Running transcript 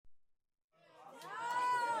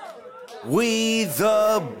We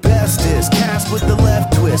the bestest, cast with the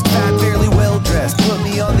left twist, fat, fairly well dressed. Put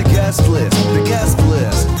me on the guest list, the guest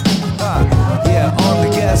list. Yeah, on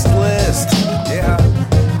the guest list. Yeah.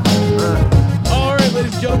 All right,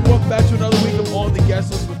 ladies and gentlemen, welcome back to another week of On the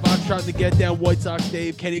Guest List with Foxtrot, The Get Down, White Sox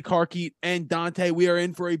Dave, Kenny Carkeet, and Dante. We are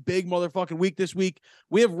in for a big motherfucking week this week.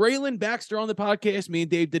 We have Raylan Baxter on the podcast. Me and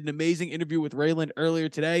Dave did an amazing interview with Raylan earlier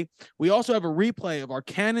today. We also have a replay of our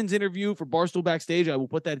Cannons interview for Barstool Backstage. I will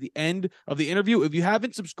put that at the end of the interview. If you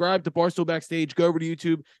haven't subscribed to Barstool Backstage, go over to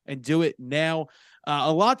YouTube and do it now.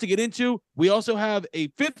 A lot to get into. We also have a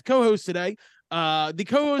fifth co-host today. The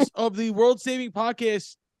co-host of the World Saving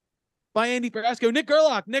Podcast by Andy Frasco, Nick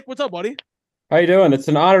Gerlach. Nick, what's up, buddy? How you doing? It's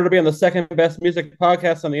an honor to be on the second best music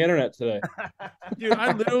podcast on the internet today. Dude,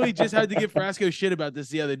 I literally just had to give Frasco shit about this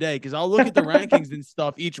the other day because I'll look at the rankings and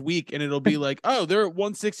stuff each week and it'll be like, oh, they're at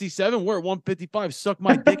 167. We're at 155. Suck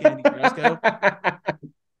my dick, Andy Frasco.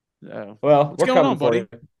 So, Well, what's we're going coming on, for buddy?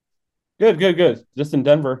 you. Good. Just in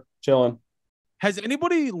Denver, chilling. Has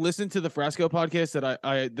anybody listened to the Frasco podcast that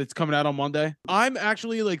I that's coming out on Monday? I'm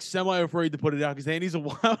actually like semi-afraid to put it out because Andy's a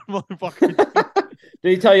wild motherfucker. Did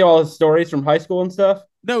he tell you all his stories from high school and stuff?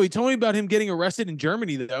 No, he told me about him getting arrested in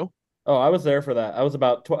Germany, though. Oh, I was there for that. I was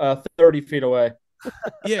about 30 feet away.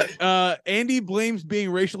 Yeah, Andy blames being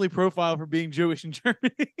racially profiled for being Jewish in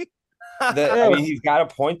Germany. I mean, he's got a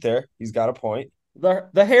point there. He's got a point.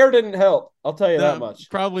 The hair didn't help. I'll tell you that much.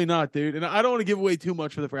 Probably not, dude. And I don't want to give away too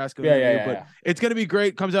much for the Frasco Yeah. but it's going to be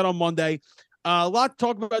great. Comes out on Monday. A lot to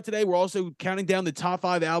talk about today. We're also counting down the top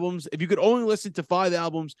 5 albums. If you could only listen to 5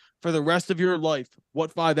 albums for the rest of your life,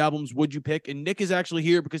 what 5 albums would you pick? And Nick is actually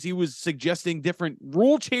here because he was suggesting different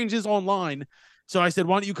rule changes online. So I said,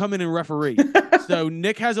 why don't you come in and referee? So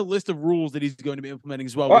Nick has a list of rules that he's going to be implementing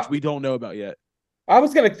as well, which we don't know about yet. I'm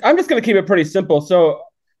just gonna keep it pretty simple. So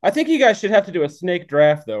I think you guys should have to do a snake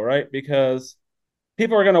draft though, right? Because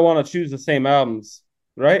people are gonna want to choose the same albums,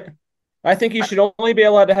 right? I think you should only be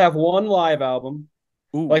allowed to have one live album.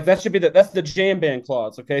 Ooh. Like that's the jam band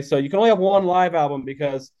clause. Okay, so you can only have one live album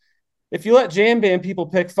because if you let jam band people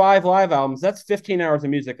pick 5 live albums, that's 15 hours of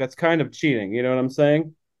music. That's kind of cheating. You know what I'm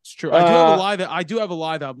saying? It's true. I do have a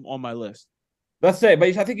live album on my list. That's it. But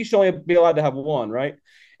I think you should only be allowed to have one, right?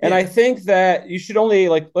 And Yeah. I think that you should only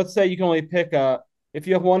let's say you can only pick if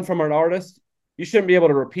you have one from an artist, you shouldn't be able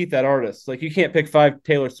to repeat that artist. Like you can't pick 5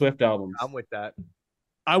 Taylor Swift albums. I'm with that.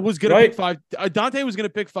 I was going to pick 5. Dante was going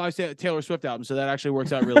to pick 5 Taylor Swift albums, so that actually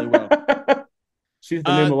works out really well. She's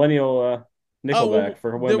the new millennial Nickelback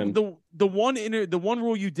for women. The one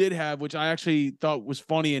rule you did have, which I actually thought was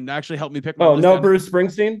funny and actually helped me pick my list no out. Bruce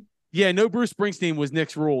Springsteen? Yeah, no Bruce Springsteen was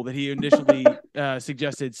Nick's rule that he initially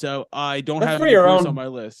suggested, so I don't That's have for any your Bruce own- on my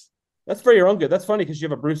list. That's for your own good. That's funny because you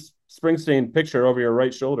have a Bruce Springsteen picture over your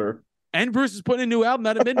right shoulder. And Bruce is putting a new album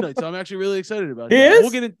out at midnight, so I'm actually really excited about it.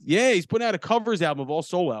 He is? He's putting out a covers album of all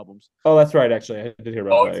soul albums. Oh, that's right. Actually, I did hear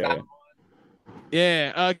about that.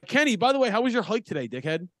 Yeah. Kenny, by the way, how was your hike today,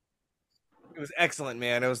 dickhead? It was excellent,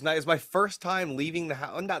 man. It was nice. It was my first time leaving the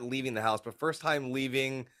house. Not leaving the house, but first time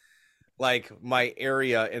leaving like my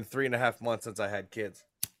area in 3.5 months since I had kids.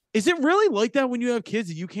 Is it really like that when you have kids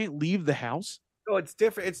that you can't leave the house? No, it's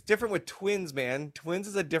different. It's different with twins, man. Twins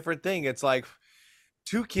is a different thing. It's like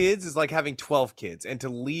 2 kids is like having 12 kids, and to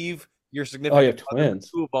leave your significant Oh, you have other, twins.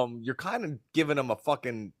 2 of them, you're kind of giving them a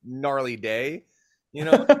fucking gnarly day, you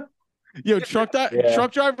know. Yo, truck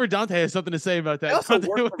driver Dante has something to say about that. I also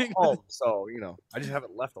Dante, work from home, so I just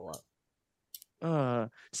haven't left a lot.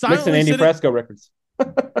 Mixing Andy Frasco records.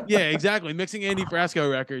 Yeah, exactly. Mixing Andy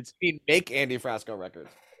Frasco records. I mean, make Andy Frasco records.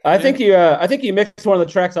 I think you mixed one of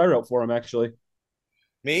the tracks I wrote for him. Actually,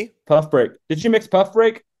 Me? Puff Break. Did you mix Puff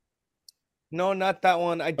Break? No, not that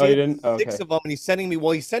one. I did Oh, you didn't? Oh, 6 okay. of them, and he's sending me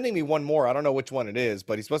one more. I don't know which one it is,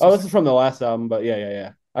 but he's supposed Oh, to. this is from the last album, but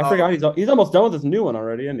yeah. I forgot he's almost done with his new one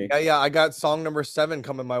already, isn't he? Yeah. I got song number 7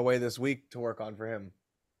 coming my way this week to work on for him.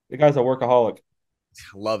 The guy's a workaholic.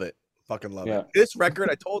 Love it. Fucking love Yeah. it. This record,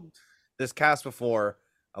 I told this cast before,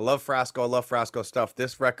 I love Frasco. I love Frasco stuff.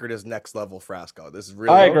 This record is next level Frasco. This is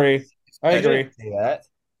really. I agree. I agree. See that?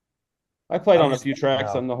 I played on a few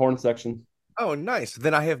tracks on the horn section. Oh, nice.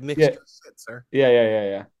 Then I have mixed Yeah. your set, sir.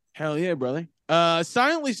 Yeah. Hell yeah, brother.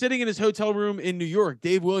 Silently sitting in his hotel room in New York,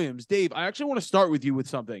 Dave Williams. Dave, I actually want to start with you with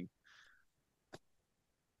something.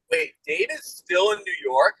 Wait, Dave is still in New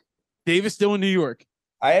York? Dave is still in New York.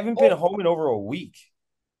 I haven't been home in over a week.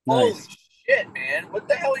 Holy Nice. shit, man. What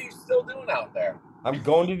the hell are you still doing out there? I'm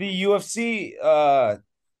going to the UFC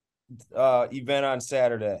event on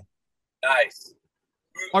Saturday. Nice.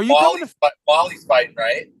 Are you coming Wally's fighting,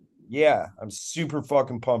 right? Yeah, I'm super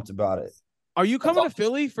fucking pumped about it. Are you coming to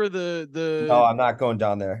Philly for the? No, I'm not going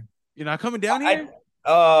down there. You're not coming down I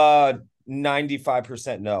here?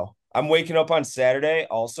 95% no. I'm waking up on Saturday.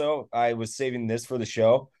 Also, I was saving this for the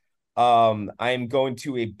show. I am going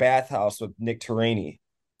to a bathhouse with Nick Terraney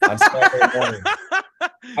on Saturday morning.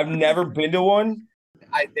 I've never been to one.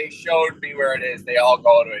 They showed me where it is. They all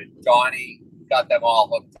go to it. Johnny got them all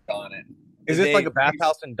hooked on it. Is this like a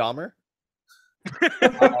bathhouse in Dahmer?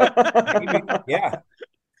 Yeah.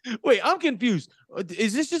 Wait, I'm confused.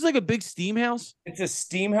 Is this just like a big steam house? It's a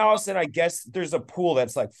steam house, and I guess there's a pool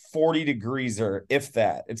that's like 40 degrees or if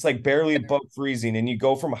that. It's like barely above freezing, and you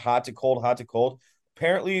go from hot to cold, hot to cold.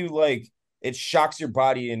 Apparently, like it shocks your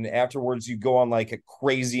body, and afterwards you go on like a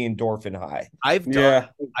crazy endorphin high. I've Yeah.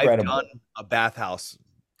 done a bathhouse,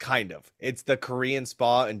 kind of. It's the Korean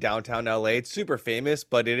spa in downtown LA. It's super famous,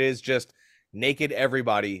 but it is just naked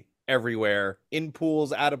everybody everywhere, in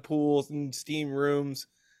pools, out of pools, in steam rooms.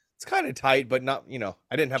 It's kind of tight, but not,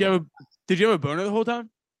 I didn't have Did you have a boner the whole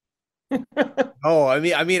time? Oh, I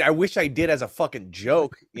mean, I wish I did as a fucking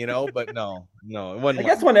joke, but no, it wasn't. I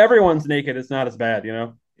guess when everyone's naked, it's not as bad,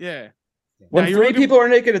 Yeah. When Now, 3 people are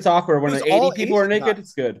naked, it's awkward. When It was 80 all people are Asian naked, guys.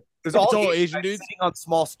 it's good. There's It's all all Asian guys dudes? sitting on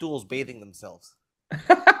small stools bathing themselves.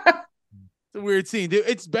 It's a weird scene, dude.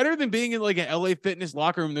 It's better than being in like an LA Fitness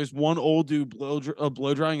locker room. There's one old dude blow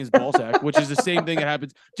drying his ball sack, which is the same thing that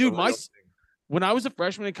happens. Dude, when I was a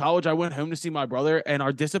freshman in college, I went home to see my brother, and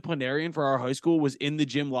our disciplinarian for our high school was in the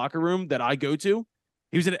gym locker room that I go to.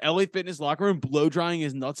 He was in an LA Fitness locker room, blow drying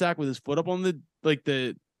his nutsack with his foot up on the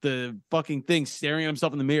fucking thing, staring at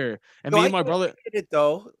himself in the mirror. And me and my brother. It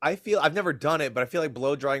though. I've never done it, but I feel like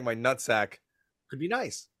blow drying my nutsack could be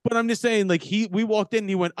nice. But I'm just saying, like, we walked in and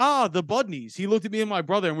he went, the Budneys. He looked at me and my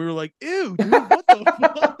brother, and we were like, ew, dude, what the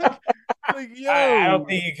fuck? Like, yo. I don't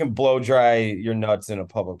think you can blow dry your nuts in a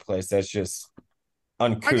public place. That's just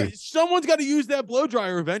uncouth. Someone's got to use that blow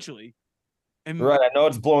dryer eventually. And Right. I know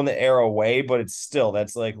it's blowing the air away, but it's still,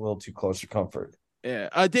 that's like a little too close for comfort. yeah.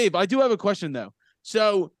 Dave, I do have a question though.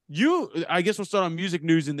 So I guess we'll start on music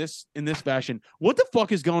news in this fashion. What the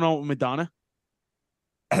fuck is going on with Madonna?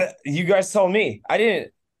 You guys tell me. I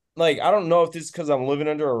don't know if this is because I'm living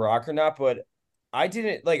under a rock or not, but I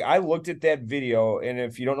looked at that video, and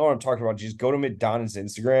if you don't know what I'm talking about, just go to Madonna's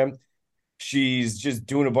Instagram. She's just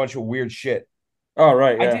doing a bunch of weird shit. Oh,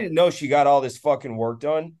 right. Yeah. I didn't know she got all this fucking work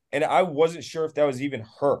done, and I wasn't sure if that was even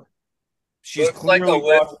her. She's Looks like a clearly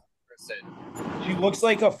living person. she looks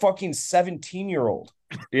like a fucking 17-year-old.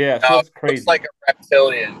 Yeah. No, That's it crazy. looks like a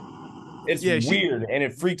reptilian. It's Yeah, weird, and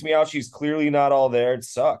it freaked me out. She's clearly not all there. It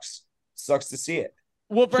sucks. Sucks to see it.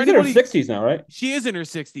 Well, for She's in her anybody, 60s now, right? she is in her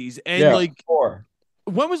 60s, and Yeah. like, Or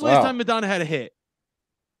when was the last Wow. time Madonna had a hit?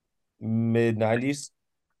 mid-90s.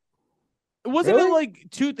 Wasn't it Really? like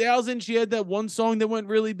 2000? She had that one song that went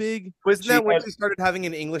really big. Wasn't that when had- she started having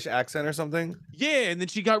an English accent or something? Yeah, and then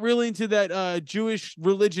she got really into that Jewish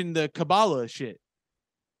religion, the Kabbalah shit.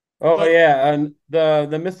 Oh, But- yeah. And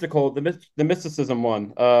the mystical, the mysticism one.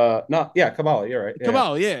 Kabbalah. You're right. Yeah.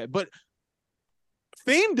 Kabbalah, yeah. But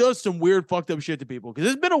Fame does some weird fucked up shit to people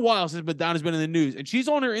because it's been a while since Madonna's been in the news, and she's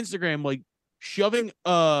on her Instagram like shoving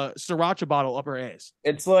a sriracha bottle up her ass.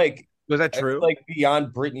 It's like Was that true? It's like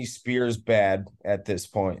beyond Britney Spears bad at this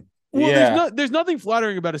point. Well, Yeah. there's nothing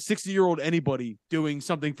flattering about a 60-year-old anybody doing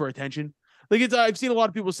something for attention. Like I've seen a lot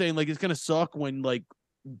of people saying like it's gonna suck when like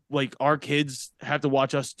our kids have to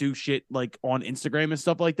watch us do shit like on Instagram and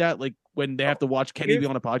stuff like that. Like when they have to watch Kenny be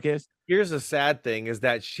on a podcast. Here's the sad thing is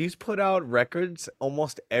that she's put out records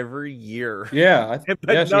almost every year. Yeah.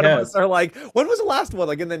 But she none of has. us are like, when was the last one?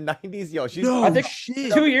 Like in the 90s? Yo, she's No I think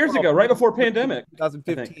shit. 2 years ago, right before pandemic.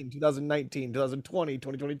 2015, 2019, 2020,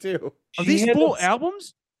 2022. Are these She had full this-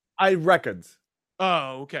 albums? Records.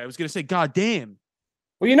 Oh, okay. I was gonna say, God damn.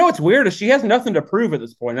 Well, you know what's weird is she has nothing to prove at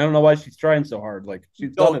this point. I don't know why she's trying so hard. Like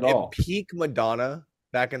she's done it all. Peak Madonna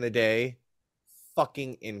back in the day,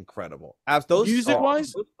 fucking incredible. As those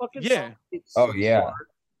Music-wise? those fucking Yeah. songs hit Oh, so yeah. hard.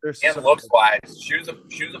 They're And so looks wise, she was a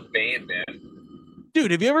babe, man.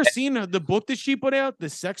 Dude, have you ever seen the book that she put out, the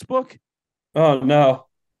sex book? Oh no.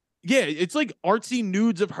 Yeah, it's like artsy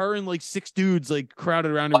nudes of her and like 6 dudes like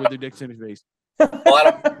crowded around her with their dicks in her face. A lot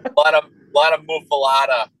of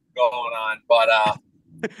muffalata going on, but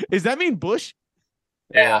Does that mean Bush?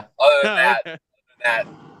 yeah. Other than Oh, that, okay. that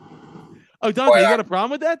Oh, Dante, you Boy, got a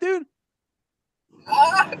problem with that, dude?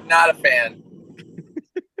 not a fan.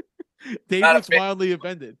 Dave Not a looks fan. wildly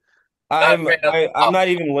offended. I'm Not a fan of- I'm not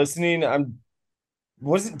even listening.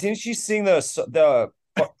 Didn't she sing the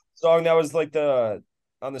song that was like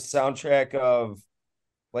on the soundtrack of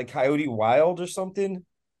like Coyote Wild or something?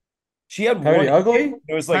 She had Coyote one. Ugly?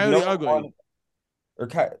 It was like Coyote no Ugly. one, or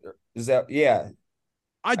is that yeah?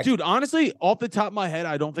 Dude, honestly, off the top of my head,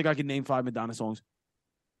 I don't think I can name 5 Madonna songs.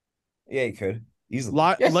 Yeah, you could easily.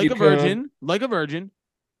 Yes, Like you a could. Virgin, like a Virgin.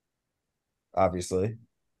 Obviously.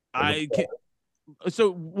 I can.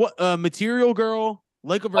 So what? Material Girl,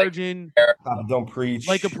 like a Virgin, Papa Don't Preach.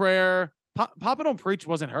 like a Prayer. Papa Don't Preach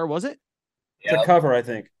wasn't her, was it? It's a cover, I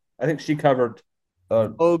think. I think she covered.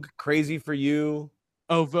 Vogue, Crazy for You.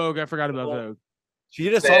 Oh, Vogue. I forgot about Vogue. She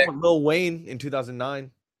did a song with Lil Wayne in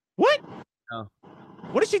 2009. What? Oh.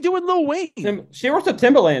 What did she do with Lil Wayne? She worked at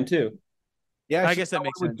Timbaland too. Yeah, I guess that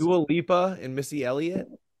makes with sense. Dua Lipa and Missy Elliott.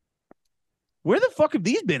 Where the fuck have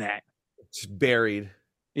these been at? Just buried.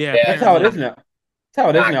 Yeah, That's how it is now. That's how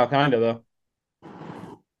it is now, kind of though.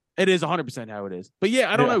 It is 100% how it is. But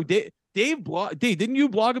yeah, I don't know. Dave, didn't you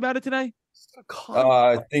blog about it today?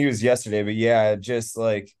 I think it was yesterday, but yeah, just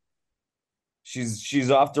like she's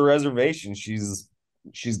off the reservation. She's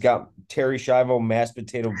got Terry Schiavo mashed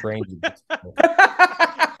potato brains.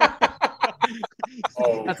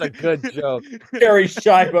 Oh, That's a good joke. Terry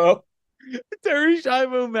Schiavo. Terry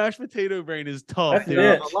Schiavo mashed potato brain is tough, That's dude.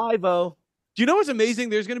 it. Live-o. Do you know what's amazing?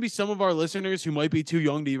 There's going to be some of our listeners who might be too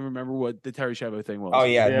young to even remember what the Terry Schiavo thing was. Oh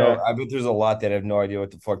yeah, Yeah. no, I bet there's a lot that have no idea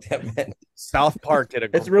what the fuck that meant. South Park did a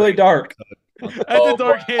It's really dark. That's a Oh,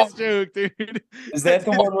 dark wow. ass joke, dude. Is that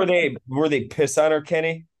the one where they piss on her,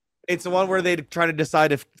 Kenny? It's the one where they try to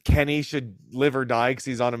decide if Kenny should live or die because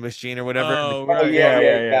he's on a machine or whatever. Oh, Oh right.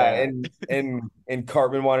 yeah. And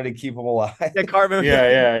Cartman wanted to keep him alive. Yeah, Cartman.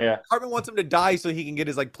 Yeah. Cartman wants him to die so he can get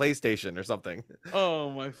his like PlayStation or something.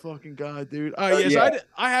 Oh my fucking god, dude! All right, Yeah. so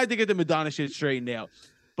I had to get the Madonna shit straightened out.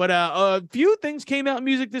 But a few things came out in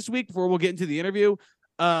music this week before we'll get into the interview.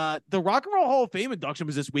 The Rock and Roll Hall of Fame induction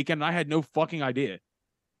was this weekend, and I had no fucking idea.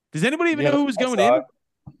 Does anybody even know who was going in?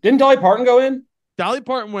 Didn't Dolly Parton go in? Dolly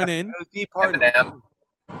Parton went in. Eminem.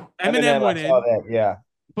 Eminem went I saw in. that, yeah.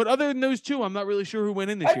 But other than those two, I'm not really sure who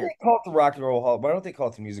went in Why this do year. they call it the Rock and Roll Hall? Why don't they call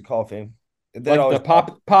it the Music Hall of Fame? That Like always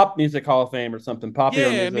the pop music Hall of Fame or something. Popular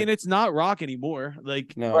Yeah, music. I mean it's not rock anymore.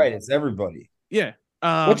 Like, no. right. It's everybody. yeah,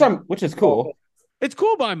 Which is cool. it's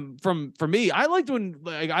cool. But for me, I liked when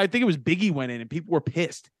like I think it was Biggie went in and people were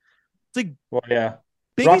pissed. It's like Well, yeah.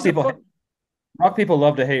 Biggie's a Rock people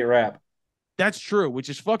love to hate rap. That's true, which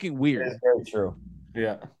is fucking weird. It's very true.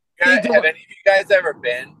 Yeah. Have any of you guys ever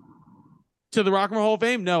been? To the Rock and Roll Hall of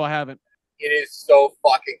Fame? No, I haven't. It is so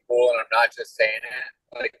fucking cool, and I'm not just saying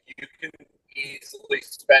it. Like, you can easily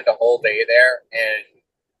spend a whole day there and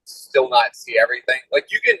still not see everything. Like,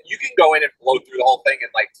 you can go in and blow through the whole thing in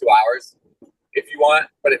like 2 hours if you want,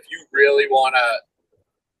 but if you really want to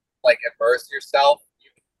like immerse yourself, you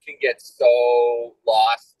can get so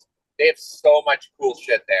lost. They have so much cool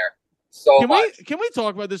shit there. So much. Can we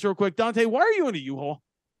talk about this real quick, Dante? Why are you in a U-Haul?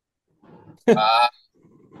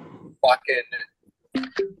 Fucking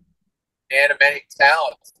animatic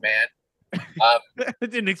talents, man.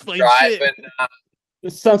 It didn't explain Driving. shit.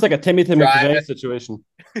 This sounds like a Timothy Driving. McVeigh situation.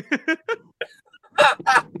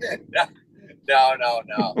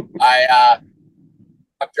 No.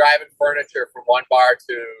 I'm driving furniture from one bar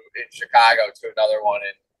in Chicago to another one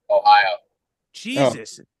in Ohio.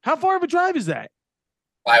 Jesus. How far of a drive is that?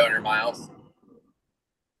 500 miles.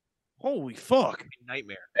 Holy fuck.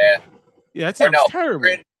 Nightmare. Yeah. Yeah, that sounds no, terrible.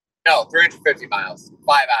 350 miles.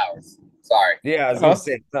 5 hours. Sorry. Yeah, I was gonna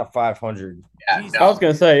say it's not 500. Yeah, Jesus. I was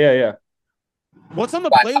gonna say, yeah. What's on the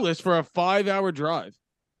But- playlist for a 5-hour drive?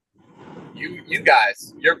 You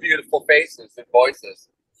guys, your beautiful faces and voices.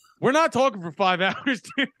 We're not talking for 5 hours,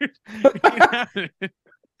 dude.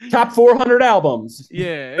 Top 400 albums.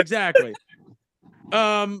 Yeah, exactly.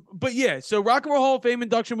 But yeah, so Rock and Roll Hall of Fame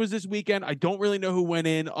induction was this weekend. I don't really know who went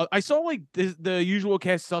in. I saw like the usual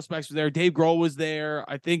cast suspects was there. Dave Grohl was there.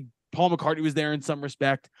 I think Paul McCartney was there in some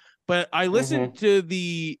respect. But I listened to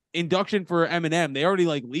the induction for Eminem. They already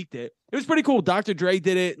like leaked it. It was pretty cool. Dr. Dre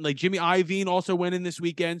did it. And, like Jimmy Iovine also went in this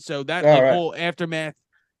weekend. So that whole aftermath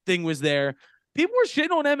thing was there. People were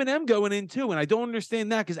shitting on Eminem going in too, and I don't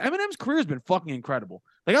understand that because Eminem's career has been fucking incredible.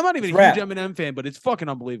 Like I'm not even a huge Eminem fan, but it's fucking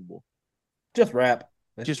unbelievable. Just rap.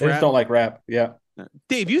 Just They rap? just don't like rap. Yeah.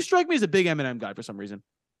 Dave, you strike me as a big Eminem guy for some reason.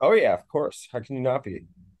 Oh yeah, of course. How can you not be?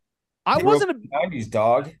 I wasn't a 90s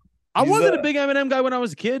dog. I He's wasn't a- a big Eminem guy when I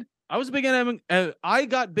was a kid. I was a big Eminem. I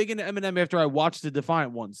got big into Eminem after I watched the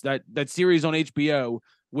Defiant Ones, that series on HBO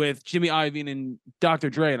with Jimmy Iovine and Dr.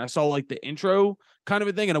 Dre, and I saw like the intro kind of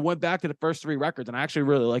a thing, and I went back to the first 3 records, and I actually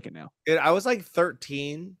really like it now. I was like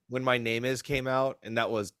 13 when My Name Is came out, and that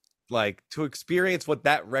was like to experience what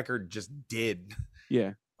that record just did.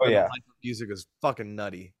 Yeah. Oh yeah. Music was fucking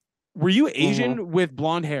nutty. Were you Asian with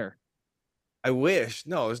blonde hair? I wish.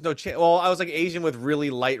 No, there's no chance. Well, I was like Asian with really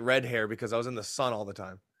light red hair because I was in the sun all the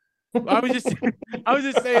time. I was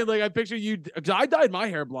just saying, like, I picture you. 'Cause I dyed my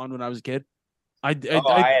hair blonde when I was a kid. I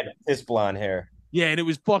I had piss blonde hair. yeah, and it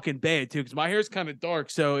was fucking bad too because my hair's kind of dark,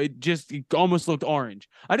 so it almost looked orange.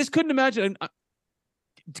 I just couldn't imagine.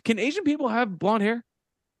 Can Asian people have blonde hair?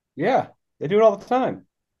 Yeah, they do it all the time.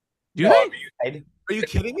 Do Oh, they? Are you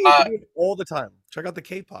kidding me? They do it all the time. Check out the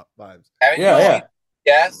K-pop vibes. haven't Yeah, you yeah. seen-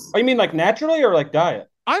 Yes, Oh, you mean like naturally or like diet?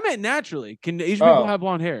 I meant naturally. Can Asian people Oh. have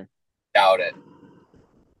blonde hair? doubt it.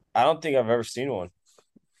 I don't think I've ever seen one.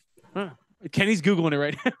 Kenny's googling it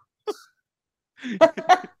right now.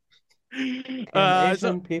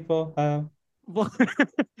 Asian people have. Well,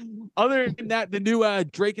 other than that, the new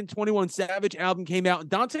Drake and 21 Savage album came out.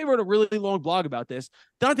 Dante wrote a really long blog about this.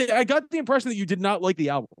 Dante, I got the impression that you did not like the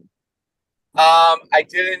album. I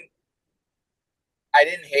didn't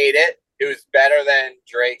hate it. It was better than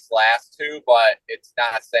Drake's last two, but it's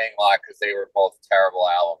not saying a lot because they were both terrible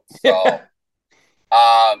albums. So,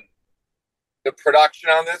 the production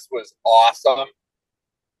on this was awesome.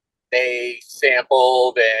 They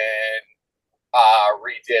sampled and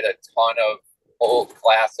redid a ton of old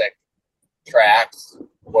classic tracks,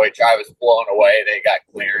 which I was blown away. They got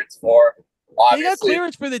clearance for. They got Obviously,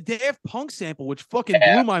 clearance for the Daft Punk sample, which fucking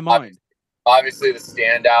Yeah, blew my mind. obviously the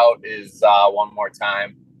standout is One More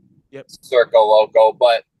Time. Yep. Circo Loco,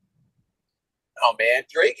 but oh man,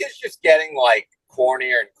 Drake is just getting like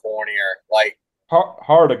cornier and cornier. Like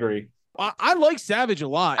Hard agree. I like Savage a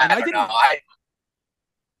lot, and I I don't didn't. know.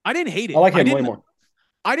 I didn't hate it. I like him way didn't- more.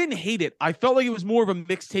 I didn't hate it. I felt like it was more of a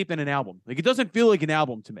mixtape than an album. Like it doesn't feel like an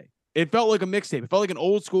album to me. It felt like a mixtape. It felt like an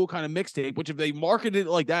old school kind of mixtape, which if they marketed it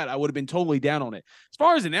like that, I would have been totally down on it. As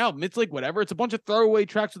far as an album, it's like whatever. It's a bunch of throwaway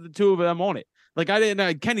tracks with the two of them on it. Like I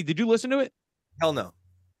didn't. Kenny, did you listen to it? Hell no.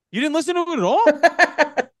 You didn't listen to it at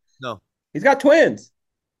all? No. He's got twins.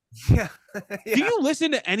 Yeah. Do you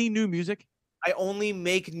listen to any new music? I only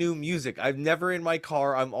make new music. I've never in my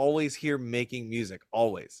car. I'm always here making music.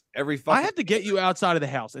 Always. Every fucking. I have to get you outside of the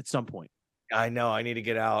house at some point. I know. I need to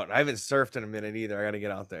get out. I haven't surfed in a minute either. I got to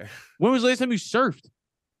get out there When was the last time you surfed?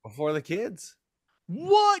 before the kids.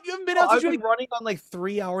 What? You haven't been out I've since you been running on like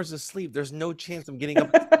 3 hours of sleep. There's no chance I'm getting up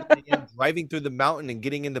at 7 a.m., driving through the mountain and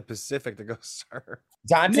getting in the Pacific to go surf.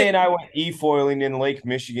 Dante and I went e-foiling in Lake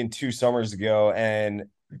Michigan 2 summers ago, and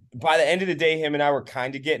by the end of the day, him and I were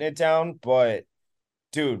kind of getting it down. But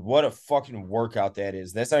dude, what a fucking workout that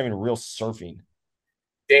is! That's not even real surfing.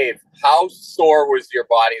 Dave, how sore was your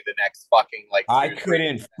body the next fucking like? I 2-3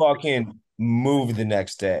 couldn't days? fucking move the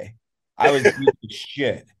next day. I was beat to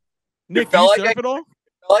shit. Nick, do felt you like surf at all?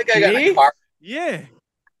 I felt like I got in Me? a car. Yeah.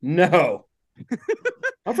 No.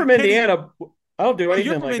 I'm from Indiana. I don't do Oh,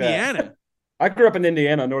 anything you're from like Indiana. that. I grew up in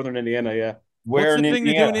Indiana, northern Indiana, yeah. Where What's the in thing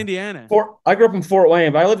to do in Indiana? Indiana? I grew up in Fort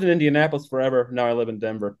Wayne, but I lived in Indianapolis forever. Now I live in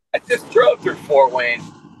Denver. I just drove through Fort Wayne.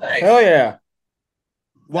 Nice. Hell yeah.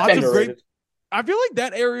 Lots of great. Underrated. I feel like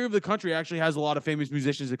that area of the country actually has a lot of famous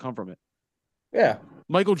musicians that come from it. Yeah.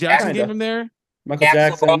 Michael Jackson Kinda. came from there. Michael Axl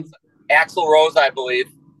Jackson, Rose, Axl Rose, I believe.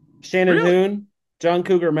 Shannon Really? Hoon, John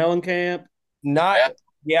Cougar Mellencamp. Not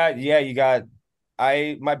yeah. You got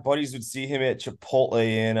my buddies would see him at Chipotle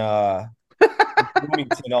in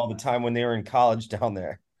Bloomington all the time when they were in college down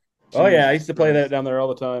there. Oh yeah, I used to play that down there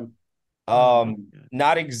all the time.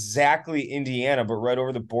 Not exactly Indiana, but right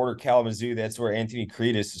over the border, Kalamazoo. That's where Anthony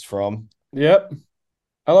Kiedis is from. Yep.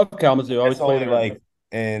 I love Kalamazoo. Always It's play only there. like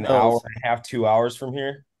an Nice. hour and a half, 2 hours from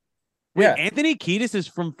here. Wait, Yeah. Anthony Kiedis is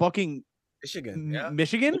from fucking Michigan. Yeah.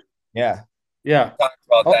 Michigan? Yeah. Yeah. Talked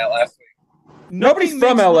about Oh. that last week. Nobody's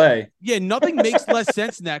Nothing from makes LA. Yeah, nothing makes less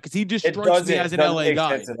sense than that because he just It strikes me as an doesn't LA make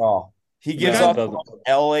guy. sense at all. He Yeah, gives it off doesn't.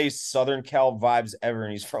 LA Southern Cal vibes ever,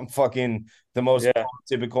 and he's from fucking the most Yeah.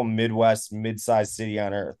 typical Midwest mid-sized city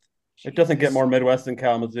on earth. It doesn't get more Midwest than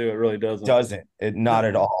Kalamazoo. It really doesn't. Doesn't it? Not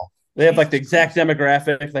at all. They have like the exact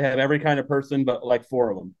demographics. They have every kind of person, but like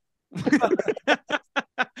 4 of them.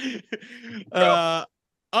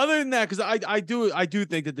 Other than that, because I do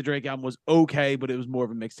think that the Drake album was okay, but it was more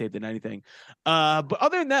of a mixtape than anything. But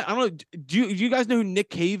other than that, I don't know. Do you guys know who Nick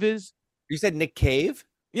Cave is? You said Nick Cave?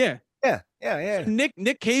 Yeah. Yeah.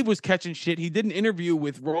 Nick Cave was catching shit. He did an interview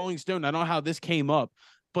with Rolling Stone. I don't know how this came up,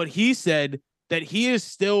 but he said that he is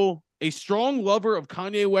still a strong lover of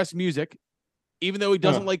Kanye West music, even though he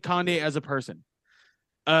doesn't like Kanye as a person.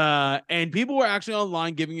 And people were actually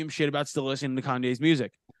online giving him shit about still listening to Kanye's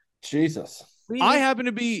music. Jesus. I happen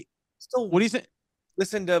to be still what do you say?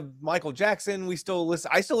 listen to Michael Jackson. I still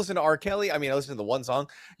listen to R. Kelly. I mean, I listen to the one song.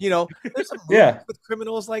 You know, there's some Yeah. with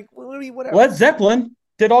criminals like whatever. Led Zeppelin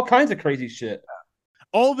did all kinds of crazy shit.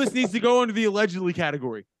 All this needs to go into the allegedly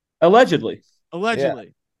category. Allegedly.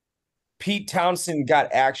 Allegedly. Pete Townsend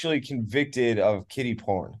got actually convicted of kiddie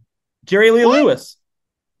porn. Jerry Lee Lewis.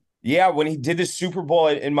 Yeah, when he did the Super Bowl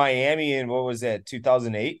in Miami in what was that,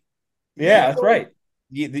 2008? Yeah, that's right.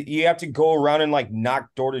 You have to go around and like knock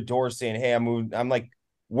door to door saying, "Hey, I'm like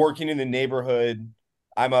working in the neighborhood.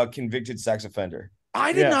 I'm a convicted sex offender."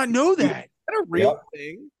 I did not know that. Is that a real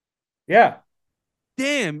thing? Yeah.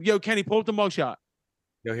 Damn. Yo, Kenny, pull up the mugshot.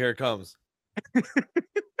 Yo, here it comes.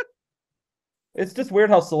 It's just weird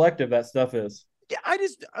how selective that stuff is. Yeah,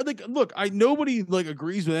 look, nobody like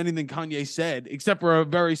agrees with anything Kanye said, except for a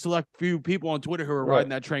very select few people on Twitter who are riding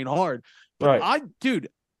that train hard. But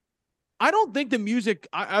I don't think the music,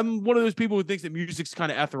 I'm one of those people who thinks that music's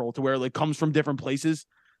kind of ethereal to where it like comes from different places.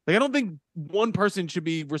 Like, I don't think one person should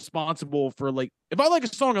be responsible for like, if I like a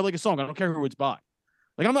song, I like a song. I don't care who it's by.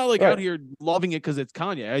 Like, I'm not like out here loving it because it's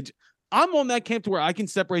Kanye. I'm on that camp to where I can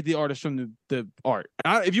separate the artist from the art.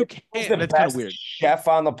 If you can't, that's kind of weird. Chef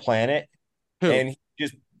on the planet. Who? And he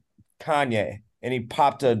just Kanye, and he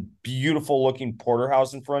popped a beautiful looking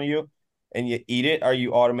porterhouse in front of you, and you eat it. Are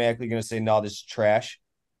you automatically going to say, "No, this is trash"?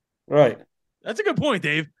 Right. That's a good point,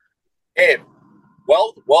 Dave. Dave,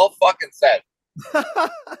 well fucking said.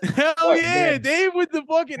 Hell yeah, man. Dave with the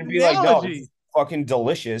fucking It'd be like, no, analogy. this is fucking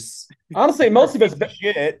delicious. Honestly, most of it's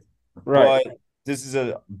shit, right. but this is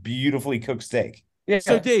a beautifully cooked steak. Yeah.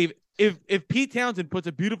 So, Dave, if Pete Townsend puts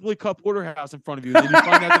a beautifully cut porterhouse in front of you, then you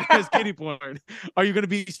find out that he has kitty porn, are you going to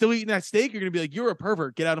be still eating that steak? You're going to be like, "You're a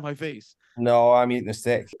pervert. Get out of my face." No, I'm eating the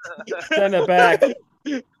steak. Send it back.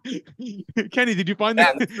 Kenny, did you find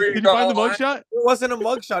the mugshot? It wasn't a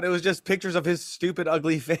mugshot. It was just pictures of his stupid,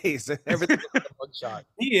 ugly face. Everything was a mugshot.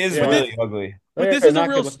 He is really ugly. But this is a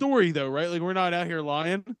real story, though, right? Like, we're not out here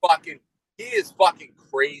lying. He is fucking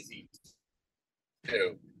crazy,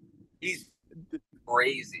 dude. He's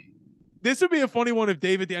crazy. This would be a funny one if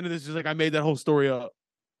Dave at the end of this is like, "I made that whole story up."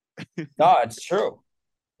 No, it's true.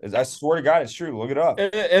 I swear to God, it's true. Look it up.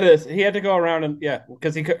 It is. He had to go around and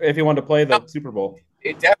because if he wanted to play the Super Bowl.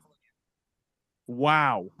 It definitely.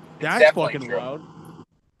 Wow, that's fucking true. wild.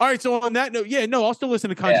 All right, so on that note, I'll still listen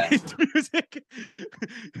to Kanye's music.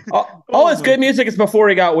 All his good music is before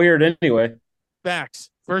he got weird, anyway. Facts.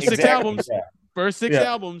 First six albums. First six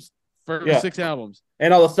albums. First 6 albums.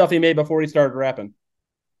 And all the stuff he made before he started rapping.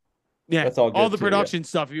 Yeah, that's all good. All the production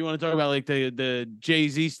stuff. If you want to talk about like the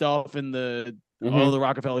Jay-Z stuff and all the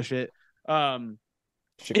Rockefeller shit.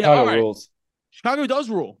 Chicago rules. Chicago does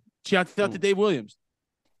rule. Shout out to Dave Williams.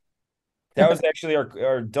 That was actually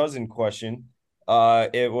our dozen question.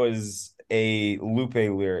 It was a Lupe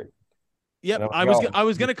lyric. Yep, I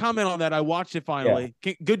was gonna comment on that. I watched it finally.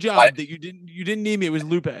 Yeah. Good job that you didn't need me. It was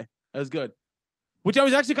Lupe. That was good. Which I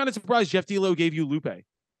was actually kind of surprised Jeff D'Lo gave you Lupe.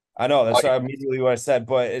 I know, that's immediately what I said.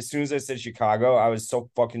 But as soon as I said Chicago, I was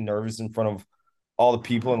so fucking nervous in front of all the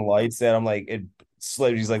people and lights that I'm like, it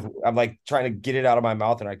slipped. He's like, I'm like trying to get it out of my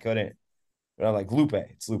mouth and I couldn't. But I'm like, Lupe,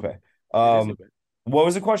 it's Lupe. What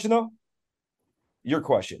was the question though? Your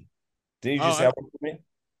question. Did you just have one for me?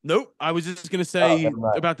 Nope. I was just gonna say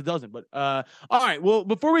about the dozen, but all right. Well,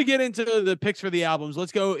 before we get into the picks for the albums,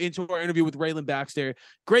 let's go into our interview with Raylan Baxter.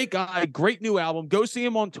 Great guy, great new album. Go see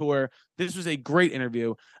him on tour. This was a great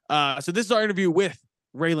interview. So this is our interview with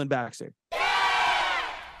Raylan Baxter.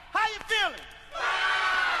 How you feeling?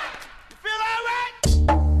 You feel all right?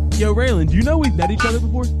 Yo, Raylan, do you know we've met each other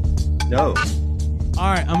before? No.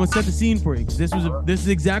 All right, I'm gonna set the scene for you because this is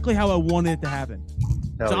exactly how I wanted it to happen.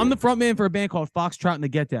 So I'm the front man for a band called Foxtrot and the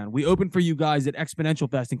Get Down. We opened for you guys at Exponential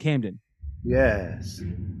Fest in Camden. Yes.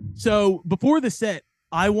 So before the set,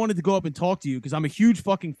 I wanted to go up and talk to you because I'm a huge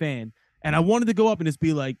fucking fan. And I wanted to go up and just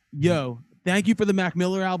be like, "Yo, thank you for the Mac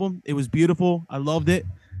Miller album. It was beautiful. I loved it."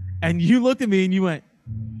 And you looked at me and you went,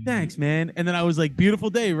 "Thanks, man." And then I was like,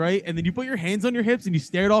 "Beautiful day, right?" And then you put your hands on your hips and you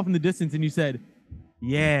stared off in the distance and you said,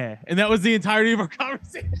 "Yeah." And that was the entirety of our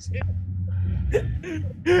conversation.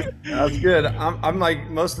 That's good. I'm like,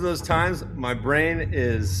 most of those times my brain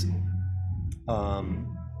is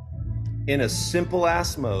in a simple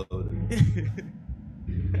ass mode.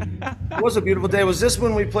 It was a beautiful day. Was this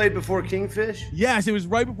when we played before Kingfish? Yes, it was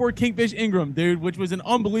right before Kingfish Ingram, dude, which was an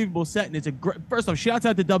unbelievable set. And it's a great, first off, shouts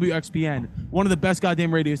out to WXPN, one of the best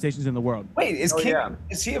goddamn radio stations in the world. Wait, is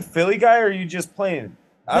he a Philly guy or are you just playing?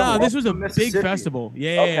 No, this was a big festival.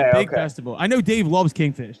 Yeah, big festival. I know Dave loves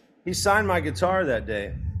Kingfish. He signed my guitar that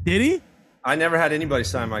day. Did he? I never had anybody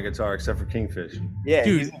sign my guitar except for Kingfish. Yeah,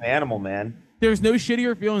 dude, he's an animal, man. There's no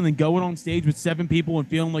shittier feeling than going on stage with 7 people and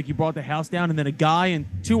feeling like you brought the house down, and then a guy and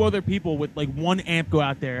 2 other people with like 1 amp go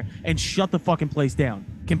out there and shut the fucking place down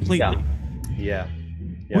completely. Yeah.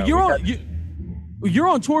 Well, you're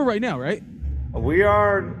on tour right now, right? We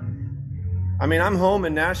are. I mean, I'm home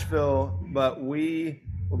in Nashville, but we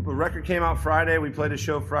the record came out Friday. We played a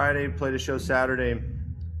show Friday, played a show Saturday,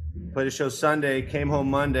 played a show Sunday, came home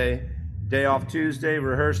Monday, day off Tuesday,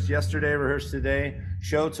 rehearsed yesterday, rehearsed today,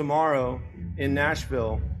 show tomorrow in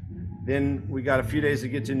Nashville. Then we got a few days to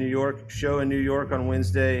get to New York, show in New York on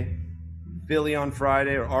Wednesday, Philly on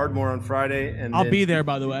Friday, or Ardmore on Friday. And I'll be there,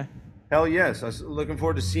 by the way. Hell yes. I was looking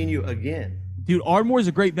forward to seeing you again. Dude, Ardmore is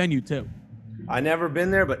a great venue, too. I never been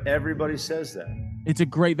there, but everybody says that. It's a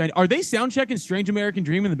great venue. Are they sound checking Strange American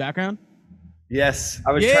Dream in the background? Yes.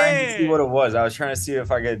 I was trying to see what it was. I was trying to see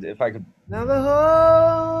if I could. Now the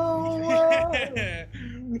whole world.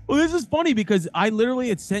 Well, this is funny because I literally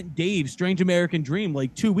had sent Dave Strange American Dream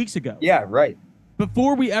like 2 weeks ago. Yeah, right.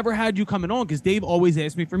 Before we ever had you coming on, because Dave always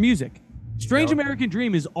asked me for music. Strange American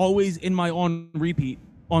Dream is always in my on repeat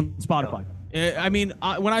on Spotify. I mean,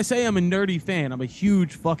 when I say I'm a nerdy fan, I'm a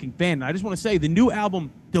huge fucking fan. And I just want to say the new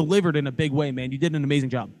album delivered in a big way, man. You did an amazing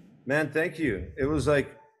job. Man, thank you. It was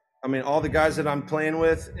like, I mean, all the guys that I'm playing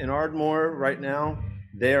with in Ardmore right now,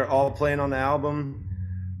 they are all playing on the album.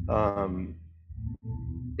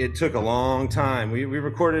 It took a long time. We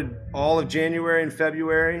recorded all of January and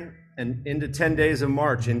February and into 10 days of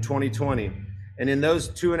March in 2020. And in those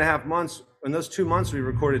 2.5 months, in those 2 months, we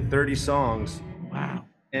recorded 30 songs. Wow.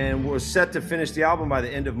 And we're set to finish the album by the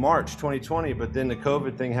end of March 2020, but then the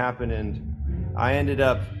COVID thing happened and I ended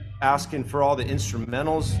up asking for all the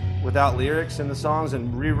instrumentals without lyrics in the songs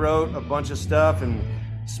and rewrote a bunch of stuff and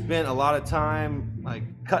spent a lot of time like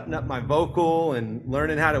cutting up my vocal and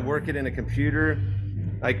learning how to work it in a computer,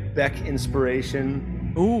 like Beck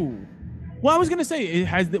inspiration. Ooh. Well, I was gonna say,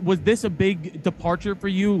 was this a big departure for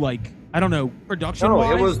you? Like, I don't know, production-wise?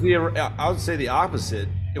 No, it was I would say the opposite.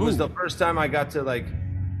 It was the first time I got to like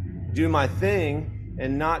do my thing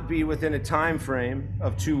and not be within a time frame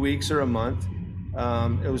of 2 weeks or a month.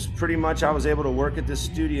 It was pretty much, I was able to work at this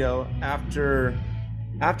studio after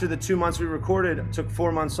the 2 months we recorded, took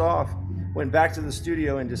 4 months off, went back to the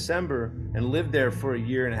studio in December and lived there for a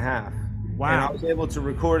year and a half. Wow. And I was able to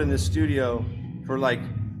record in this studio for like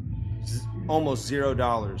almost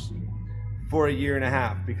 $0 for a year and a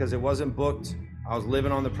half because it wasn't booked. I was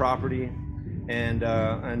living on the property and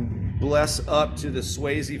bless up to the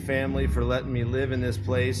Swayze family for letting me live in this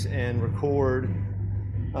place and record.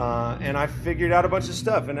 And I figured out a bunch of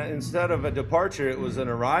stuff. And instead of a departure, it was an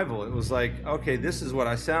arrival. It was like, okay, this is what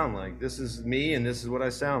I sound like. This is me, and this is what I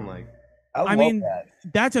sound like. I mean,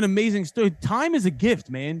 that's an amazing story. Time is a gift,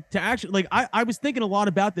 man. To actually, like, I was thinking a lot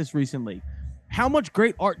about this recently. How much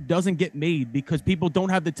great art doesn't get made because people don't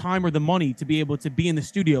have the time or the money to be able to be in the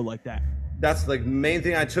studio like that. That's like the main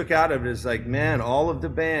thing I took out of it is like, man, all of the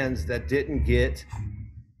bands that didn't get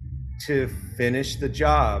to finish the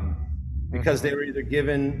job because they were either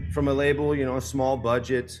given from a label, you know, a small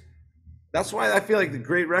budget. That's why I feel like the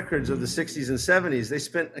great records of the 60s and 70s, they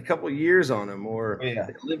spent a couple of years on them or they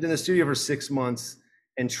lived in the studio for 6 months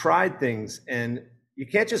and tried things. And you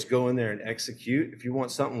can't just go in there and execute if you want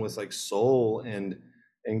something with like soul and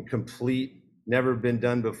complete, never been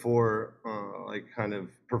done before, like kind of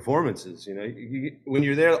performances. You know, when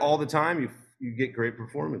you're there all the time, you get great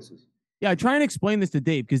performances. Yeah, I try and explain this to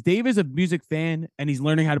Dave because Dave is a music fan and he's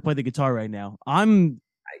learning how to play the guitar right now. I'm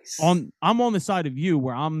on the side of you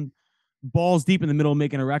where I'm balls deep in the middle of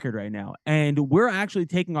making a record right now, and we're actually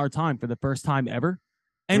taking our time for the first time ever,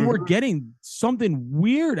 and we're getting something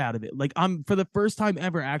weird out of it. Like I'm for the first time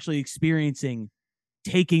ever actually experiencing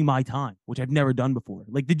taking my time, which I've never done before.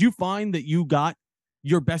 Like, did you find that you got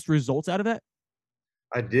your best results out of that?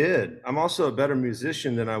 I did. I'm also a better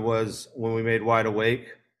musician than I was when we made Wide Awake.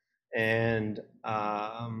 And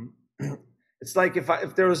it's like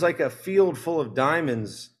if there was like a field full of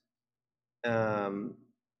diamonds, but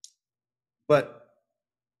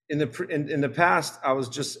in the past I was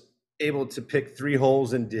just able to pick 3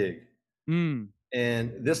 holes and dig.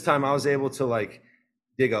 And this time I was able to like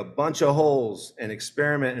dig a bunch of holes and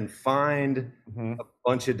experiment and find a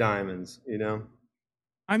bunch of diamonds, you know?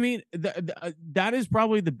 I mean, that is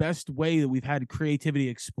probably the best way that we've had creativity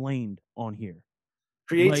explained on here.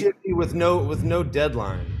 Creativity with no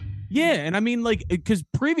deadline. Yeah, and I mean, like, because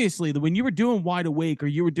previously, when you were doing Wide Awake or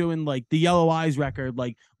you were doing like the Yellow Eyes record,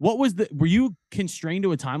 like, were you constrained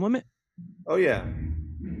to a time limit? Oh yeah,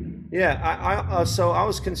 yeah. So I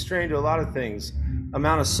was constrained to a lot of things.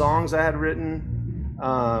 Amount of songs I had written.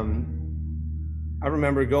 I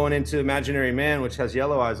remember going into Imaginary Man, which has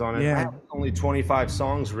Yellow Eyes on it. Yeah. I had only 25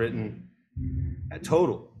 songs written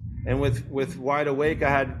total. And with Wide Awake, I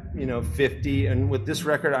had, 50. And with this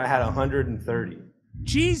record, I had 130.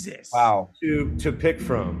 Jesus. Wow. To pick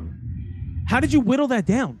from. How did you whittle that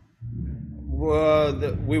down?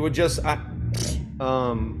 We would just,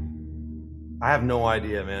 I have no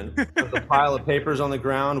idea, man. With a pile of papers on the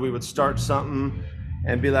ground, we would start something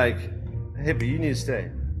and be like, "Hey, but you need to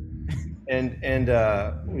stay," and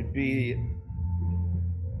we'd be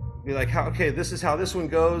like, okay, this is how this one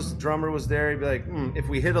goes. The drummer was there. He'd be like, if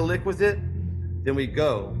we hit a lick with it, then we'd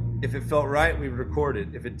go. If it felt right, we'd record it.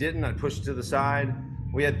 If it didn't, I'd push it to the side.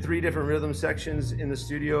 We had 3 different rhythm sections in the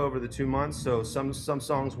studio over the 2 months, so some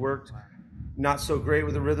songs worked not so great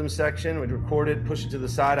with the rhythm section. We'd record it, push it to the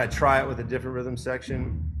side. I'd try it with a different rhythm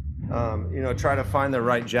section. Try to find the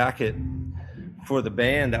right jacket for the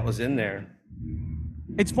band that was in there.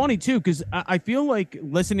 It's funny too, because I feel like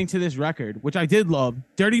listening to this record, which I did love,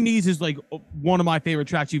 Dirty Knees is like one of my favorite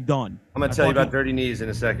tracks you've done. I'm gonna tell you about Dirty Knees in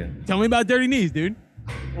a second. Tell me about Dirty Knees, dude.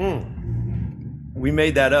 We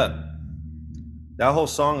made that up. That whole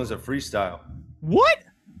song is a freestyle. What?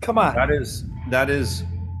 Come on. That is.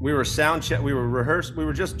 We were sound check. We were rehearsed. We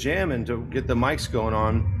were just jamming to get the mics going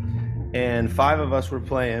on, and 5 of us were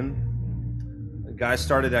playing. The guy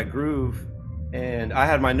started that groove, and I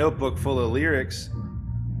had my notebook full of lyrics,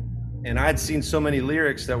 and I had seen so many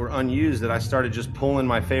lyrics that were unused that I started just pulling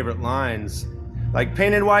my favorite lines, like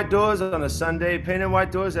painted white doors on a Sunday, painted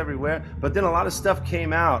white doors everywhere. But then a lot of stuff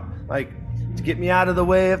came out, like to get me out of the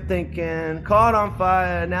way of thinking, caught on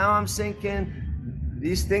fire, now I'm sinking.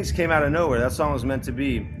 These things came out of nowhere. That song was meant to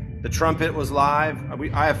be. The trumpet was live.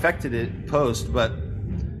 I affected it post, but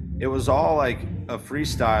it was all like a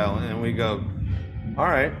freestyle. And we go, all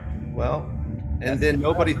right, well. And then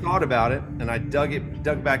nobody thought about it. And I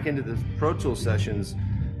dug back into the Pro Tools sessions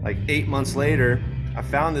like 8 months later. I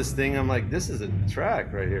found this thing. I'm like, this is a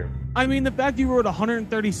track right here. I mean, the fact you wrote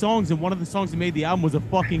 130 songs and one of the songs that made the album was a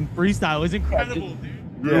fucking freestyle is incredible,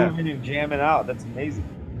 dude. Grooving and jamming out. That's amazing.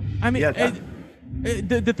 I mean,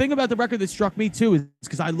 the thing about the record that struck me too is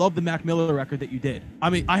because I love the Mac Miller record that you did. I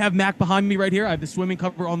mean, I have Mac behind me right here. I have the swimming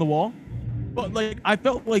cover on the wall. But like, I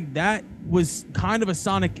felt like that was kind of a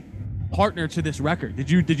sonic partner to this record. Did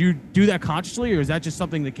you do that consciously, or is that just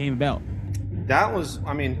something that came about? That was,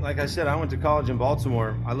 I mean, like I said, I went to college in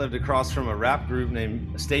Baltimore. I lived across from a rap group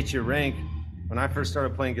named State Your Rank. When I first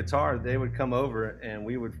started playing guitar, they would come over and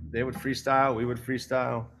they would freestyle, we would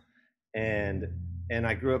freestyle. And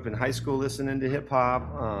I grew up in high school listening to hip hop.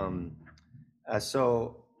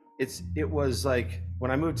 So it was like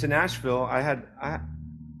when I moved to Nashville, I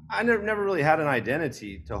never really had an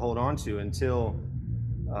identity to hold on to until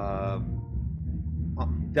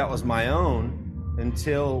that was my own,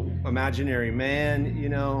 until Imaginary Man,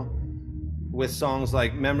 with songs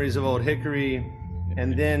like Memories of Old Hickory,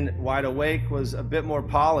 and then Wide Awake was a bit more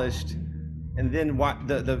polished. And then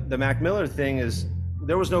the Mac Miller thing is,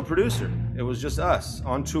 there was no producer. It was just us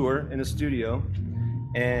on tour in a studio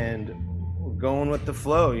and going with the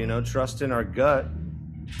flow, trusting our gut.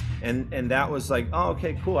 And that was like, oh,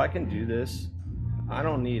 okay, cool, I can do this. I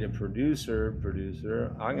don't need a producer.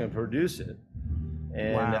 I'm gonna produce it.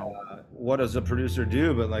 And wow. What does a producer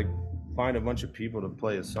do but like find a bunch of people to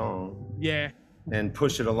play a song? Yeah. And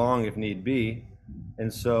push it along if need be.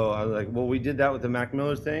 And so I was like, well, we did that with the Mac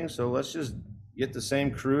Miller thing, so let's just get the same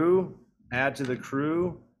crew, add to the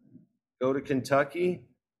crew, go to Kentucky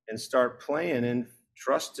and start playing and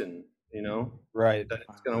trusting, Right. that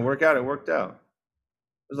it's gonna work out. It worked out.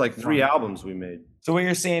 It was like 3 albums we made. So what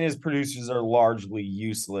you're saying is producers are largely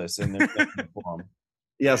useless in their form.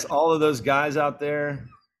 Yes, all of those guys out there,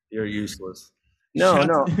 you're useless. No, I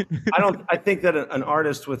don't. I think that an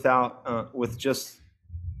artist with just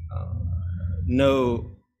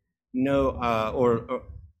no, or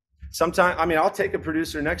sometimes. I mean, I'll take a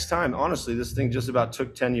producer next time. Honestly, this thing just about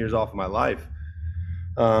took 10 years off of my life.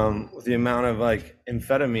 With the amount of like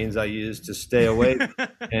amphetamines I used to stay awake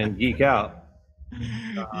and geek out.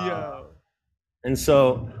 And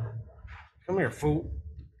so, come here, fool.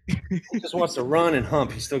 He just wants to run and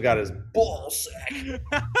hump. He's still got his ball sack.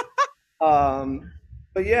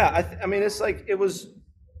 But yeah, I mean, it's like, it was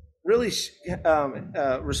really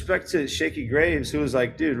respect to Shaky Graves, who was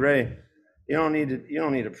like, dude, Ray, you don't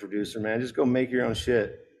need a producer, man. Just go make your own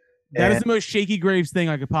shit. That is the most Shaky Graves thing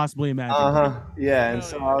I could possibly imagine. Yeah. And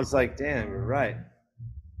so I was like, damn, you're right.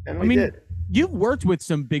 And we did. You've worked with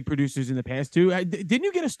some big producers in the past too. Didn't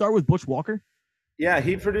you get a start with Butch Walker? Yeah,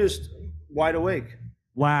 he produced Wide Awake.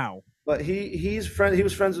 Wow. But he was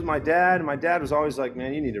friends with my dad, and my dad was always like,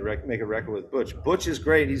 man, you need to make a record with Butch. Butch is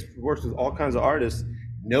great. He's worked with all kinds of artists.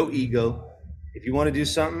 No ego. If you want to do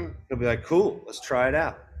something, he'll be like, cool, let's try it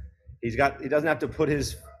out. He doesn't have to put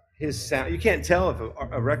his sound. You can't tell if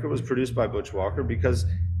a record was produced by Butch Walker because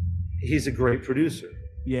he's a great producer.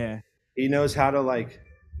 Yeah. He knows how to like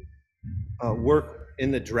work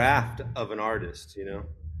in the draft of an artist,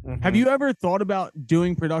 Have you ever thought about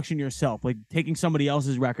doing production yourself, like taking somebody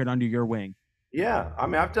else's record under your wing? Yeah, I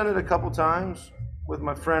mean, I've done it a couple times with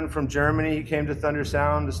my friend from Germany. He came to Thunder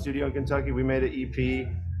Sound, the studio in Kentucky. We made an EP.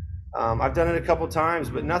 I've done it a couple times,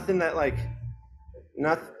 but nothing that I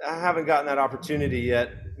haven't gotten that opportunity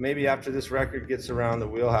yet. Maybe after this record gets around the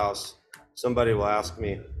wheelhouse, somebody will ask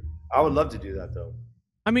me. I would love to do that though.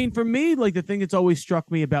 I mean, for me, like the thing that's always struck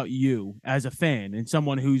me about you as a fan and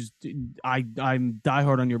someone who's I'm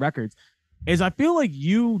diehard on your records is I feel like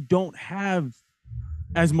you don't have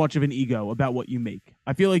as much of an ego about what you make.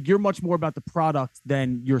 I feel like you're much more about the product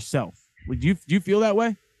than yourself. Do you feel that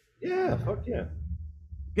way? Yeah, fuck yeah.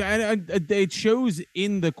 Yeah, and it shows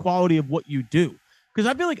in the quality of what you do. Because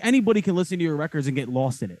I feel like anybody can listen to your records and get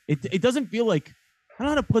lost in it. It doesn't feel like, I don't know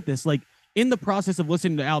how to put this, like in the process of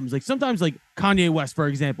listening to albums, like sometimes like Kanye West, for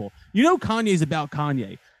example, Kanye's about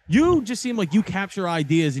Kanye. You just seem like you capture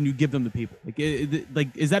ideas and you give them to people.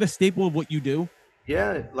 Like is that a staple of what you do?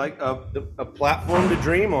 Yeah, like a platform to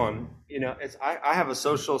dream on. I have a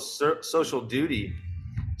social duty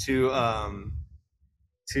to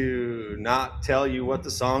not tell you what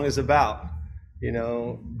the song is about.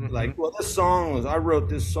 Like, well, I wrote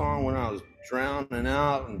this song when I was drowning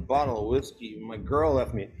out in a bottle of whiskey. My girl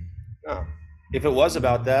left me. No, if it was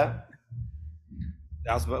about that,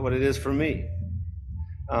 that's what it is for me.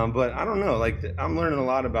 But I don't know. Like, I'm learning a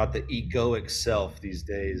lot about the egoic self these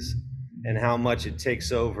days. And how much it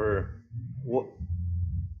takes over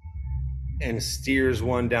and steers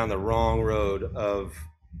one down the wrong road of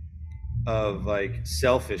like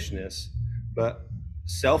selfishness, but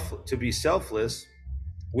to be selfless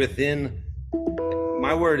within,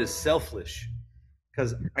 my word is selfish,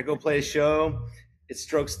 because I go play a show, it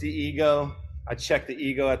strokes the ego, I check the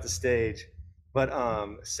ego at the stage, but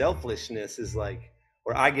selfishness is like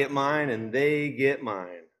where I get mine and they get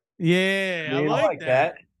mine. Yeah, I like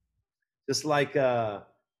that. Just like the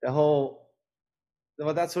whole,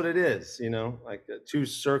 well, that's what it is, like the two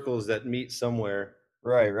circles that meet somewhere.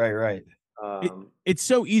 Right. It's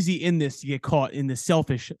so easy in this to get caught in the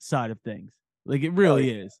selfish side of things. Like it really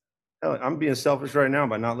is. Hell, I'm being selfish right now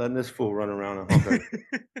by not letting this fool run around.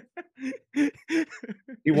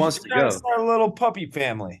 He wants to go. Start a little puppy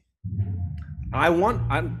family.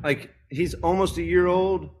 I'm like, he's almost a year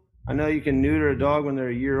old. I know you can neuter a dog when they're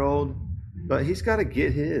a year old. But he's got to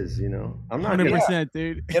get his, I'm not 100%,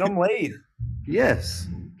 dude. Get him laid. Yes.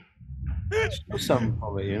 Show something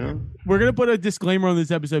from it, We're going to put a disclaimer on this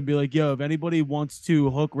episode and be like, yo, if anybody wants to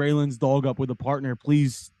hook Raylan's dog up with a partner,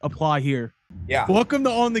 please apply here. Yeah. Welcome to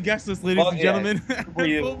On the Guest List, ladies and gentlemen. Where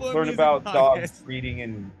you learn about dogs breeding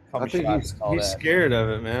and cum shots and all he's that. Scared of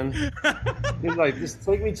it, man. He's like, just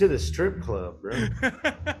take me to the strip club, bro.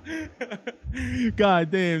 God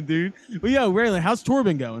damn, dude. Well, yo, Raylan, how's tour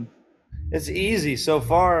been going? It's easy so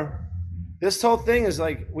far. This whole thing is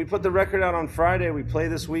like, we put the record out on Friday. We play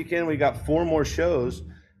this weekend. We got 4 more shows,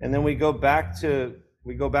 and then we go back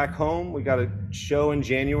home. We got a show in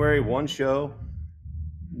January, 1 show,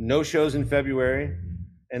 no shows in February,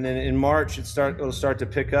 and then in March it'll start to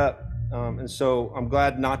pick up. And so I'm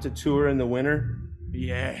glad not to tour in the winter.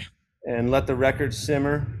 Yeah. And let the record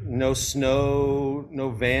simmer. No snow, no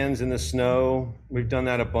vans in the snow. We've done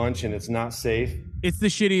that a bunch, and it's not safe. It's the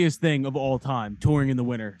shittiest thing of all time. Touring in the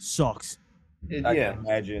winter sucks. I can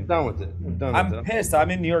imagine. Done with it. I'm pissed.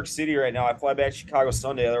 I'm in New York City right now. I fly back to Chicago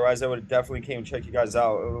Sunday. Otherwise, I would have definitely came and check you guys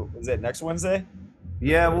out. Is it next Wednesday?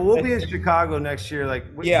 Yeah, well, we'll be in Chicago next year.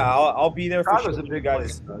 I'll be there for Chicago's sure. a big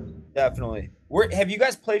guys. place. Definitely. Have you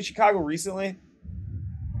guys played Chicago recently?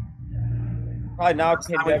 Probably now. Last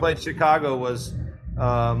time we played Chicago was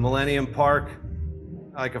Millennium Park,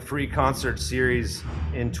 like a free concert series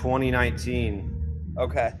in 2019.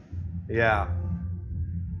 Okay. Yeah.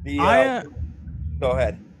 Go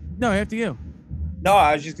ahead. No, after you. No,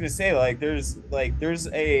 I was just gonna say, there's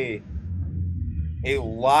a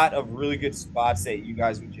lot of really good spots that you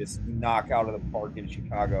guys would just knock out of the park in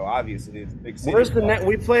Chicago. Obviously, it's a big city. Where's the net?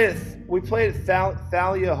 We play at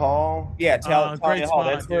Thalia Hall. Yeah, Thalia Hall. Spot,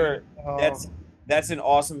 that's where that's an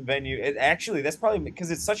awesome venue. That's probably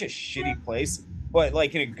because it's such a shitty place, but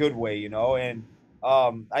like in a good way, And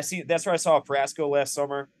that's where I saw Frasco last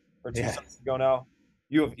summer or 2 summers ago now.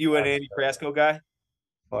 You an Andy Frasco guy?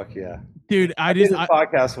 Fuck yeah, dude! I did a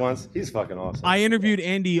podcast once. He's fucking awesome. I interviewed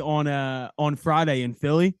Andy on Friday in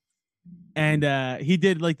Philly, and he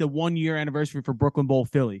did like the 1-year anniversary for Brooklyn Bowl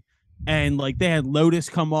Philly, and like they had Lotus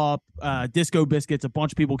come up, Disco Biscuits, a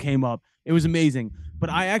bunch of people came up. It was amazing, but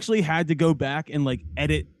I actually had to go back and like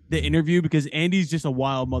edit the interview because Andy's just a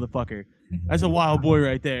wild motherfucker. That's a wild boy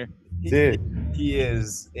right there, dude. He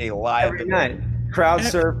is a live Every night. Crowd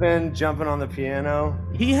surfing, jumping on the piano.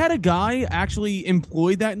 He had a guy actually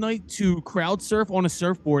employed that night to crowd surf on a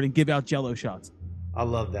surfboard and give out Jello shots. I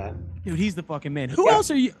love that. Dude, he's the fucking man. Who else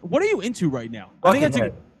are you? What are you into right now? I think that's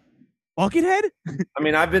a Buckethead. I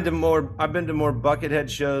mean, I've been to more Buckethead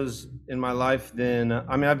shows in my life than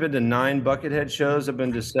I've been to 9 Buckethead shows. I've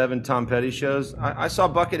been to 7 Tom Petty shows. I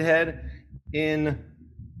saw Buckethead in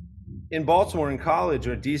Baltimore in college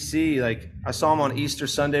or DC. Like I saw him on Easter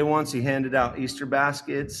Sunday once. He handed out Easter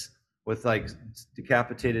baskets with like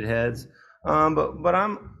decapitated heads. But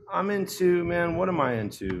I'm into, man, what am I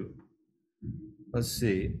into? Let's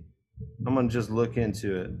see. I'm gonna just look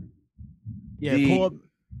into it. Yeah, pull up.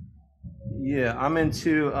 Yeah, I'm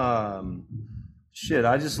into shit.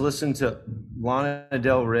 I just listened to Lana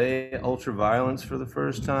Del Rey Ultraviolence for the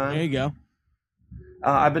first time. There you go.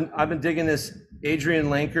 I've been digging this Adrian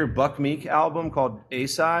Lanker Buck Meek album called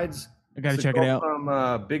A-Sides. I gotta check it out.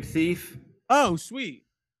 From Big Thief. Oh, sweet.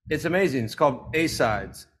 It's amazing. It's called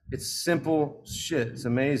A-Sides. It's simple shit. It's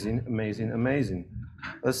amazing, amazing, amazing.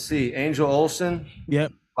 Let's see. Angel Olsen.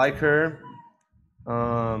 Yep. Like her.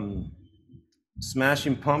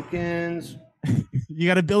 Smashing Pumpkins. You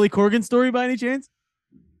got a Billy Corgan story by any chance?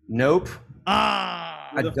 Nope.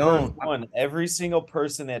 I don't. Every single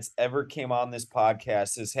person that's ever came on this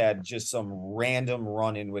podcast has had just some random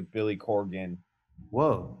run-in with Billy Corgan.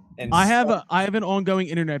 Whoa. And I have an ongoing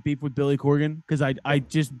internet beef with Billy Corgan because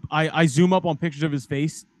I zoom up on pictures of his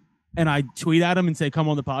face and I tweet at him and say, come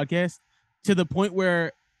on the podcast, to the point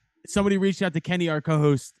where somebody reached out to Kenny, our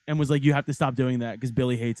co-host, and was like, you have to stop doing that because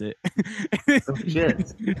Billy hates it. Oh,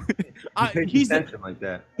 shit. He's like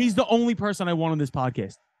that. He's the only person I want on this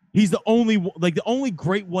podcast. He's the only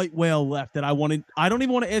great white whale left that I wanted. I don't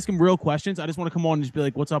even want to ask him real questions. I just want to come on and just be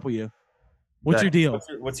like, what's up with you? What's your deal?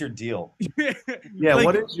 What's your deal? Yeah, like,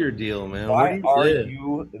 what is your deal, man? Why are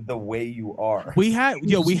you the way you are? We had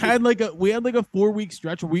like a 4-week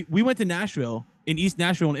stretch where we went to Nashville, in East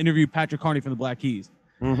Nashville, and interviewed Patrick Carney from the Black Keys.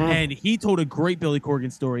 Mm-hmm. And he told a great Billy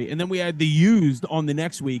Corgan story. And then we had The Used on the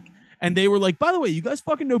next week. And they were like, by the way, you guys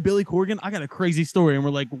fucking know Billy Corgan? I got a crazy story. And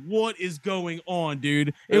we're like, what is going on,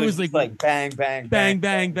 dude? It was like bang, bang, bang,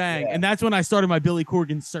 bang, bang. Yeah. And that's when I started my Billy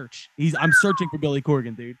Corgan search. I'm searching for Billy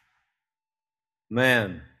Corgan, dude.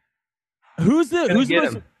 Man. Who's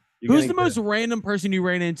the most random person you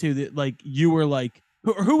ran into that like you were like,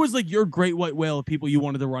 who was like your great white whale of people you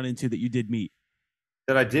wanted to run into that you did meet?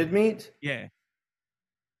 That I did meet? Yeah.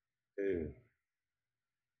 Dude.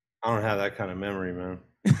 I don't have that kind of memory, man.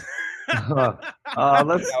 Let's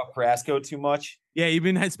Frasco too much. Yeah, you've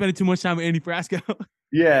been spending too much time with Andy Frasco.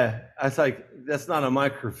 Yeah, that's like that's not a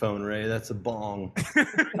microphone, Ray. That's a bong.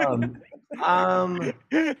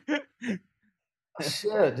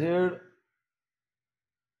 Shit, dude.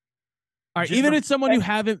 All right, even if it's someone you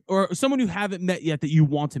haven't met yet that you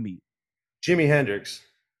want to meet. Jimi Hendrix.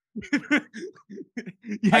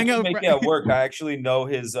 You hang out. Make that work. I actually know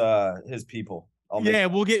his people.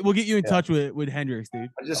 We'll get you in touch with Hendrix, dude.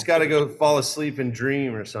 I just got to go fall asleep and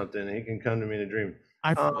dream or something. And he can come to me in a dream.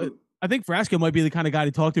 I think Frasco might be the kind of guy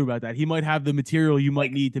to talk to about that. He might have the material you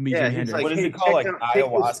might need to meet Jimi Hendrix. Like, what is it called? Like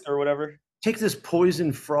ayahuasca or whatever? Take this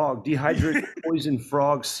poison frog, dehydrated poison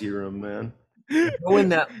frog serum, man. Go in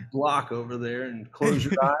that block over there and close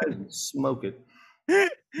your eyes and smoke it.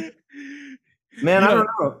 Man, I don't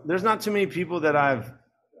know. There's not too many people that I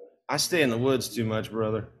stay in the woods too much,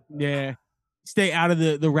 brother. Yeah. Stay out of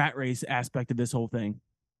the rat race aspect of this whole thing.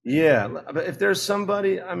 Yeah. But if there's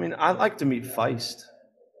somebody, I mean, I'd like to meet Feist.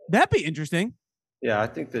 That'd be interesting. Yeah, I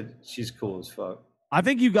think that she's cool as fuck. I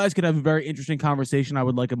think you guys could have a very interesting conversation. I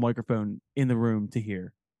would like a microphone in the room to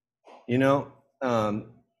hear. You know,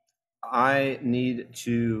 I need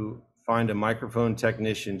to find a microphone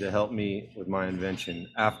technician to help me with my invention.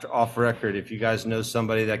 After off record, if you guys know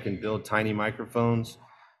somebody that can build tiny microphones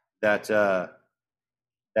that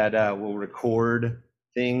will record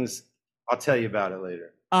things, I'll tell you about it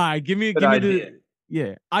later. All right, give me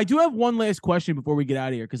yeah. I do have one last question before we get out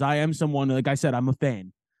of here because I am someone, like I said, I'm a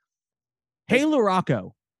fan. Hey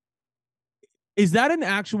LaRocco, is that an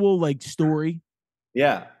actual like story?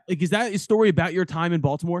 Yeah. Like, is that a story about your time in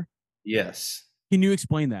Baltimore? Yes. Can you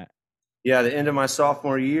explain that? Yeah, the end of my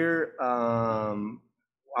sophomore year, I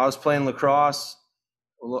was playing lacrosse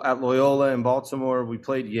at Loyola in Baltimore. We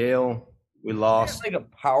played Yale. We lost. Like a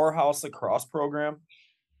powerhouse lacrosse program.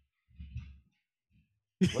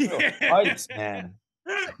 Look at the fights, man.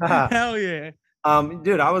 Hell yeah.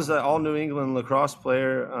 Dude, I was an all New England lacrosse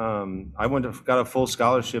player. I got a full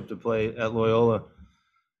scholarship to play at Loyola,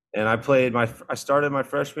 and I started my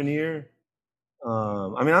freshman year.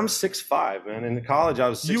 I mean, I'm 6'5", man. In college, I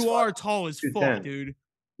was 6'5", You are tall as fuck, dude.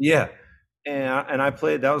 Yeah. and I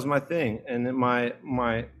played. That was my thing. And then my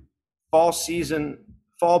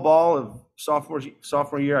fall ball of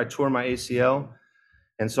sophomore year, I tore my ACL,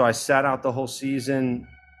 and so I sat out the whole season.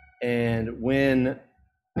 And when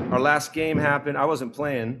our last game happened, I wasn't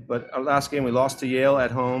playing, but our last game we lost to Yale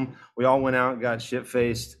at home. We all went out, got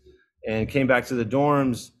shit-faced, and came back to the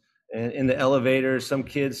dorms. And in the elevator, some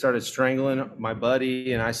kids started strangling my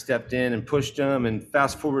buddy, and I stepped in and pushed him. And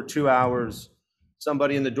fast forward 2 hours,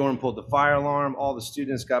 somebody in the dorm pulled the fire alarm. All the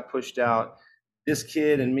students got pushed out. This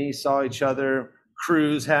kid and me saw each other.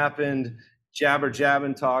 Cruise happened. Jabber jab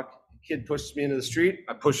and talk. Kid pushes me into the street.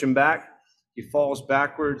 I push him back. He falls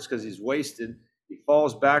backwards because he's wasted. He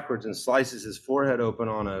falls backwards and slices his forehead open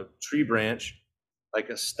on a tree branch, like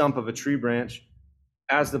a stump of a tree branch.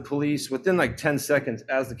 As the police, within like 10 seconds,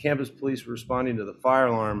 as the campus police were responding to the fire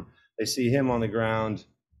alarm, they see him on the ground.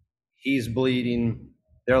 He's bleeding.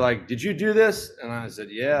 They're like, "Did you do this?" And I said,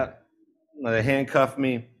 "Yeah." They handcuffed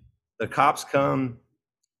me. The cops come.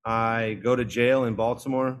 I go to jail in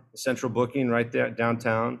Baltimore, central booking right there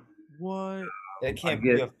downtown. What? That can't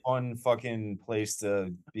be a fun fucking place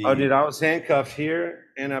to be. Oh, dude, I was handcuffed here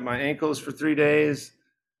and at my ankles for 3 days.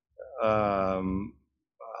 My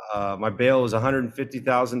bail was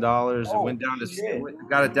 $150,000. It went down to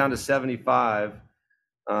got it down to 75.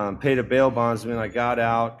 Paid a bail bondsman. I got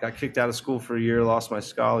out. Got kicked out of school for a year. Lost my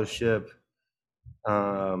scholarship.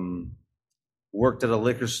 Worked at a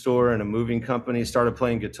liquor store and a moving company. Started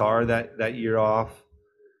playing guitar that year off,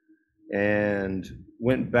 and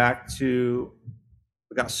went back to.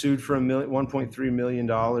 Got sued for $1.3 million.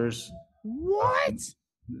 What?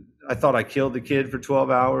 I thought I killed the kid for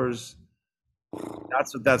 12 hours.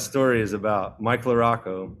 That's what that story is about. Mike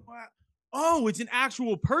LaRocco. Oh, it's an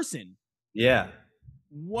actual person. Yeah.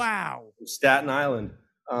 Wow. Staten Island.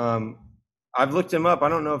 I've looked him up. I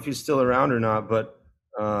don't know if he's still around or not, but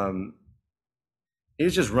he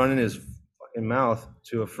was just running his fucking mouth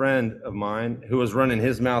to a friend of mine who was running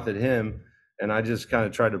his mouth at him. And I just kind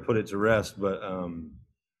of tried to put it to rest.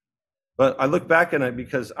 But I look back at it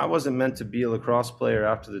because I wasn't meant to be a lacrosse player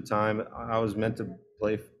after the time. I was meant to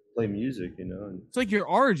play music, you know. It's like your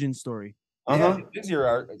origin story. Yeah, it is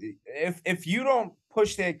your if you don't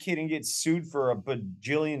push that kid and get sued for $1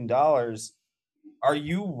 bajillion, are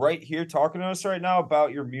you right here talking to us right now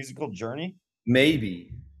about your musical journey?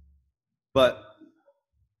 Maybe, but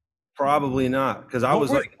probably not, because I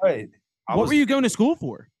was like, What were you going to school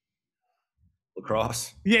for?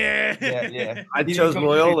 Lacrosse. Yeah. I chose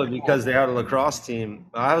Loyola because they had a lacrosse team.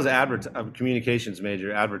 I was a communications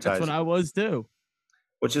major, advertising. That's what I was too.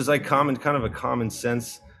 Which is like kind of a common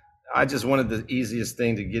sense. I just wanted the easiest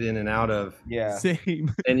thing to get in and out of. Yeah.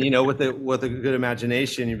 Same. And you know, with a good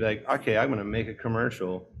imagination, you'd be like, okay, I'm gonna make a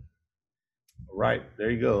commercial. Right, there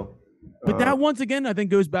you go. But that once again, I think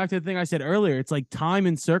goes back to the thing I said earlier. It's like time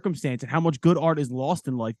and circumstance and how much good art is lost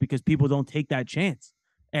in life because people don't take that chance.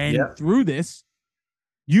 And through this,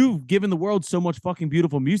 you've given the world so much fucking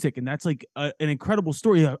beautiful music. And that's like an incredible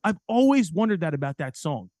story. I've always wondered that about that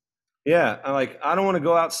song. Yeah. I don't want to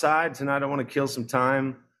go outside tonight. I want to kill some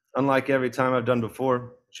time. Unlike every time I've done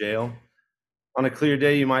before, jail. On a clear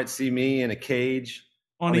day, you might see me in a cage.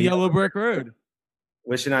 On a yellow brick road.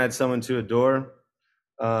 Wishing I had someone to adore.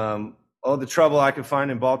 The trouble I could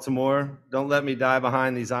find in Baltimore. Don't let me die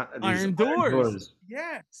behind these iron doors.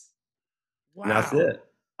 Yes. Wow. And that's it.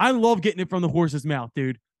 I love getting it from the horse's mouth,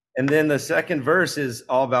 dude. And then the second verse is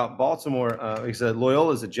all about Baltimore. He said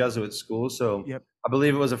Loyola is a Jesuit school. So I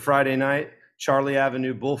believe it was a Friday night, Charlie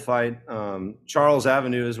Avenue bullfight. Charles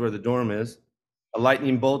Avenue is where the dorm is. A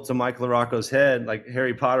lightning bolt to Mike LaRocco's head, like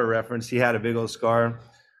Harry Potter reference. He had a big old scar.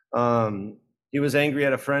 He was angry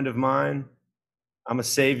at a friend of mine. I'm a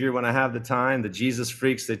savior when I have the time. The Jesus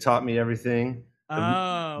freaks, they taught me everything.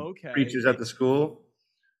 Okay. Preachers at the school.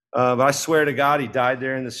 But I swear to God, he died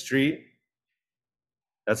there in the street.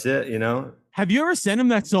 That's it, you know. Have you ever sent him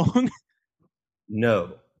that song?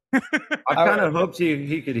 No. I kind of hoped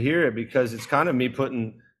he could hear it because it's kind of me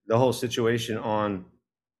putting the whole situation on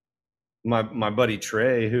my buddy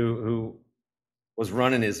Trey, who was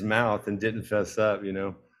running his mouth and didn't fess up, you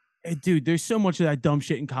know. Hey, dude, there's so much of that dumb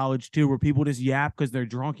shit in college too, where people just yap because they're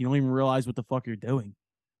drunk. You don't even realize what the fuck you're doing.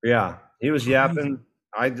 Yeah, he was yapping.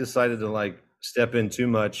 I decided to step in too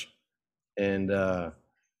much, and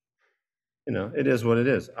you know, it is what it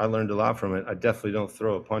is. I learned a lot from it. I definitely don't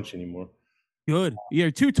throw a punch anymore. Good.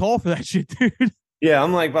 You're too tall for that shit, dude. Yeah,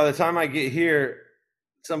 I'm like, by the time I get here,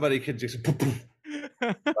 somebody could just.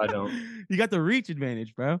 I don't. You got the reach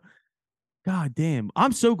advantage, bro. God damn.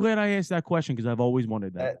 I'm so glad I asked that question because I've always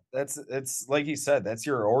wondered that. That's like you said, that's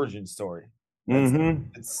your origin story.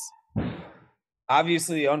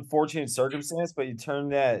 obviously unfortunate circumstance, but you turn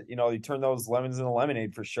those lemons into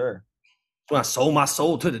lemonade for sure. That's when I sold my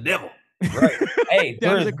soul to the devil. Right. Hey,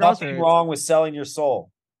 Down to there's the nothing crossroads. wrong with selling your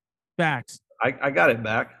soul. Facts. I got it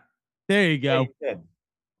back. There you go. Yeah, you did.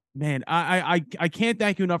 Man, I can't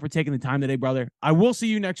thank you enough for taking the time today, brother. I will see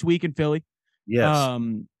you next week in Philly. Yes.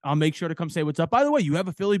 I'll make sure to come say what's up. By the way, you have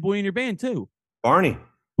a Philly boy in your band too. Barney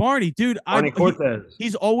Dude. Cortez.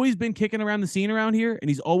 He's always been kicking around the scene around here, and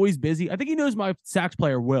he's always busy. I think he knows my sax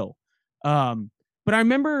player, Will. But I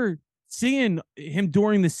remember seeing him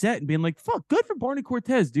during the set and being like, fuck, good for Barney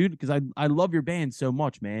Cortez, dude, because I love your band so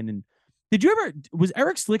much, man. And was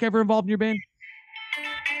Eric Slick ever involved in your band?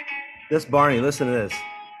 This Barney, listen to this.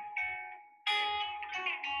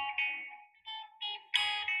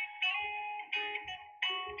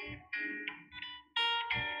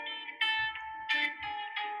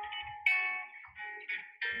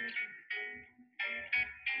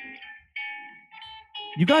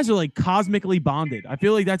 You guys are like cosmically bonded. I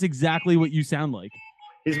feel like that's exactly what you sound like.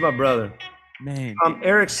 He's my brother. Man.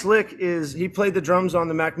 Eric Slick he played the drums on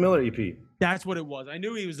the Mac Miller EP. That's what it was. I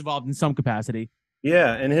knew he was involved in some capacity.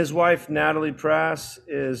 Yeah, and his wife Natalie Prass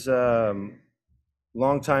is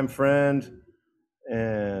longtime friend,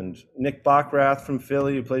 and Nick Bachrath from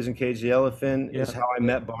Philly, who plays in Cage the Elephant, is how I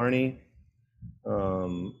met Barney.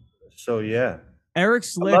 So yeah, Eric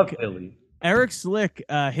I love Slick. Philly. Eric Slick,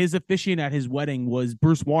 his officiant at his wedding was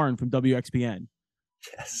Bruce Warren from WXPN.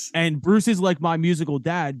 Yes. And Bruce is like my musical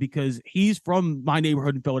dad because he's from my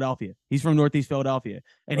neighborhood in Philadelphia. He's from Northeast Philadelphia.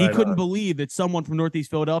 And he couldn't believe that someone from Northeast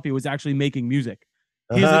Philadelphia was actually making music.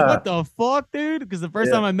 He's like, what the fuck, dude? Because the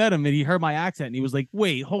first time I met him and he heard my accent and he was like,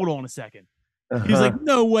 wait, hold on a second. He was like,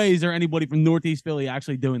 no way is there anybody from Northeast Philly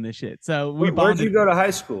actually doing this shit. So where'd you go to high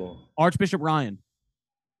school? Archbishop Ryan.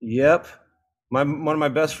 Yep. One of my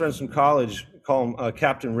best friends from college, call him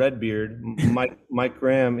Captain Redbeard, Mike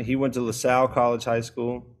Graham. He went to LaSalle College High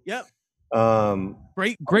School. Yep.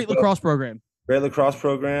 Great lacrosse program. Great lacrosse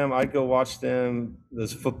program. I'd go watch them.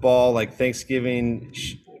 There's football, like Thanksgiving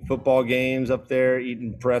football games up there,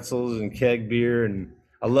 eating pretzels and keg beer. And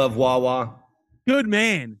I love Wawa. Good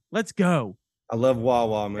man. Let's go. I love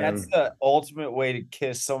Wawa, man. That's the ultimate way to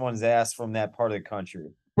kiss someone's ass from that part of the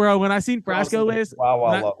country. Bro, when I seen Frasco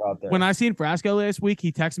when I seen Frasco last week,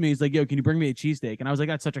 he texted me. He's like, yo, can you bring me a cheesesteak? And I was like,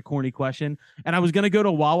 that's such a corny question. And I was going to go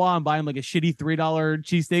to Wawa and buy him like a shitty $3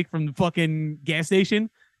 cheesesteak from the fucking gas station.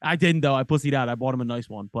 I didn't, though. I pussied out. I bought him a nice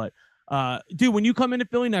one. But, dude, when you come into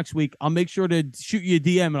Philly next week, I'll make sure to shoot you a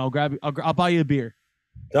DM and I'll buy you a beer.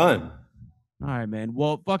 Done. All right, man.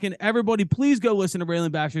 Well, fucking everybody, please go listen to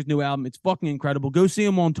Raylan Baxter's new album. It's fucking incredible. Go see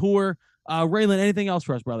him on tour. Raylan, anything else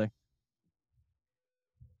for us, brother?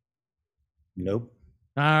 Nope.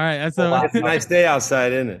 All right. It's a nice day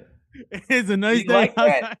outside, isn't it? It's a nice day like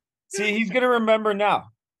outside. that? See, he's going to remember now.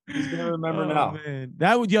 He's going to remember now. Man.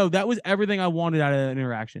 That was everything I wanted out of that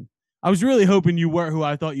interaction. I was really hoping you were who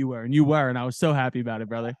I thought you were, and you were, and I was so happy about it,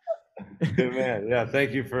 brother. Good man. Yeah,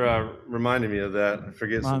 thank you for reminding me of that. I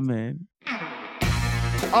forget My something. man.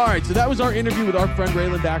 All right, so that was our interview with our friend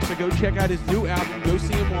Raylan Baxter. Go check out his new album. Go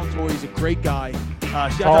see him on tour. He's a great guy.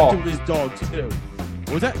 Shout out to his dog, too.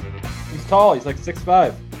 What was that? He's tall. He's like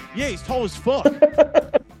 6'5". Yeah, he's tall as fuck.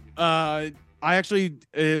 I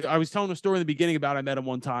was telling a story in the beginning about I met him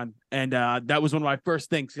one time, and that was one of my first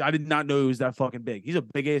things. I did not know he was that fucking big. He's a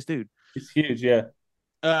big ass dude. He's huge, yeah.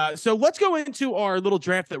 So let's go into our little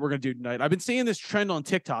draft that we're gonna do tonight. I've been seeing this trend on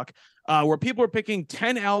TikTok where people are picking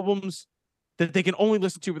 10 albums that they can only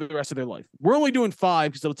listen to for the rest of their life. We're only doing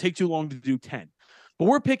 5 because it'll take too long to do 10, but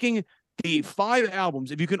we're picking the 5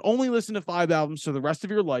 albums. If you can only listen to 5 albums for the rest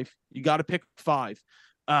of your life, you got to pick 5.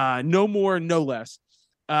 No more, no less.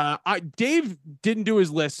 Dave didn't do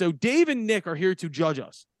his list, so Dave and Nick are here to judge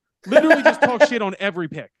us. Literally just talk shit on every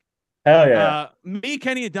pick. Hell yeah. Me,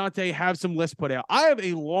 Kenny, and Dante have some lists put out. I have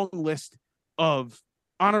a long list of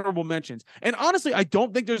honorable mentions. And honestly, I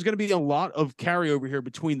don't think there's going to be a lot of carryover here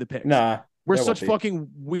between the picks. Nah. We're such fucking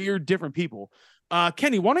weird, different people.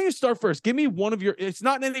 Kenny, why don't you start first? Give me one of your, it's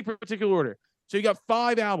not in any particular order. So you got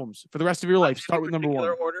 5 albums for the rest of your life. Start with number 1.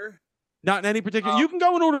 Order? Not in any particular, you can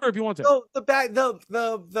go in order if you want to. So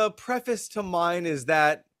the preface to mine is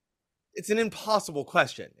that it's an impossible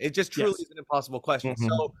question. It just truly is an impossible question. Mm-hmm.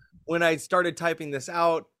 So when I started typing this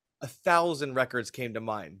out, 1,000 records came to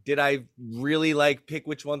mind. Did I really pick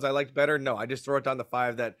which ones I liked better? No, I just wrote down the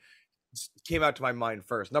 5 that came out to my mind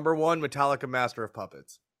first. Number 1, Metallica, Master of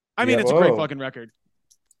Puppets. I mean, it's a great fucking record.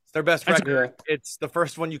 It's their best That's record. It's the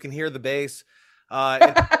first one you can hear the bass.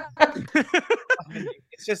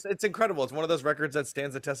 It's incredible. It's one of those records that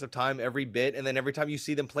stands the test of time every bit. And then every time you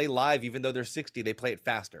see them play live, even though they're 60, they play it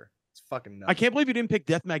faster. It's fucking nuts. I can't believe you didn't pick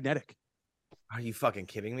Death Magnetic. Are you fucking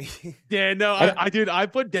kidding me? Yeah, no, I did. I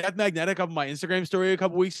put Death Magnetic up on my Instagram story a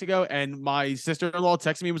couple weeks ago, and my sister-in-law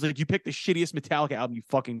texted me and was like, "You picked the shittiest Metallica album, you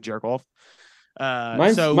fucking jerk off."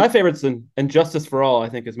 My favorite's and Justice for All. I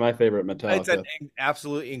think is my favorite Metallica. It's an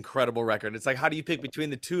absolutely incredible record. It's like, how do you pick between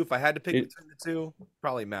the two? If I had to pick between the two,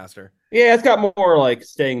 probably Master. Yeah, it's got more like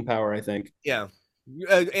staying power, I think. Yeah,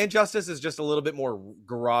 and Justice is just a little bit more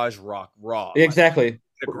garage rock raw. Exactly.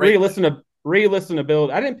 Like, Re-listen to Build.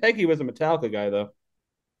 I didn't think he was a Metallica guy though.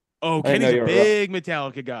 Oh, Kenny's a big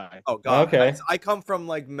Metallica guy. Oh god. Okay. I come from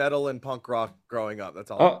like metal and punk rock growing up. That's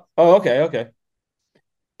all. Okay.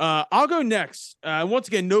 I'll go next. Once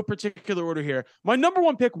again, no particular order here. My number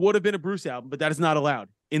one pick would have been a Bruce album, but that is not allowed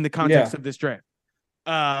in the context of this draft.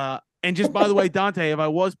 And just by the way, Dante, if I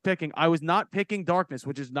was picking, I was not picking Darkness,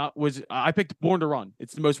 I picked Born to Run.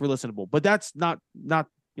 It's the most listenable, but that's not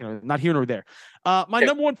here nor there. My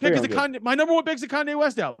number one pick is a Kanye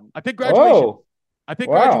West album. I picked Graduation.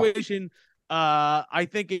 Graduation. I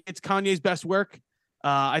think it's Kanye's best work.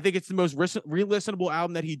 I think it's the most re-listenable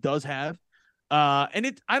album that he does have.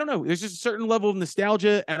 And I don't know, there's just a certain level of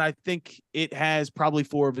nostalgia, and I think it has probably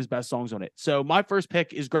 4 of his best songs on it. So my first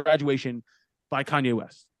pick is Graduation by Kanye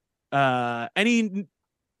West. Any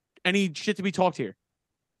shit to be talked here?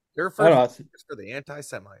 Your first pick is for the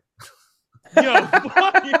anti-Semite. Yo,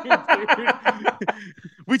 fuck you, dude.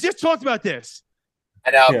 We just talked about this.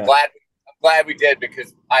 And I'm glad we did,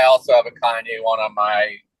 because I also have a Kanye one on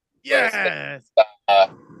my list.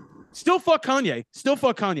 Still fuck Kanye.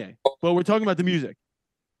 But we're talking about the music.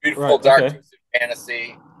 Beautiful Dark Twisted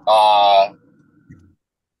Fantasy.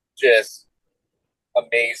 Just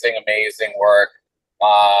amazing work.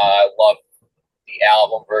 I love the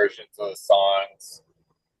album versions of the songs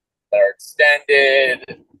that are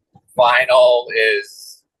extended. Vinyl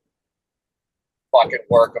is fucking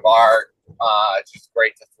work of art. It's just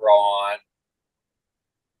great to throw on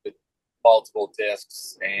with multiple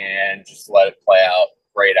discs and just let it play out.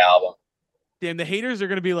 Great album. Damn, the haters are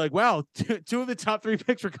going to be like, wow, two of the top 3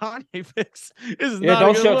 picks for Kanye picks. This is not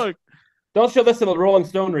a good look. Don't show this to the Rolling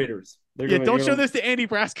Stone readers. Don't show this to Andy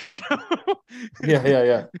Frasco.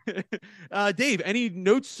 Yeah. Dave, any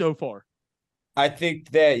notes so far? I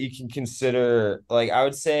think that you can consider, like, I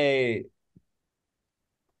would say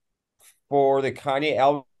for the Kanye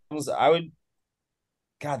albums,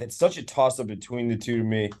 God, that's such a toss-up between the two to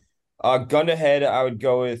me. Gun to Head, I would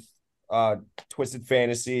go with Twisted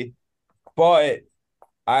Fantasy, but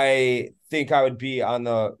I think I would be on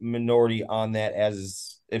the minority on that,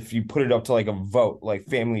 as if you put it up to like a vote, like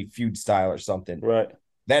Family Feud style or something. Right.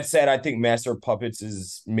 That said, I think Master of Puppets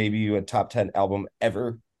is maybe a top 10 album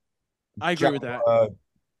ever. I agree with that.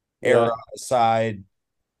 Era aside,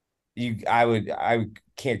 I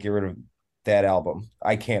can't get rid of that album.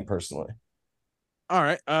 I can't personally. All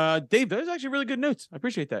right. Dave, those are actually really good notes. I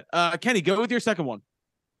appreciate that. Kenny, go with your second one.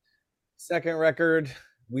 Second record.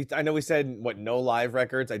 I know we said no live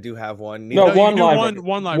records. I do have one.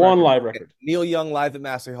 One live record. Neil Young live at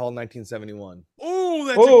Massey Hall in 1971. Oh,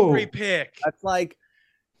 that's a great pick. That's like,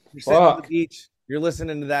 you're sitting on the beach, you're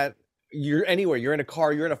listening to that. You're anywhere. You're in a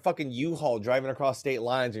car. You're in a fucking U-Haul driving across state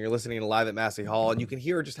lines, and you're listening to live at Massey Hall, and you can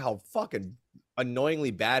hear just how fucking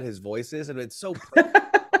annoyingly bad his voice is, and it's so.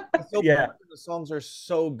 The songs are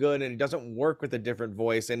so good, and it doesn't work with a different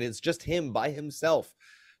voice, and it's just him by himself.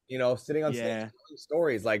 Sitting on stage telling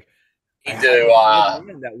stories. Like,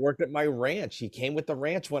 that worked at my ranch. He came with the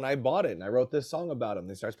ranch when I bought it, and I wrote this song about him.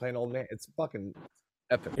 He starts playing old man. It's fucking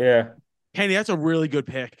epic. Yeah, Kenny, that's a really good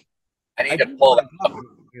pick. I need to pull that up.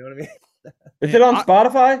 You know what I mean? Is it on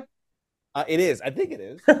Spotify? It is. I think it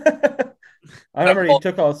is. I remember he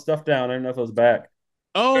took all his stuff down. I didn't know if it was back.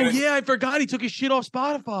 Oh yeah, I forgot he took his shit off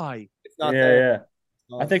Spotify. It's not there.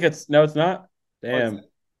 Yeah. I think it's not. Damn.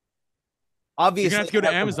 Obviously, you have to go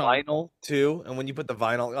to Amazon. Vinyl too, and when you put the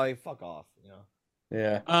vinyl, fuck off.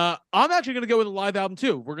 Yeah. I'm actually gonna go with a live album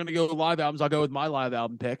too. We're gonna go with live albums. I'll go with my live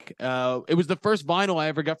album pick. It was the first vinyl I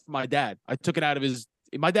ever got from my dad. I took it out of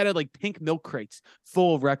my dad had like pink milk crates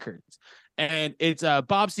full of records, and it's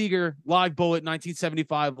Bob Seger Live Bullet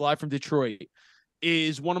 1975 live from Detroit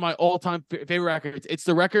is one of my all-time favorite records. It's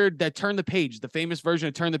the record that Turn the Page, the famous version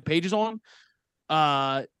of Turn the Page is on.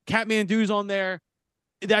 Kathmandu's on there.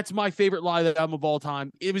 That's my favorite live album of all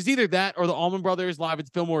time. It was either that or the Allman Brothers live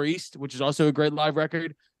at Fillmore East, which is also a great live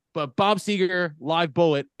record. But Bob Seger Live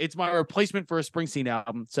Bullet, it's my replacement for a Springsteen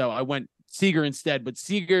album. So I went Seger instead. But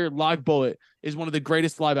Seger Live Bullet is one of the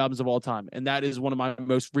greatest live albums of all time. And that is one of my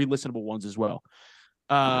most re-listenable ones as well.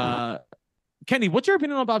 Kenny, what's your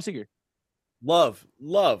opinion on Bob Seger? Love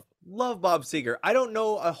Love Bob Seger. I don't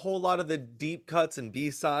know a whole lot of the deep cuts and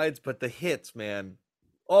B-sides, but the hits, man,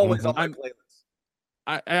 always on my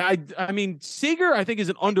playlist. I mean, Seger, I think, is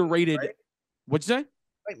an underrated. Right? What'd you say?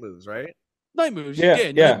 Night Moves, right? Night Moves. Yeah,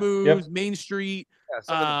 Yeah. yeah, Night Moves, yep. Main Street, Yeah,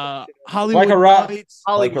 some of the Hollywood Like a Rock. Lights,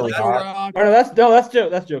 Hollywood Like a Rock. Rock. Oh, no,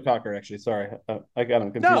 that's Joe Cocker actually. Sorry, I got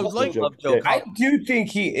him confused. No, with like- Love Joe yeah. I do think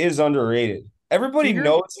he is underrated. Everybody Seger?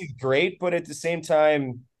 knows he's great, but at the same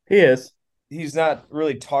time, He is. he's not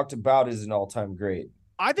really talked about as an all-time great.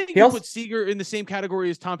 I think He you also- put Seeger in the same category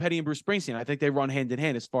as Tom Petty and Bruce Springsteen. I think they run hand in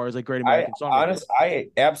hand as far as like great American songwriters. I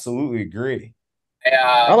absolutely agree.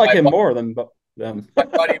 I like him more than them.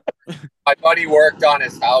 My buddy worked on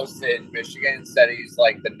his house in Michigan. Said he's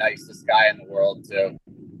like the nicest guy in the world too.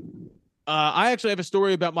 I actually have a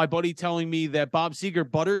story about my buddy telling me that Bob Seger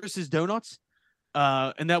butters his donuts,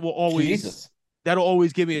 and that will always Jesus. that'll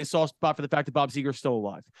always give me a soft spot for the fact that Bob Seger's still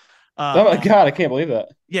alive. Oh my God, I can't believe that.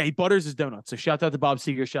 Yeah, he butters his donuts. So shout out to Bob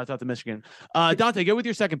Seger. Shout out to Michigan. Dante, go with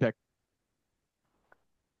your second pick.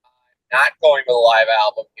 Not going with a live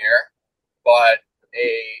album here, but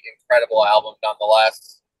a incredible album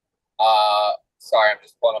nonetheless. Sorry, I'm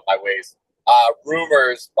just pulling up my ways.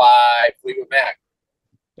 Rumors by Fleetwood Mac.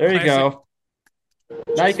 There you Classic.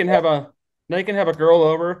 go. Now you can have a girl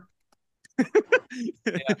over.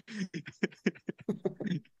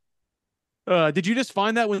 Did you just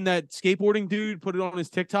find that when that skateboarding dude put it on his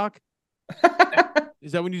TikTok?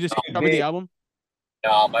 Is that when you just covered the album?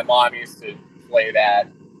 No, my mom used to play that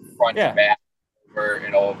front Yeah. to back over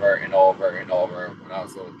and over and over and over when I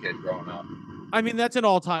was a little kid growing up. I mean, that's an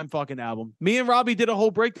all-time fucking album. Me and Robbie did a whole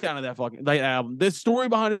breakdown of that album. The story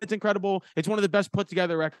behind it's incredible. It's one of the best put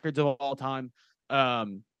together records of all time.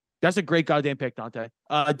 That's a great goddamn pick, Dante.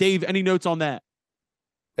 Dave, any notes on that?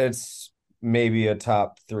 It's maybe a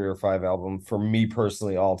top 3 or 5 album for me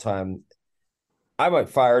personally all time. I might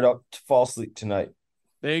fire it up to fall asleep tonight.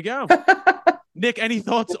 There you go. Nick, any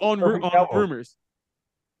thoughts on Perfect album. Rumors?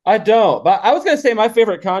 I don't, but I was gonna say my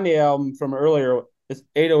favorite Kanye album from earlier is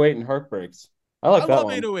 808 and Heartbreaks. I like I that love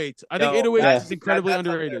one. 808. I No, think 808 that's- is incredibly that's up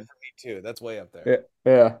there underrated. for me too. That's way up there.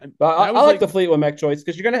 Yeah, yeah. And But I that was like like- the Fleetwood Mac choice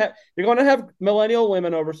because you're gonna have millennial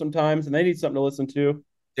women over sometimes, and they need something to listen to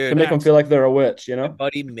Dude, make them feel like they're a witch, you my know.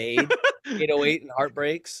 buddy made 808 and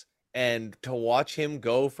Heartbreaks, and to watch him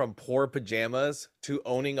go from poor pajamas to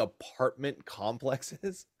owning apartment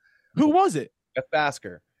complexes. Who was it? Jeff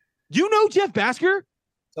Basker. You know Jeff Basker?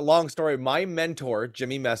 It's a long story. My mentor,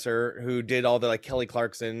 Jimmy Messer, who did all the like Kelly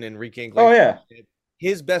Clarkson, Enrique Oh Iglesias, yeah,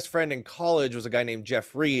 his best friend in college was a guy named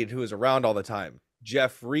Jeff Reed, who was around all the time.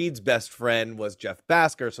 Jeff Reed's best friend was Jeff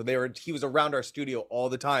Basker, so he was around our studio all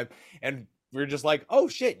the time, and we were just like, oh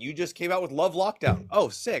shit, you just came out with Love Lockdown. Oh,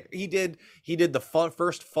 sick. He did the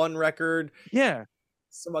first fun record, Yeah.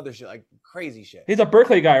 some other shit, like crazy shit. he's a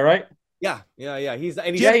Berkeley guy, right? Yeah. He's Jeff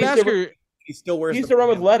Yeah, he's the- Basker. he still wears. He used to run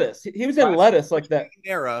with Lettuce. He was in Right. Lettuce like that.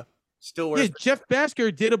 Era still Yeah, wears. Jeff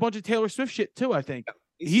Basker did a bunch of Taylor Swift shit too, I think.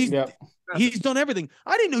 He's Yeah, he's done everything.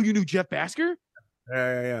 I didn't know you knew Jeff Basker.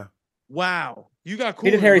 Yeah. Wow. You got cool.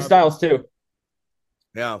 he did Harry Styles too.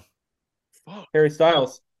 Yeah. Fuck. Harry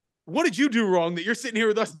Styles. What did you do wrong that you're sitting here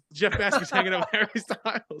with us? Jeff Basker's hanging out with Harry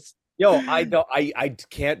Styles. Yo, I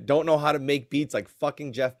don't know how to make beats like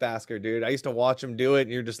fucking Jeff Basker, dude. I used to watch him do it,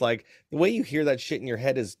 and you're just like, the way you hear that shit in your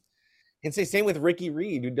head is insane. Same with Ricky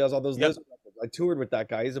Reed, who does all those Yep. Lizard records. I toured with that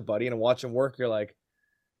guy. He's a buddy, and I watch him work. You're like,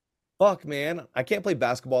 fuck, man. I can't play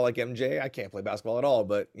basketball like MJ. I can't play basketball at all,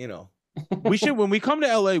 but you know. We should, when we come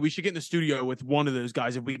to LA, we should get in the studio with one of those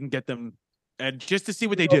guys if we can get them, and just to see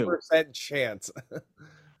what they do. 0% chance.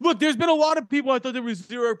 Look, there's been a lot of people I thought there was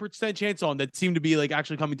 0% chance on that seem to be like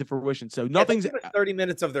actually coming to fruition. So nothing's Yeah, 30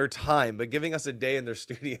 minutes of their time, but giving us a day in their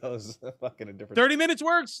studios fucking a different. 30 minutes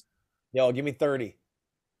works. Yo, give me 30.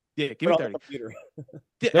 Yeah, give Put me it on 30. the computer.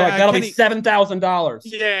 They're like, that'll Kenny, be $7,000.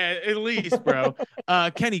 yeah, at least, bro.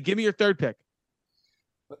 Kenny, give me your third pick.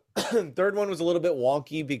 Third one was a little bit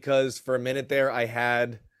wonky because for a minute there I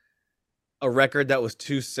had a record that was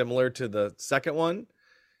too similar to the second one.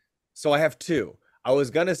 So I have two. I was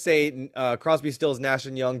gonna say Crosby, Stills, Nash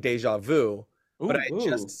and Young, Deja Vu, but I Ooh.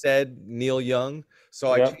 just said Neil Young,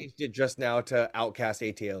 so I Yep. changed it just now to Outcast,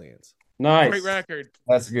 AT Aliens. Nice. Great record.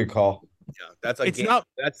 That's a good call. Yeah, that's a It's game. not.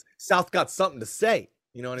 That's South got something to say.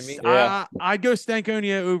 You know what I mean? Yeah. I'd go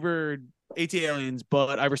Stankonia over AT Aliens,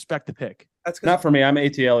 but I respect the pick. That's 'cause Not for me. I'm an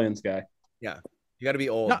AT Aliens guy. you got to be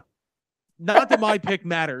old. No. Not that my pick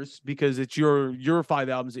matters because it's your 5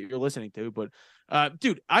 albums that you're listening to, but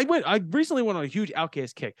dude, I recently went on a huge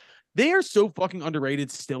Outkast kick. They are so fucking underrated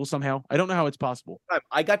still somehow. I don't know how it's possible.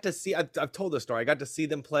 I got to see. I've told this story. I got to see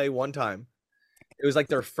them play one time, It was like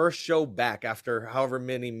their first show back after however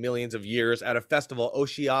many millions of years at a festival,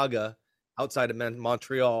 Osheaga, outside of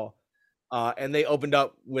Montreal. And they opened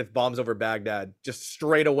up with Bombs Over Baghdad, just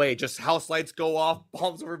straight away. Just house lights go off,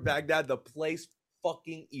 Bombs Over Baghdad. The place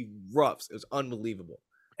fucking erupts. It was unbelievable.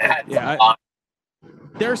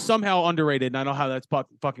 They're somehow underrated, and I don't know how that's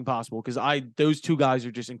fucking possible because those two guys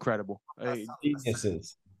are just incredible.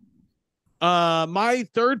 Geniuses. My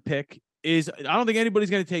third pick is, I don't think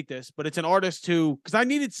anybody's going to take this, but it's an artist who, because I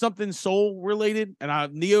needed something soul related,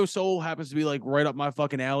 and Neo Soul happens to be like right up my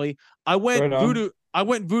fucking alley. I went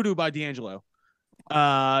Voodoo by D'Angelo.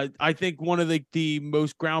 I think one of the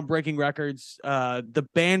most groundbreaking records. The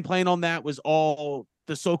band playing on that was all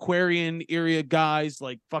the Soulquarian area guys,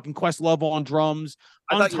 like fucking Questlove on drums,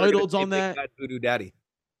 Untitled's on that. Voodoo Daddy.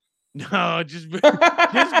 No, just Voodoo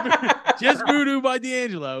by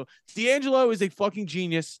D'Angelo. D'Angelo is a fucking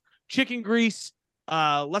genius. Chicken Grease,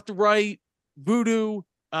 Left to Right, Voodoo,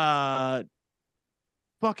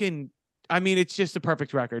 fucking. I mean, it's just a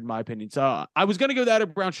perfect record in my opinion. So I was gonna go that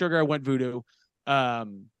at Brown Sugar. I went Voodoo.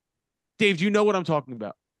 Dave, do you know what I'm talking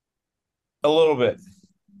about? A little bit.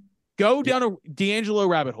 Go down a D'Angelo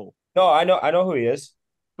rabbit hole. No, I know who he is.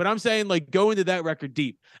 But I'm saying, like, go into that record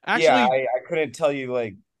deep. Actually, yeah, I couldn't tell you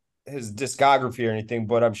like his discography or anything,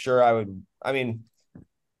 but I'm sure I would. I mean,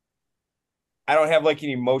 I don't have like an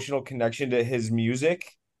emotional connection to his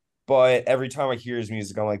music, but every time I hear his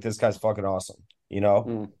music, I'm like, this guy's fucking awesome. You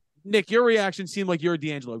know? Nick, your reaction seemed like you're a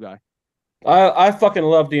D'Angelo guy. I fucking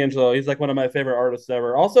love D'Angelo. He's like one of my favorite artists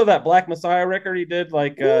ever. Also, that Black Messiah record he did,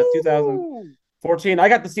 like 2014. I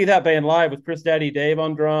got to see that band live with Chris Daddy Dave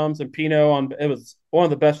on drums and Pino on. It was one of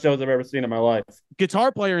the best shows I've ever seen in my life.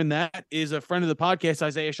 Guitar player in that is a friend of the podcast,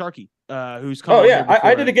 Isaiah Sharkey, who's come. Oh yeah,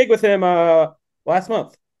 I did a gig with him last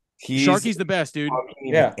month. Sharky's the best, dude.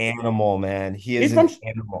 Yeah, animal, man. He's an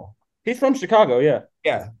animal. He's from Chicago. Yeah.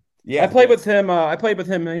 Yeah. I played with him. I played with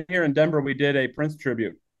him here in Denver. We did a Prince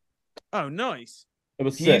tribute. Oh, nice. It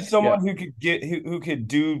was. He's someone who could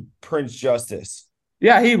do Prince justice.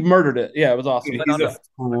 Yeah, he murdered it. Yeah, it was awesome. He's a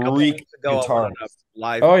freak guitarist.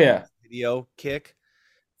 Live video kick.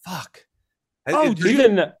 Fuck. He's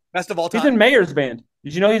in best of all time. He's in Mayer's band.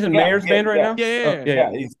 Did you know he's in Mayer's band right now?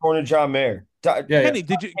 Yeah. He's going to John Mayer. Kenny,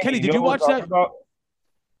 did you watch that? What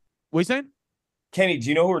are you saying? Kenny, do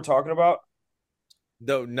you know who we're talking about?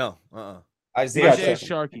 No. Isaiah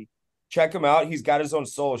Sharkey. Check him out. He's got his own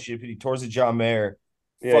solo shit, but he tours with John Mayer.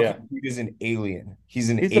 Dude is an alien. He's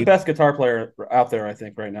the best guitar player out there, I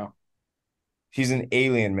think, right now. He's an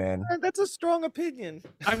alien, man. That's a strong opinion.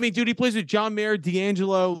 I mean, dude, he plays with John Mayer,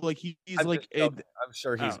 D'Angelo. Like he's I'm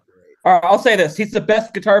sure he's great. All right, I'll say this: he's the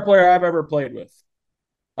best guitar player I've ever played with.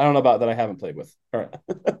 I don't know about that. I haven't played with. All right.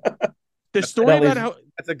 The story about how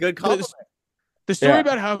that's a good compliment. The story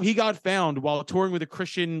about how he got found while touring with a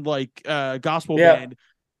Christian gospel band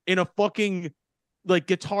in a fucking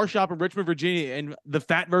guitar shop in Richmond, Virginia, and the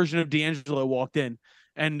fat version of D'Angelo walked in,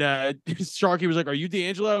 and Sharkey was like, "Are you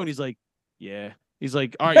D'Angelo?" And he's like, "Yeah." He's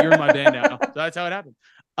like, "All right, you're in my band now." So that's how it happened.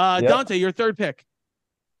 Dante, your third pick.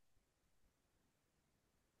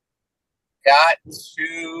 Got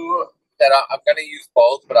two that I'm going to use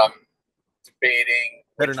both, but I'm debating.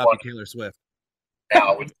 Better not be Taylor Swift.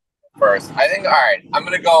 Now, first, I think. All right, I'm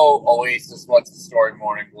going to go Oasis. What's the story?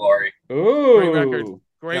 Morning Glory. Ooh, great record.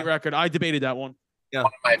 Great record. I debated that one. Yeah.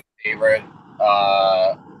 One of my favorite.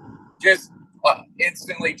 Just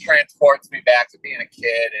instantly transports me back to being a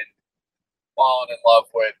kid and falling in love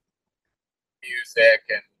with music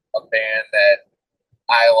and a band that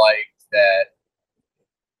I liked that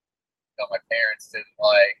my parents didn't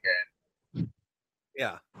like. And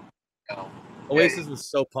Oasis was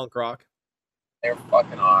so punk rock. They're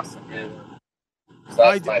fucking awesome, man.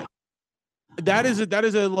 So that is a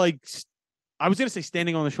I was gonna say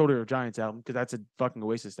 "Standing on the Shoulder of Giants" album because that's a fucking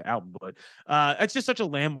Oasis album, but it's just such a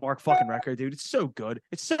landmark fucking record, dude. It's so good.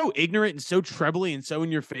 It's so ignorant and so trebly and so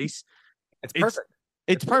in your face. It's perfect.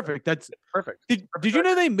 It's perfect. That's perfect. Did you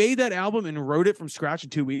know they made that album and wrote it from scratch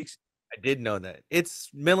in 2 weeks? I did know that.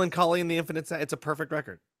 It's melancholy in the infinite. It's a perfect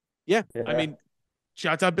record. Yeah. I mean,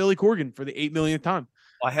 shouts out Billy Corgan for the 8 millionth time.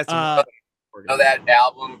 Well, I had some. That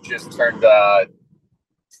album just turned 20. I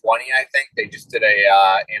think they just did a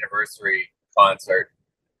anniversary concert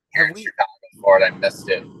here in Chicago, Florida. I missed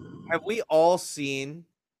it. Have we all seen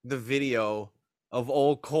the video of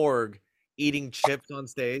old Korg eating chips on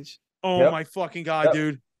stage? Oh my fucking god,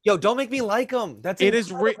 dude! Yo, don't make me like him. It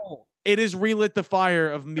is relit the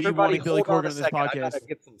fire of me wanting Billy Corgan on this podcast. I gotta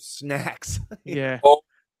get some snacks. Yeah. Oh,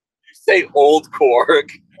 you say old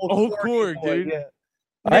Korg? Old Korg, dude. Yeah.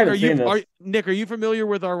 Nick, are you familiar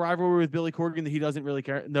with our rivalry with Billy Corgan that he doesn't really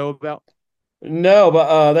know about? No,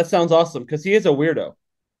 but that sounds awesome because he is a weirdo.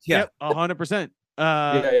 Yeah. Yep, 100%.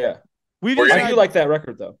 Yeah. We We're I decided, do like that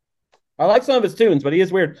record though. I like some of his tunes, but he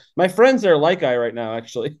is weird. My friend's their light guy right now,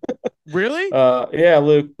 actually. really? Yeah,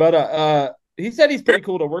 Luke. But he said he's pretty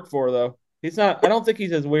cool to work for though. He's not. I don't think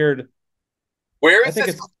he's as weird. Where I is think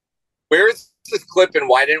this? it's. Where is this clip, and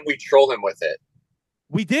why didn't we troll him with it?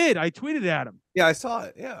 We did. I tweeted at him. Yeah, I saw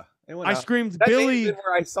it. Yeah. It went I out. screamed, That may have Billy. been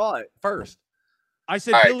where I saw it first. I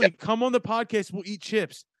said, All right, Billy, come on the podcast. We'll eat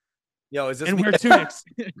chips Yo, is this and me? wear tunics.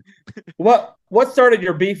 What started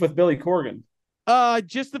your beef with Billy Corgan?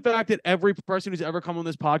 Just the fact that every person who's ever come on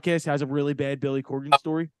this podcast has a really bad Billy Corgan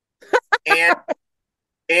story.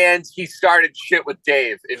 And he started shit with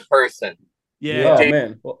Dave in person. Yeah. Oh Dave-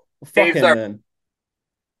 man. Well, fuck Dave's him our- then.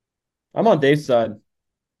 I'm on Dave's side.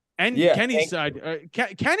 And Yeah, Kenny's thank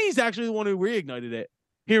side. Kenny's actually the one who reignited it.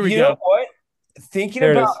 Here we You go. know what? Thinking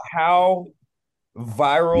There it about is. how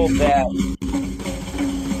viral that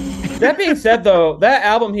That being said, though, that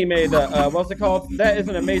album he made, what's it called? That is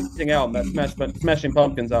an amazing album. That Smashing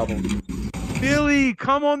Pumpkins album. Billy,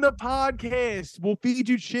 come on the podcast. We'll feed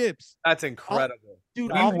you chips. That's incredible.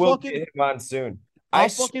 Dude, we I'll will fucking, get him on soon. I'll I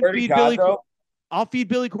fucking swear to feed God, Billy though, I'll feed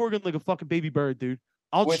Billy Corgan like a fucking baby bird, dude.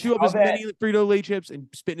 I'll With chew up how as that- many Frito-Lay chips and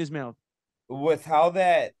spit in his mouth. with how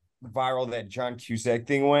that viral that John Cusack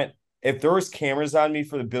thing went, if there was cameras on me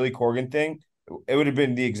for the Billy Corgan thing, it would have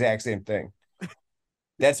been the exact same thing.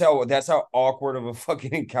 That's how awkward of a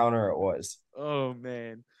fucking encounter it was. Oh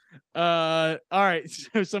man. All right.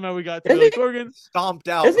 So somehow we got to Isn't Billy he- Corgan. Stomped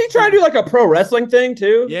out. Isn't he trying to do like a pro wrestling thing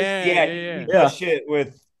too? Yeah, Yeah, yeah. he Yeah. does shit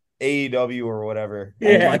with AEW or whatever. Oh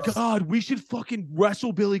Yeah. my god, we should fucking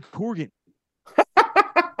wrestle Billy Corgan.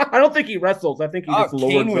 I don't think he wrestles. I think he Oh, just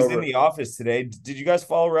lords Kane was over. in the office today. Did you guys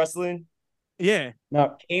follow wrestling? Yeah.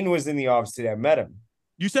 No, Kane was in the office today. I met him.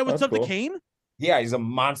 You said what's That's up to cool. Kane? Yeah, he's a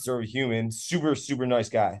monster of a human. Super, super nice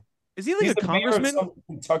guy. Is he like He's a the mayor of congressman? some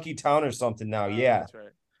Kentucky town or something now. Oh, Yeah, that's right.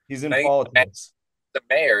 he's in Right. politics. The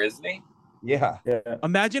mayor, isn't he? Yeah. yeah.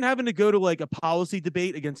 Imagine having to go to like a policy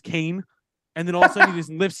debate against Kane, and then all of a sudden he just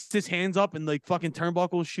lifts his hands up and like fucking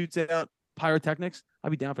turnbuckle shoots out pyrotechnics. I'd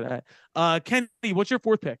be down for that. Kenny, what's your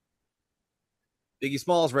fourth pick? Biggie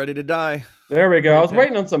Smalls ready to die. There we go. I was Okay.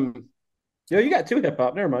 waiting on some. Yo, you got two hip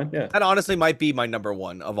hop. Never mind. Yeah. That honestly might be my number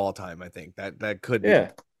one of all time. I think that could be,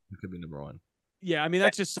 Yeah. could be number one. Yeah, I mean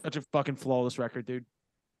that's just such a fucking flawless record, dude.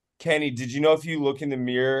 Kenny, did you know if you look in the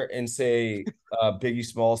mirror and say Biggie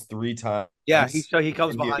Smalls 3 times? Yeah, he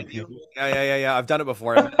comes India behind you. people. Yeah. I've done it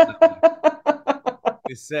before.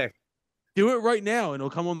 He's sick. Do it right now, and it'll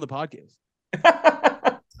come on the podcast.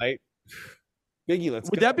 Right? Biggie, let's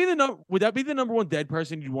Would go. that be the number one dead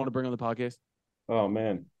person you'd want to bring on the podcast? Oh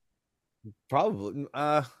man. Probably.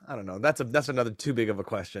 I don't know. That's another too big of a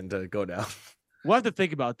question to go down. We'll have to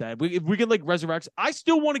think about that. If we could like resurrect, I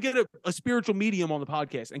still want to get a spiritual medium on the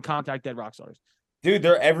podcast and contact dead rock stars. Dude,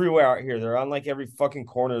 they're everywhere out here. They're on like every fucking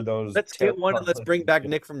corner of those. Let's get one and let's bring back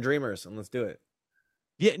Nick from Dreamers and let's do it.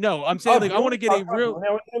 Yeah, no, I'm saying like I want to get a real. Doing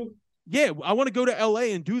that with him? Yeah, I want to go to LA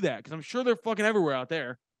and do that because I'm sure they're fucking everywhere out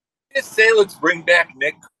there. Just say let's bring back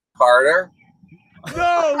Nick Carter.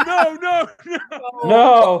 No.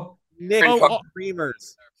 No. Nick Oh, from oh.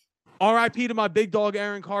 Dreamers. R.I.P. to my big dog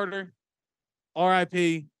Aaron Carter.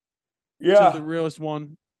 R.I.P. Yeah. to the realest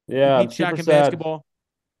one. Yeah. Beat Shaq Super in sad. basketball.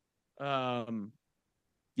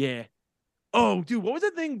 Yeah. Oh, dude, what was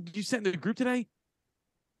that thing you sent in the group today?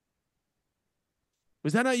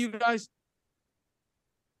 Was that not you guys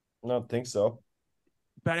I don't think so.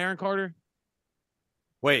 about Aaron Carter?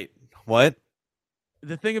 Wait, what?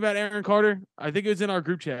 The thing about Aaron Carter, I think it was in our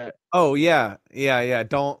group chat. Oh yeah.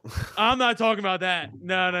 Don't. I'm not talking about that.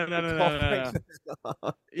 No.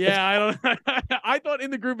 Yeah, I don't. I thought in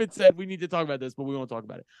the group it said we need to talk about this, but we won't talk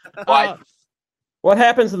about it. Why? What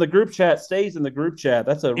happens in the group chat stays in the group chat.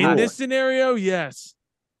 That's a rule. In this scenario, yes.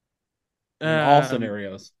 In all Um,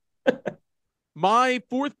 scenarios. My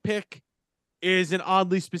fourth pick is an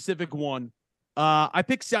oddly specific one. I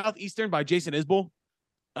picked Southeastern by Jason Isbell.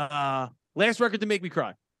 Last record to make me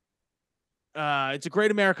cry. It's a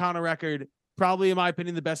great Americana record. Probably, in my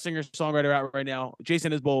opinion, the best singer-songwriter out right now.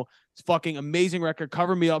 Jason Isbell. It's fucking amazing record.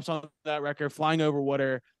 Cover Me Up's on that record. Flying Over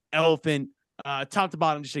Water, Elephant, top to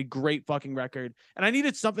bottom, just a great fucking record. And I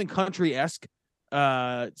needed something country-esque.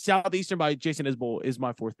 Southeastern by Jason Isbell is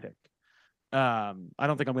my fourth pick. I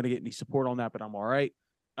don't think I'm going to get any support on that, but I'm all right.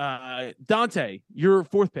 Dante, your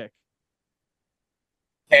fourth pick.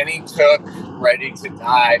 Kenny took Ready to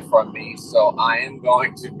Die from me, so I am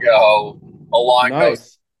going to go along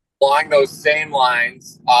Nice. those same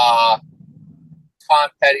lines. Tom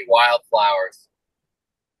Petty, Wildflowers.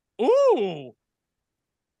 Ooh.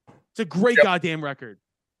 It's a great Yep. goddamn record.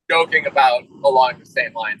 Joking about along the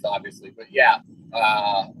same lines, obviously, but yeah. They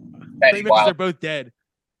Penny mentioned Wild. they're both dead.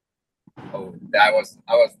 Oh, I wasn't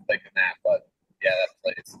thinking that, but yeah,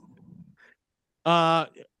 that plays.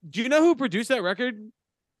 Do you know who produced that record,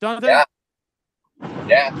 Dante? Yeah.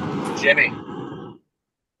 Yeah, Jimmy.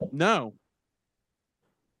 No.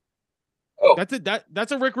 Oh,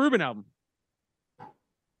 That's a Rick Rubin album.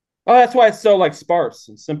 Oh, that's why it's so like sparse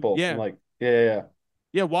and simple. Yeah. And, like, yeah.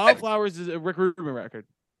 Yeah, Wildflowers is a Rick Rubin record.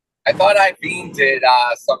 I thought Iveen did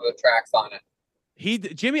some of the tracks on it.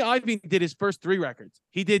 Jimmy Iovine did his first 3 records.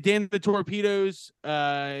 He did Dan the Torpedoes,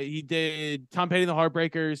 he did Tom Petty and the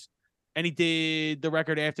Heartbreakers, and he did the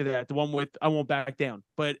record after that, the one with I Won't Back Down.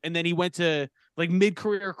 And then he went to like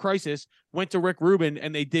Mid-Career Crisis, went to Rick Rubin,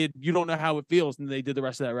 and they did You Don't Know How It Feels, and they did the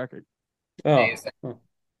rest of that record. Oh. Amazing.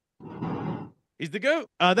 He's the GOAT.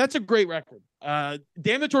 That's a great record.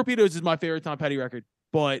 Damn the Torpedoes is my favorite Tom Petty record,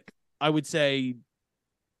 but I would say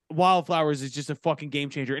Wildflowers is just a fucking game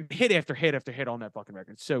changer, and hit after hit after hit on that fucking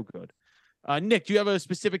record. So good. Nick, do you have a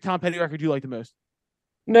specific Tom Petty record you like the most?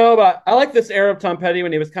 No, but I like this era of Tom Petty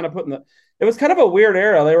when he was kind of it was kind of a weird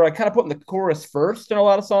era. They were like kind of putting the chorus first in a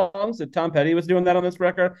lot of songs, and Tom Petty was doing that on this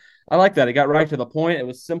record. I like that. He got right to the point. It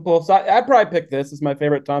was simple. So I'd probably pick this as my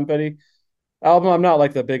favorite Tom Petty album. I'm not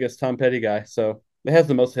like the biggest Tom Petty guy, so it has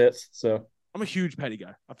the most hits. So I'm a huge Petty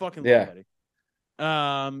guy. I fucking Yeah.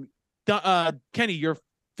 love Petty. Kenny, your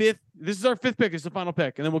fifth. This is our 5th pick. It's the final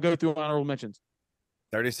pick, and then we'll go through honorable mentions.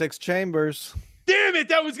 36 Chambers. Damn it,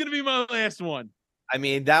 that was gonna be my last one. I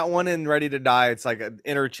mean, that one and Ready to Die, it's like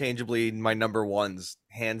interchangeably my number ones,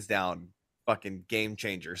 hands down, fucking game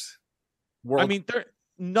changers. I mean,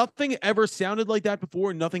 nothing ever sounded like that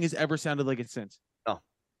before. Nothing has ever sounded like it since.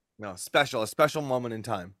 No, a special moment in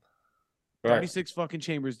time. right. 36 fucking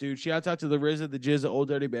Chambers, dude. Shouts out to the RZA, the Jizza, Old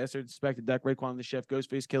Dirty Bastard, Suspected Deck, Raekwon the Chef,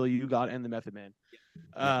 Ghostface Killer, You Got, and the Method Man.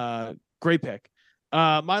 Great pick.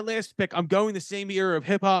 My last pick, I'm going the same era of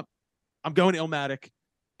hip hop. I'm going Illmatic.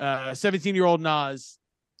 17-year-old Nas.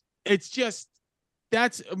 It's just,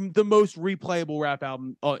 that's the most replayable rap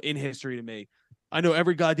album in history to me. I know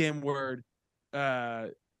every goddamn word.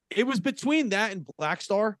 It was between that and Black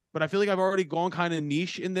Star, but I feel like I've already gone kind of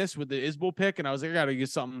niche in this with the Isbell pick, and I was like, I gotta get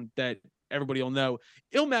something that everybody will know.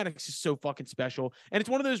 Illmatic's is so fucking special, and it's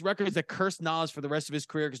one of those records that cursed Nas for the rest of his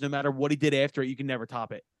career because no matter what he did after it, you can never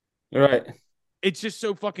top it. Right. It's just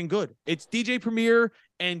so fucking good. It's DJ Premier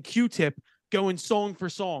and Q-Tip going song for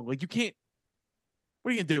song. Like, you can't. What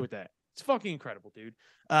are you gonna do with that? It's fucking incredible, dude.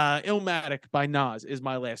 Illmatic by Nas is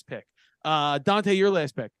my last pick. Dante, your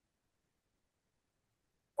last pick.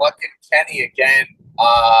 Fucking Kenny again.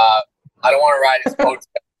 I don't want to ride his coat.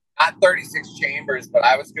 Not 36 Chambers, but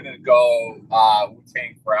I was gonna go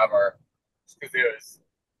Wu-Tang Forever just because it was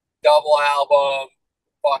double album.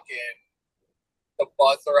 Fucking the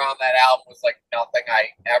buzz around that album was like nothing I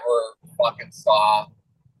ever fucking saw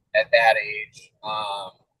at that age. I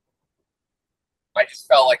just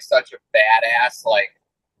felt like such a badass. Like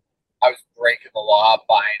I was breaking the law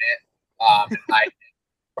buying it, and hiding it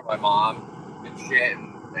from my mom and shit.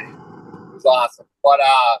 And it was awesome. But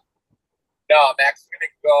no, I'm actually gonna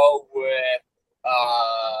go with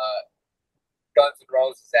Guns N'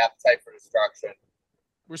 Roses' Appetite for Destruction.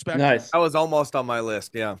 Respect. Nice. That was almost on my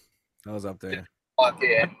list. Yeah, that was up there.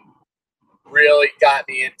 Fucking really got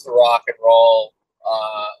me into rock and roll,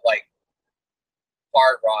 like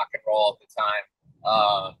hard rock and roll at the time.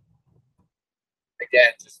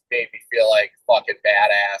 Again, just made me feel like fucking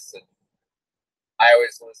badass, and I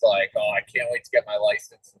always was like, oh, I can't wait to get my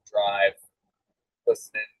license and drive,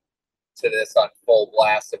 listening to this on full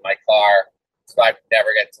blast in my car. So I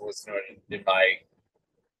never get to listen to it in my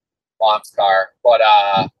mom's car. But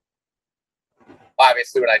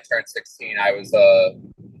obviously, when I turned 16, I was a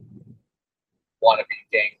wannabe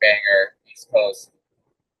gangbanger, East Coast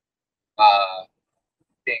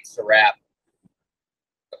gangster rap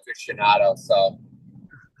aficionado. So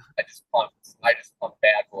I just pumped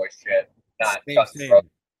bad boy shit. Not Guns N'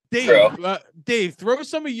 Roses. Dave, throw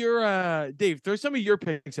some of your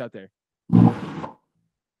picks out there.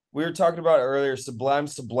 We were talking about it earlier. Sublime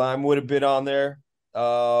would have been on there.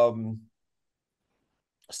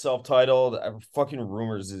 Self-titled. Fucking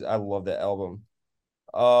Rumors. I love that album.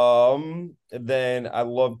 And then I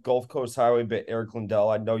love Gulf Coast Highway by Eric Lindell.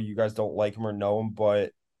 I know you guys don't like him or know him,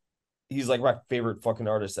 but he's like my favorite fucking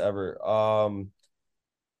artist ever.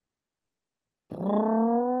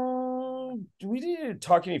 We didn't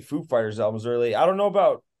talk any Foo Fighters albums early. I don't know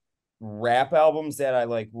about rap albums that I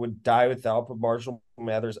like would die without, but Marshall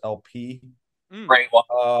Mathers LP. Great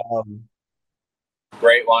one.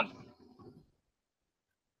 Great one.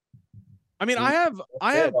 I mean, Off the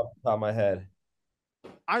top of my head.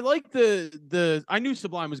 I like I knew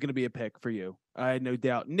Sublime was going to be a pick for you. I had no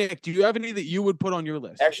doubt. Nick, do you have any that you would put on your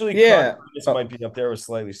list? Actually, Yeah. this might be up there with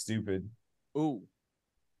Slightly Stupid. Ooh.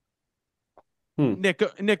 Hmm. Nick, go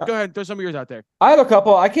ahead. Throw some of yours out there. I have a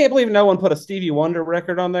couple. I can't believe no one put a Stevie Wonder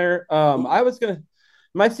record on there.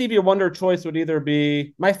 My Stevie Wonder choice would either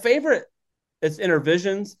be my favorite is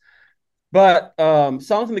Intervisions, but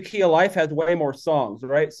Songs in the Key of Life has way more songs,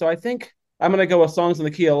 right? So I think I'm gonna go with Songs in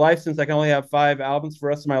the Key of Life since I can only have 5 albums for the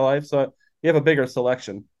rest of my life. So you have a bigger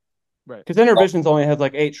selection. Right. Because Intervisions only has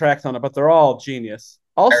like 8 tracks on it, but they're all genius.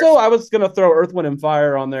 Also, I was gonna throw Earth, Wind, and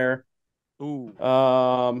Fire on there. Ooh.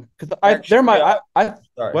 Because they're my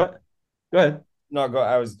Sorry. what? Go ahead. No, go.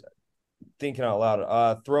 I was thinking out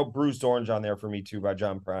loud. Throw Bruised Orange on there for me too by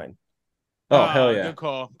John Prine. Oh hell yeah! Good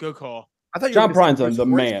call. Good call. I thought you John were gonna Prine's say Bruce the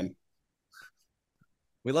Hornsby. man.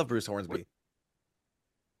 We love Bruce Hornsby.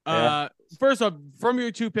 Yeah. First off, from your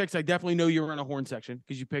 2 picks, I definitely know you were in a horn section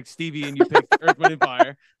because you picked Stevie and you picked Earth, Wind, and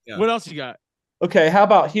Fire. Yeah. What else you got? Okay, how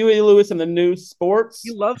about Huey Lewis and the New Sports?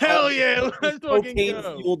 You love Hell yeah! Let's fucking go.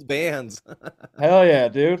 cocaine-fueled bands. Hell yeah,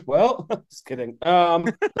 dude. Well, just kidding. I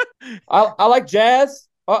like jazz.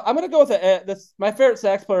 I'm gonna go with this. My favorite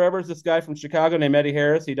sax player ever is this guy from Chicago named Eddie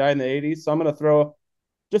Harris. He died in the '80s, so I'm gonna throw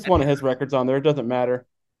just one of his records on there. It doesn't matter.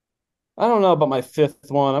 I don't know about my 5th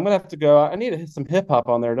one. I'm gonna have to go. I need to hit some hip hop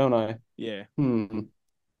on there, don't I? Yeah. How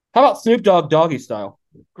about Snoop Dogg Doggy Style?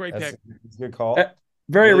 Great pick. That's a good call.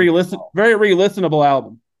 Very Really? re-listenable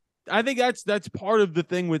album. I think that's part of the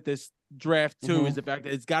thing with this draft too, is the fact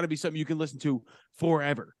that it's got to be something you can listen to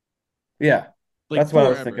forever. Yeah, Like that's what I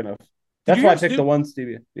was forever. thinking of. Did That's you why I hear picked the Snoop- one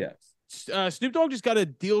Stevie. Yeah. Snoop Dogg just got a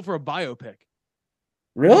deal for a biopic.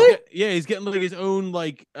 Really? He's getting like his own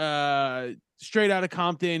like Straight Outta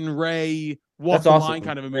Compton, Ray, Walk That's the awesome. Line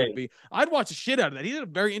kind of a Great. movie. I'd watch the shit out of that. He had a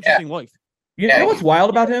very interesting life. You Yeah, know what's wild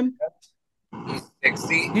about him? He's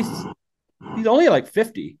 60. He's only like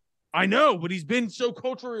 50. I know, but he's been so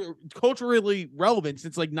culturally relevant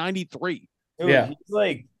since like '93. Dude, Yeah. he's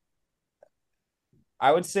like,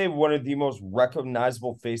 I would say one of the most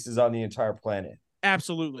recognizable faces on the entire planet.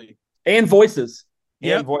 Absolutely. And voices.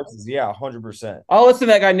 Yep. And voices, yeah, 100%. I'll listen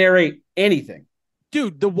to that guy narrate anything.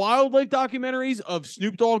 Dude, the wildlife documentaries of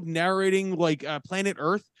Snoop Dogg narrating like Planet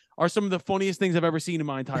Earth are some of the funniest things I've ever seen in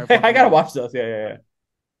my entire fucking I gotta life. watch those. Yeah.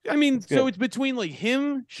 I mean, That's so good. it's between like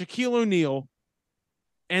him, Shaquille O'Neal,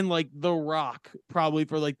 and like The Rock, probably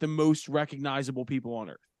for like the most recognizable people on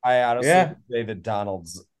Earth. I honestly Yeah. would say that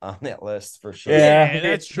Donald's on that list for sure. Yeah,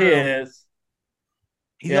 that's he true. is.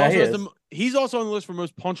 He Yeah, also he has is. he's also on the list for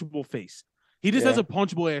most punchable face. He just Yeah. has a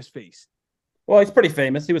punchable ass face. Well, he's pretty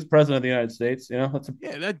famous. He was president of the United States. You know, that's a,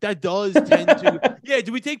 Yeah, that does tend to. Yeah,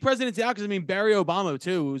 do we take presidents out? Because I mean, Barry Obama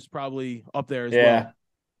too was probably up there as yeah. well.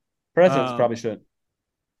 Presidents probably should.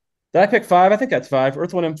 Did I pick 5? I think that's 5.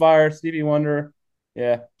 Earth, Wind, and Fire, Stevie Wonder.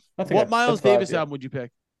 Yeah. I think What that's Miles 5, Davis yeah. album would you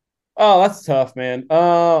pick? Oh, that's tough, man.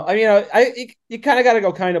 I mean, you kind of got to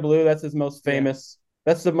go Kind of Blue. That's his most famous.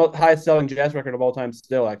 That's the highest selling jazz record of all time.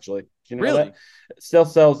 Still, actually, do you know Really? that? It still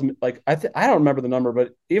sells like I don't remember the number,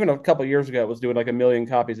 but even a couple years ago, it was doing like 1 million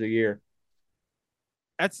copies a year.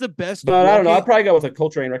 That's the best. But I don't know. I'd walking- probably go with a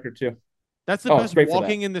Coltrane record too. That's the Oh, it's best great for that.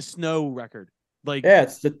 walking in the snow record. Like, Yeah,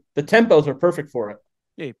 it's the tempos are perfect for it.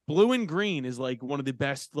 yeah, Blue and Green is like one of the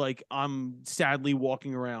best. Like, I'm sadly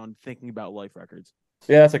walking around thinking about life records.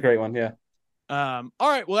 Yeah, that's a great one. Yeah. All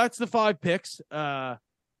right, well, that's the 5 picks.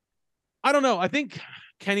 I don't know. I think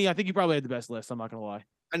Kenny. I think you probably had the best list. I'm not gonna lie.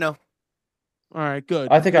 I know. All right, good.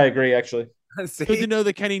 I think I agree. Actually, See? Good to know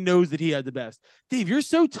that Kenny knows that he had the best. Dave, you're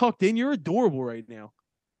so tucked in. You're adorable right now.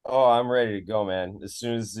 Oh, I'm ready to go, man. As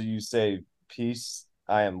soon as you say peace,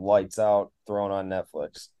 I am lights out, throwing on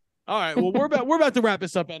Netflix. All right. Well, we're about to wrap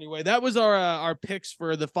this up anyway. That was our picks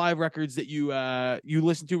for the 5 records that you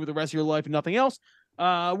listen to for the rest of your life and nothing else.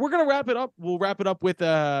 We're gonna wrap it up. We'll wrap it up with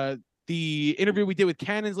the interview we did with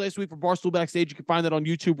Cannons last week for Barstool Backstage. You can find that on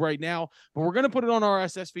YouTube right now, but we're gonna put it on our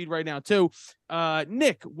RSS feed right now too.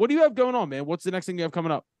 Nick, what do you have going on, man? What's the next thing you have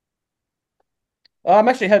coming up? I'm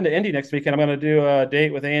actually heading to Indy next weekend. I'm going to do a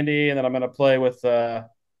date with Andy, and then I'm going to play with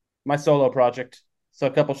my solo project. So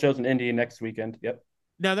a couple shows in Indy next weekend. Yep.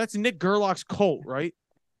 Now that's Nick Gerlach's cult, right?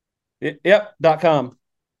 Yep.com.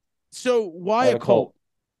 So why I have a cult?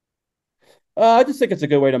 I just think it's a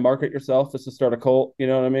good way to market yourself, just to start a cult. You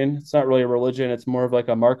know what I mean? It's not really a religion. It's more of like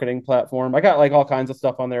a marketing platform. I got like all kinds of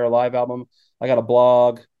stuff on there, a live album. I got a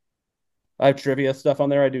blog. I have trivia stuff on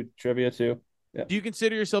there. I do trivia too. Do you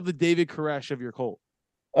consider yourself the David Koresh of your cult?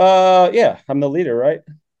 Yeah, I'm the leader, right?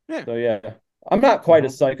 Yeah. So yeah, I'm not quite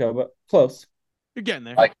as psycho, but close. You're getting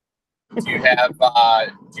there. Like, do you have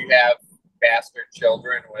bastard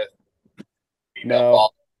children with female No.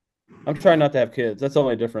 ball. I'm trying not to have kids. That's the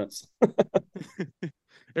only difference.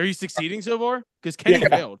 Are you succeeding so far? Because Kenny Yeah.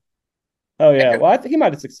 failed. Oh yeah. Well, I think he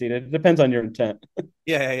might have succeeded. It depends on your intent.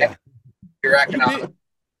 Yeah. Your economic,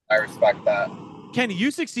 I respect that. Kenny, you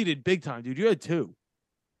succeeded big time, dude. You had 2.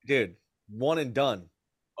 Dude, one and done.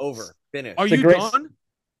 Over. Finished. Are It's a you great- done?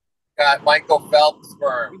 Got Michael Phelps 3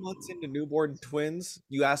 sperm. months into newborn twins,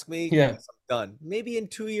 you ask me, Yeah. yes, I'm done. Maybe in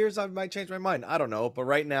 2 years I might change my mind. I don't know, but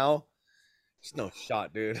right now, there's no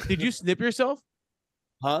shot, dude. Did you snip yourself?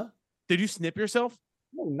 Huh? Did you snip yourself?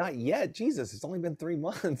 No, not yet. Jesus, it's only been 3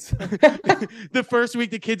 months. The first week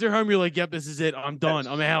the kids are home, you're like, yep, this is it. I'm done.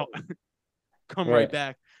 I'm out. Come right Right.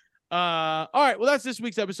 back. All right. Well, that's this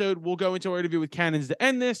week's episode. We'll go into our interview with Cannons to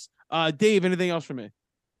end this. Dave, anything else for me?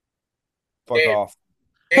 Fuck Dave. off.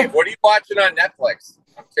 Dave, what are you watching on Netflix?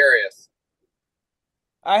 I'm curious.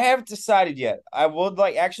 I haven't decided yet. I would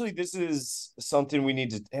like actually this is something we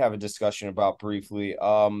need to have a discussion about briefly.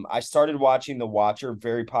 I started watching The Watcher,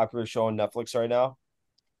 very popular show on Netflix right now.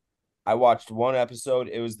 I watched one episode.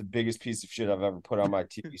 It was the biggest piece of shit I've ever put on my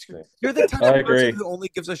TV screen. You're the type I of person agree. who only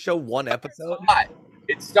gives a show one episode. Hot.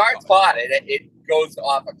 It starts hot. It goes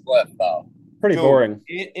off a cliff though. Pretty Dude, boring.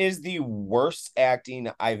 It is the worst acting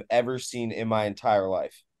I've ever seen in my entire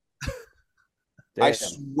life. I Damn.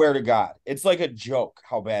 swear to God. It's like a joke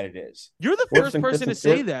how bad it is. You're the Worse first than person to Kristen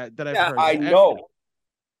say Stewart? that I've Yeah, heard. I know.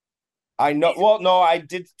 I know. Well, no, I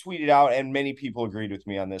did tweet it out, and many people agreed with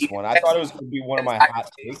me on this one. I thought it was going to be one of my hot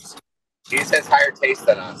takes. He just has higher taste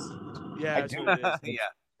than us. Yeah, I that's do. what it is. Yeah.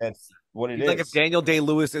 That's what it He's is. like, if Daniel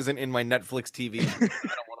Day-Lewis isn't in my Netflix TV, I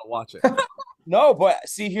don't want to watch it. No, but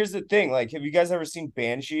see, here's the thing. Like, have you guys ever seen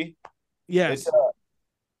Banshee? Yes. It's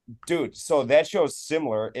dude, so that show is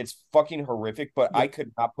similar. It's fucking horrific, but I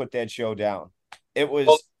could not put that show down. It was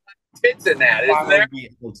Well, Tits in that, isn't there?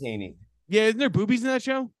 wildly entertaining. Yeah, isn't there boobies in that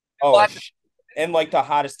show? Oh, Lots of- and like the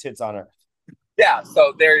hottest tits on earth. Yeah,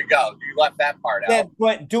 so there you go. You left that part out.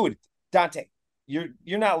 But dude, Dante, you're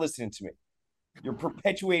not listening to me. You're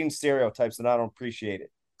perpetuating stereotypes, and I don't appreciate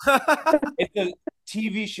it. It's a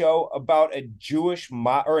TV show about a Jewish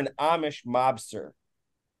or an Amish mobster.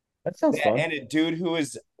 That sounds fun. And a dude who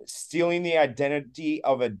is stealing the identity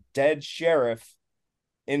of a dead sheriff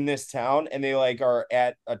in this town, and they like are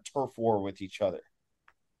at a turf war with each other.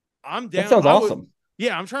 I'm down. That sounds I would- awesome.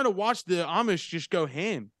 Yeah, I'm trying to watch the Amish just go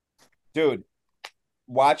ham. Dude,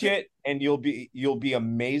 watch it and you'll be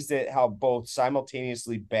amazed at how both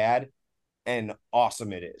simultaneously bad and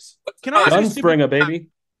awesome it is. Can I ask you a stupid- Gunspringer, baby.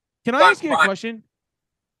 Can I ask you a question?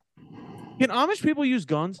 Can Amish people use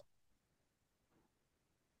guns?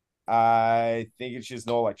 I think it's just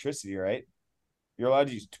no electricity, right? You're allowed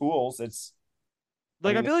to use tools. It's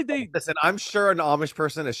Like, I mean, feel like they. Listen, I'm sure an Amish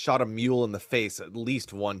person has shot a mule in the face at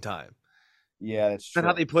least one time. yeah, that's Is true. that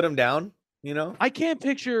how they put him down? You know? I can't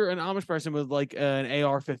picture an Amish person with like an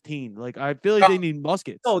AR-15. Like, I feel like they need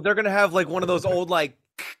muskets. No, they're gonna have like one of those old like.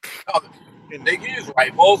 Oh, they can use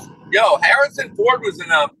rifles. Yo, Harrison Ford was in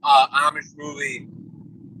a Amish movie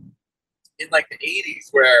in like the 80s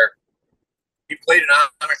where he played an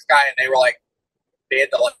Amish guy and they were like, they had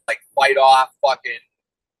to like fight off fucking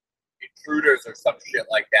intruders or some shit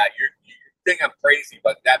like that. You think I'm crazy,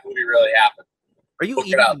 but that movie really happened. Are you Look it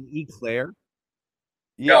eating up. an eclair?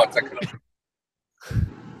 No, Yeah, it's like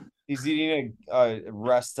he's eating a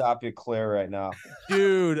rest stop eclair right now.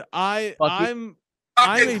 Dude, I'm fucking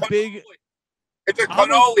a big. cannoli. It's a I'm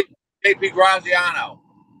a- cannoli, JP Graziano.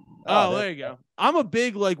 Oh, there you go. I'm a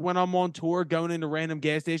big like when I'm on tour going into random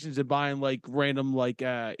gas stations and buying like random like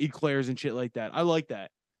eclairs and shit like that. I like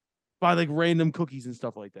that. Buy like random cookies and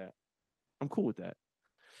stuff like that. I'm cool with that.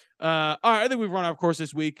 All right, I think we've run out of course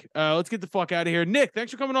this week. Let's get the fuck out of here. Nick,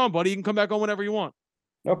 thanks for coming on, buddy. You can come back on whenever you want.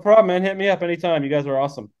 No problem, man. Hit me up anytime. You guys are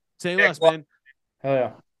awesome. Say Nick, less, well- man. Hell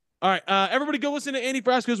yeah. All right, everybody go listen to Andy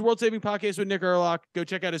Frasco's World Saving Podcast with Nick Erlock. Go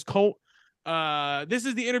check out his cult. This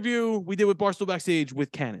is the interview we did with Barstool Backstage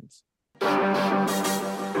with Cannons.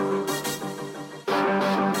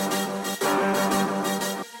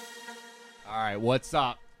 All right, what's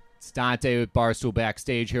up? It's Dante with Barstool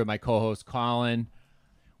Backstage here with my co-host Colin.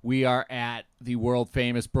 We are at the world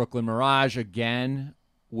famous Brooklyn Mirage again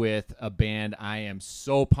with a band I am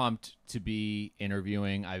so pumped to be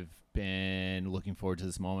interviewing. I've been looking forward to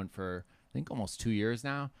this moment for I think almost 2 years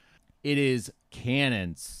now. It is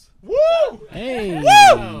Cannons. Woo! Hey.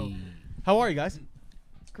 Woo! How are you guys?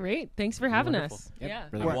 Great. Thanks for having Wonderful. us. Yep.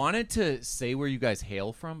 Yeah. I wanted to say where you guys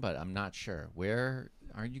hail from, but I'm not sure. Where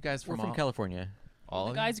are you guys from? We're from California. All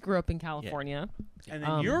The of guys grew up in California. And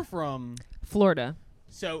then you're from Florida.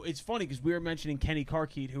 So it's funny because we were mentioning Kenny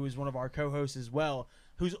Carkeet, who is one of our co-hosts as well.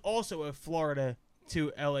 who's also a Florida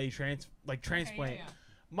to LA transplant. Yeah.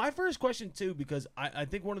 My first question too, because I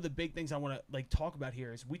think one of the big things I want to like talk about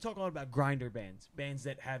here is we talk a lot about grinder bands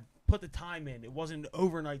that have put the time in. It wasn't an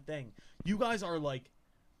overnight thing. You guys are like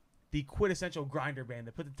the quintessential grinder band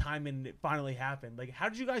that put the time in and it finally happened. Like, how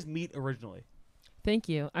did you guys meet originally? Thank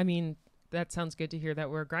you. I mean, that sounds good to hear that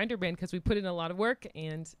we're a grinder band because we put in a lot of work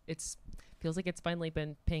and feels like it's finally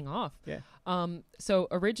been paying off. Yeah. So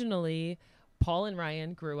originally, Paul and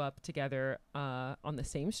Ryan grew up together on the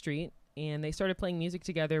same street, and they started playing music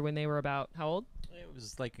together when they were about how old? It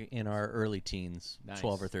was like in our early teens, Nice.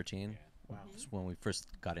 12 or 13. Wow. That's when we first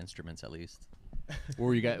got instruments, at least.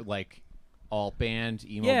 Were you guys like alt band,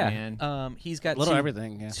 emo Yeah. band? He's got Little two,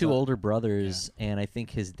 everything, yeah. two older brothers, and I think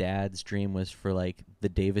his dad's dream was for like the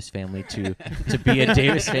Davis family to be a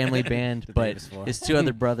Davis family band, The but Davis Four. his two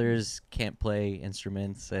other brothers can't play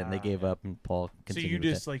instruments, and they gave up, and Paul So continued you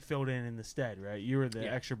with just like filled in the stead, right? You were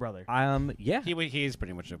the extra brother. it. Yeah. He's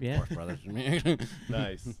pretty much a Yeah. fourth brother to me.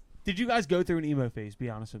 Nice. Did you guys go through an emo phase? Be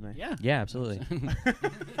honest with me. Yeah. Yeah, absolutely.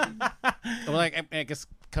 Well, like I guess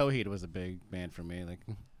Coheed was a big band for me. Like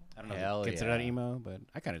I don't know, Hell if you consider that yeah. emo, but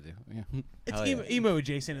I kind of do. Yeah. It's Hell emo, yeah. emo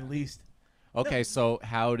adjacent at least. Okay, so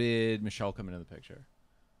how did Michelle come into the picture?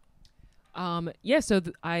 So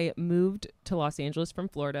I moved to Los Angeles from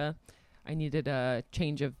Florida. I needed a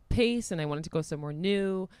change of pace, and I wanted to go somewhere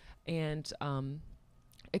new and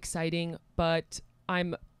exciting. But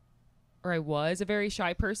I was a very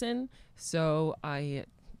shy person, so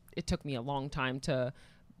it took me a long time to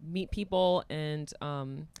meet people. And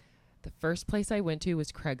the first place I went to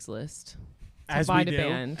was Craigslist. As find we a do.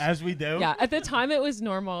 band. As we do. Yeah, at the time it was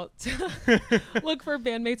normal to look for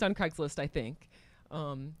bandmates on Craigslist, I think.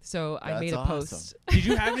 So I That's made a awesome. post. Did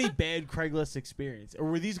you have any bad Craigslist experience, or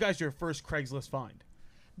were these guys your first Craigslist find?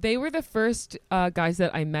 They were the first guys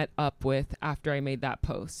that I met up with after I made that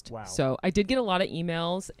post. Wow. So I did get a lot of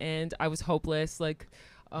emails, and I was hopeless. Like,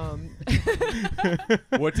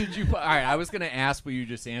 What did you? All right, I was gonna ask, but you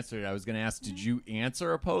just answered. I was gonna ask, did you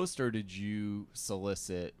answer a post or did you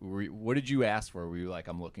solicit? What did you ask for? Were you like,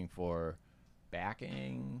 I'm looking for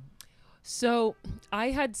backing? So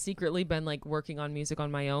I had secretly been like working on music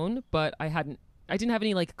on my own, but I didn't have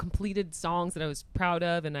any like completed songs that I was proud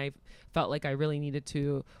of, and I felt like I really needed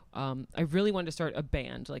to. I really wanted to start a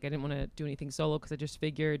band. Like I didn't want to do anything solo because I just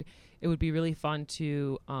figured it would be really fun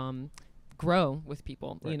to grow with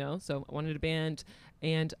people, you know. So I wanted a band,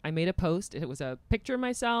 and I made a post. It was a picture of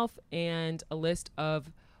myself and a list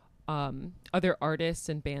of other artists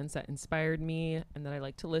and bands that inspired me and that I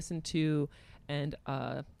like to listen to, and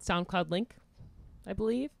SoundCloud link, I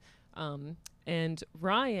believe. And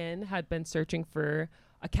Ryan had been searching for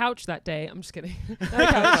a couch that day. I'm just kidding. Not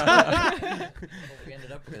a couch. we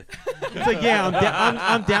ended up with. It's like, yeah,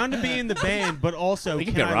 I'm down to be in the band, but also We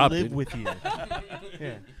can can get I robbed, live dude. with you?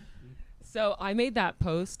 Yeah. So I made that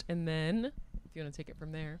post, and then if you want to take it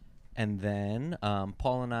from there. And then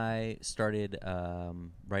Paul and I started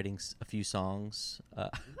writing a few songs,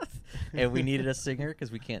 and we needed a singer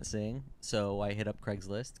because we can't sing. So I hit up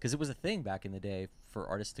Craigslist because it was a thing back in the day for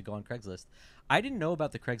artists to go on Craigslist. I didn't know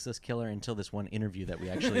about the Craigslist killer until this one interview that we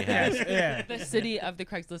actually had. Yeah. The city of the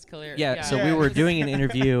Craigslist killer. Yeah, so we were doing an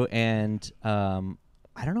interview, and I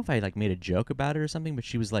don't know if I like made a joke about it or something, but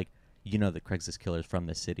she was like, "You know, the Craigslist killer is from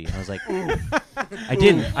this city." And I was like, I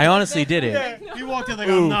didn't. I honestly didn't. Yeah, you walked in like,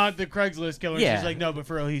 I'm not the Craigslist killer. Yeah. She's like, no, but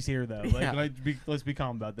for real, he's here though. Like, Yeah. let's be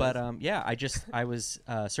calm about this. But yeah, I was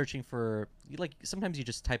searching for, like, sometimes you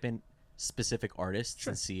just type in specific artists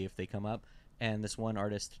and see if they come up. And this one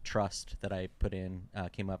artist, Trust, that I put in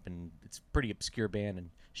came up, and it's a pretty obscure band,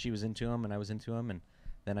 and she was into him, and I was into him, and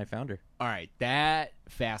then I found her. All right, that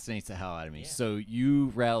fascinates the hell out of me. So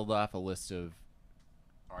you rattled off a list of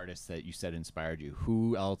artists that you said inspired you.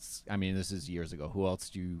 Who else? I mean, this is years ago. Who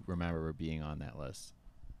else do you remember being on that list?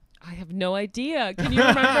 I have no idea. Can you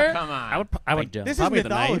remember? Come on. I would don't. This is probably the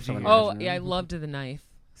knife. mythology. I would Oh, imagine. yeah, I loved The Knife.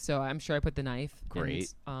 So I'm sure I put The Knife.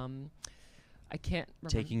 Great. And, I can't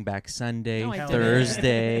remember. Taking Back Sunday, No, I didn't.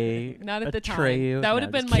 Thursday, Not at the time. Atreyu. That would No,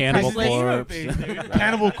 have been just my kidding. Cannibal Craigslist. Corpse.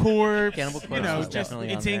 Cannibal Corpse. Cannibal You Corpse know, was just definitely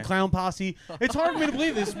on Insane there. Clown Posse. It's hard for me to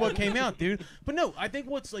believe this is what came out, dude. But no, I think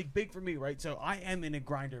what's like big for me, right? So I am in a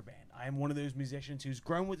grinder band. I am one of those musicians who's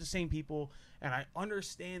grown with the same people, and I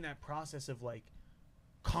understand that process of like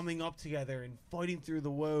coming up together and fighting through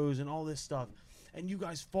the woes and all this stuff. And you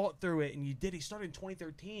guys fought through it, and you did. He started in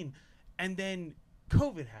 2013, and then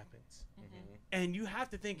COVID happens. And you have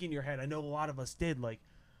to think in your head, I know a lot of us did, like,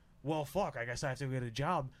 well, fuck, I guess I have to get a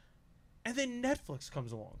job. And then Netflix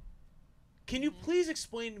comes along. Can you please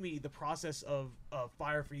explain to me the process of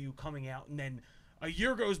Fire for You coming out, and then a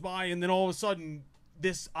year goes by, and then all of a sudden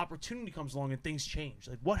this opportunity comes along and things change.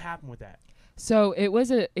 Like, what happened with that? So it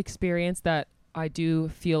was an experience that I do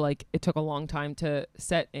feel like it took a long time to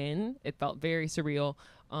set in. It felt very surreal.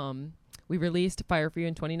 We released Fire for You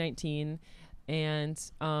in 2019,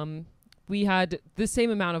 and we had the same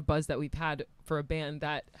amount of buzz that we've had for a band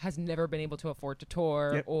that has never been able to afford to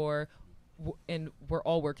tour, or and we're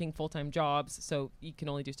all working full-time jobs, so you can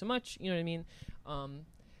only do so much. You know what I mean?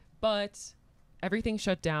 But everything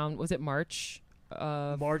shut down. Was it March?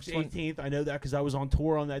 March 18th. I know that because I was on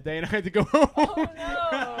tour on that day and I had to go home. Oh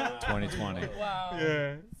no! 2020. Wow.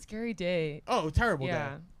 Yeah. Scary day. Oh, terrible Yeah.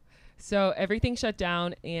 day. So everything shut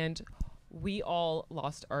down, and we all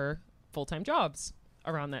lost our full-time jobs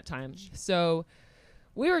around that time. So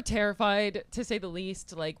we were terrified, to say the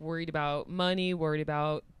least, like worried about money, worried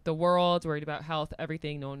about the world, worried about health,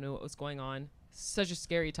 everything. No one knew what was going on. Such a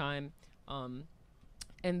scary time. And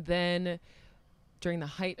then during the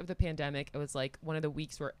height of the pandemic, it was like one of the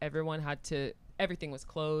weeks where everything was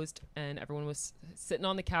closed and everyone was sitting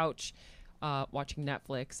on the couch watching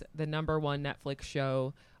Netflix. The #1 Netflix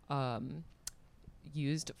show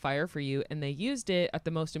used Fire for You, and they used it at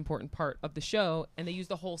the most important part of the show, and they used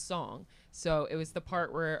the whole song. So it was the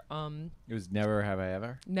part where It was Never Have I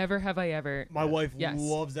Ever. Never Have I Ever. My wife Yes.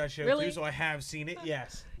 loves that show Really? too, so I have seen it.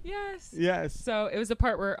 Yes. Yes. Yes. So it was the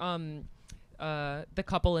part where the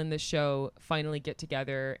couple in the show finally get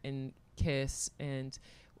together and kiss, and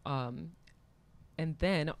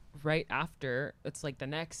then right after, it's like the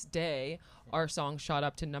next day, our song shot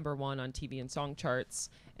up to #1 on TV and song charts,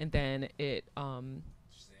 and then it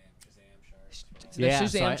the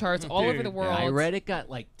Shazam charts all over the world. I read it got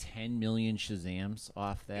like 10 million Shazams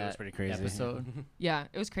off that. It was pretty crazy. Episode. Yeah,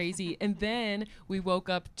 it was crazy. And then we woke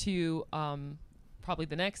up to probably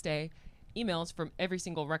the next day, emails from every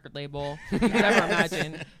single record label you could ever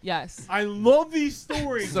imagine. Yes. I love these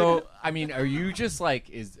stories. So, I mean, are you just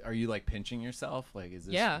like, are you like pinching yourself? Like, is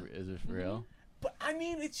this, is this real? But I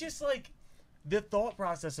mean, it's just like the thought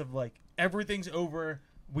process of like everything's over,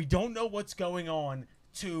 we don't know what's going on,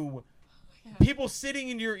 to people sitting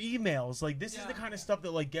in your emails. Like, this is the kind of stuff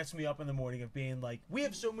that like gets me up in the morning, of being like, we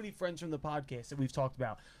have so many friends from the podcast that we've talked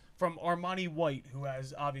about. From Armani White, who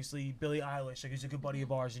has obviously Billie Eilish, like, who's a good buddy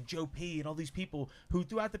of ours, and Joe P, and all these people who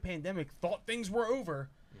throughout the pandemic thought things were over,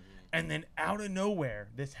 and then out of nowhere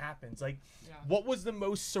this happens. Like, what was the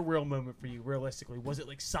most surreal moment for you, realistically? Was it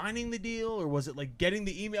like signing the deal, or was it like getting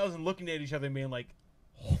the emails and looking at each other and being like,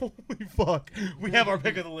 holy fuck, we have our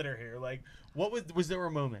pick of the litter here? Like, what was there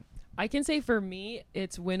a moment? I can say for me,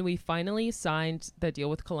 it's when we finally signed the deal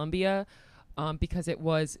with Columbia, because it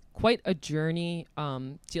was quite a journey,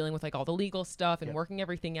 dealing with like all the legal stuff and working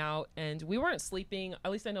everything out, and we weren't sleeping.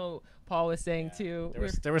 At least I know Paul was saying too.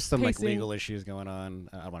 There was some like legal issues going on.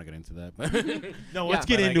 I don't want to get into that, but no, let's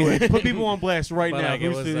get into it. Put people on blast right now. Like,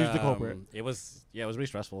 who's the culprit? It was really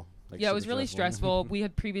stressful. Like, yeah, it was super really stressful. We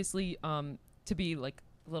had previously, to be like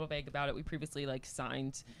a little vague about it, we previously like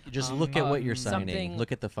signed. Just look at what you're signing. something-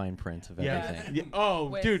 Look at the fine print of everything. Yeah.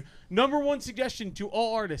 Oh, dude, #1 suggestion to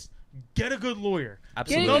all artists: get a good lawyer.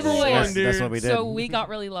 Absolutely. Get a good lawyer. #1, dude. That's what we did. So we got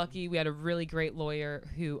really lucky. We had a really great lawyer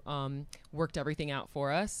who worked everything out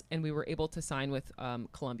for us, and we were able to sign with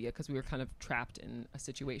Columbia because we were kind of trapped in a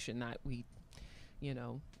situation that we,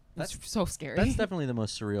 that's so scary. That's definitely the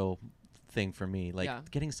most surreal thing for me. Like, Yeah.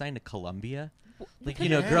 getting signed to Columbia. Like,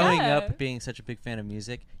 Yeah. growing Yeah. up, being such a big fan of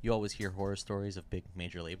music, you always hear horror stories of big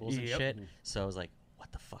major labels and Yep. shit. So I was like,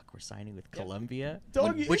 what the fuck? We're signing with Columbia?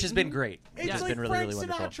 Dog, Which has been great. It's It's like been really, Frank really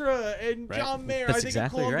wonderful. Sinatra and Right. John Mayer. That's I think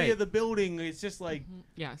exactly in Columbia, right. the building, it's just like,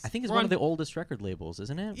 yes. I think it's We're one on- of the oldest record labels,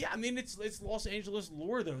 isn't it? yeah, I mean, it's Los Angeles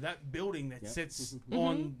lore, though. That building that sits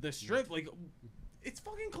on the strip, like, it's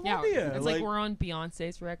fucking Yeah, Columbia. it's like we're on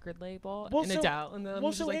Beyonce's record label, Well, and so, it's out. And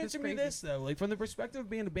well, so answer me this, though. Like, from the perspective of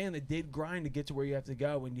being a band that did grind to get to where you have to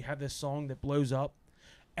go, and you have this song that blows up,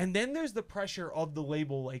 and then there's the pressure of the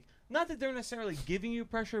label, like, not that they're necessarily giving you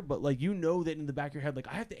pressure, but, like, you know that in the back of your head, like,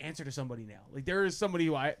 I have to answer to somebody now. Like, there is somebody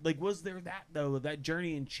who was there that, though, that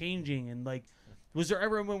journey and changing, and, like, was there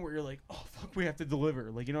ever a moment where you're like, oh, fuck, we have to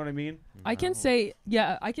deliver? Like, you know what I mean? I can say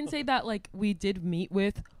that, like, we did meet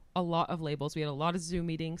with a lot of labels. We had a lot of Zoom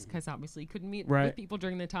meetings because obviously you couldn't meet with people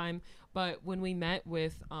during the time. But when we met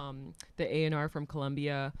with the A&R from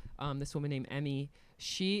Columbia, this woman named Emmy,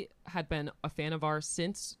 she had been a fan of ours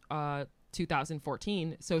since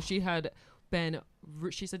 2014. So she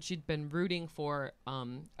said she'd been rooting for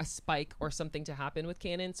a spike or something to happen with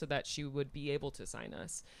Canon so that she would be able to sign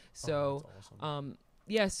us. So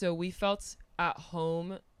so we felt at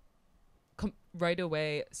home right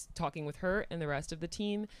away talking with her and the rest of the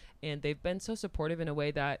team, and they've been so supportive in a way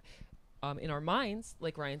that in our minds,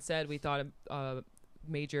 like Ryan said, we thought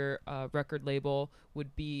major record label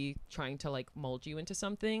would be trying to like mold you into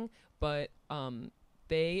something, but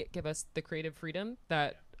they give us the creative freedom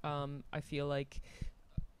that I feel like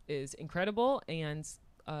is incredible, and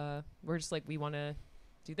we're just like, we want to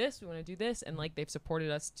do this, and like they've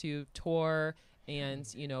supported us to tour and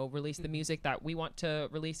release the music that we want to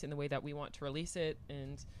release in the way that we want to release it,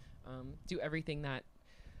 and do everything that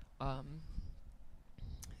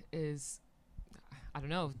is, I don't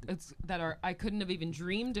know, it's that I couldn't have even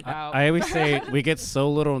dreamed about. I always say we get so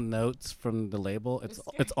little notes from the label.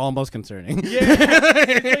 It's almost concerning. Yeah,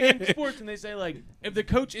 it's like in sports, and they say like, if the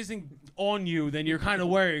coach isn't on you, then you're kind of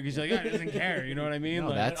worried because you're like, he doesn't care. You know what I mean? No,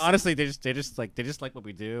 Like, honestly, they just like what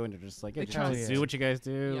we do, and they're just like, yeah, They just trust. do what you guys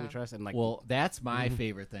do. Yeah. We trust, and like, Well, that's my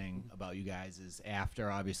favorite thing about you guys is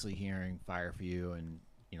after obviously hearing Fire for You and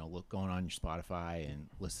going on your Spotify and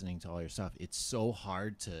listening to all your stuff, it's so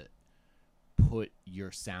hard to put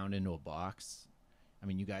your sound into a box. I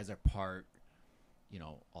mean, you guys are part,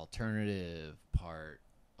 alternative, part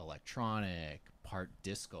electronic, part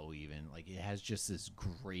disco even. Like, it has just this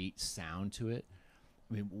great sound to it.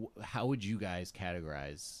 I mean, how would you guys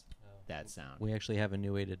categorize that sound? We actually have a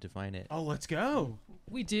new way to define it. oh, let's go.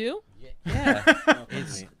 We do. Yeah,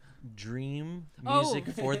 it's dream music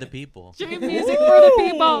for the people. Dream music for the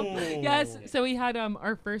people. Yes. So we had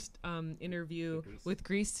our first interview with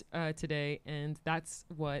Grease today, and that's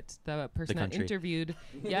what the person that country. interviewed.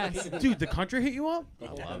 Yes. Dude, the country hit you up? I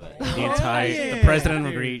love it. the president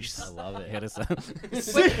of Reach. I love it. Hit us up.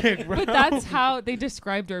 Sick, bro. But that's how they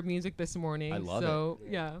described our music this morning. I love so,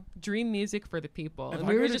 yeah, dream music for the people. If And I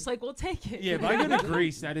we were go to- just like, we'll take it. Yeah, if I go to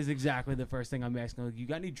Greece, that is exactly the first thing I'm asking. Like, you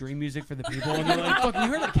got any dream music for the people? And they're like, fuck, you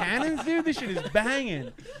heard the cannons, dude? This shit is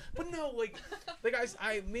banging. But no, like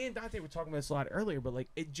me and Dante were talking about this a lot earlier, but like,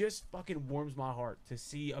 it just fucking warms my heart to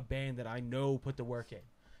see a band that I know put the work in.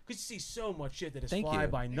 Because you see so much shit that is Thank fly you.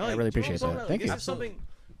 by night. I really You know what I'm appreciate talking that. about? Thank Like, you. This is something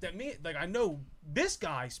that me, like, I know this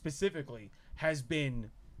guy specifically has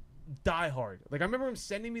been diehard. Like, I remember him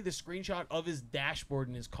sending me the screenshot of his dashboard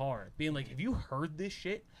in his car, being like, have you heard this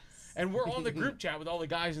shit? And we're on the group chat with all the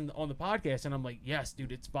guys on the podcast, and I'm like, yes,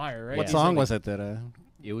 dude, it's fire, right? What He's song like, was it that?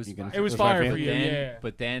 It was You can- fire. It was fire for for you, Then, yeah.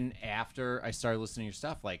 But then after I started listening to your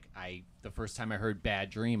stuff, like the first time I heard Bad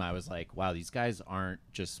Dream, I was like, wow, these guys aren't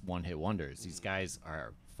just one hit wonders. These guys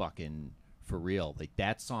are fucking for real. Like,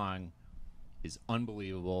 that song is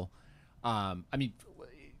unbelievable. I mean,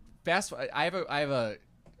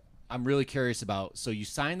 I'm really curious about, so you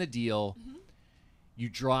signed the deal, you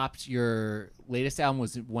dropped your latest album,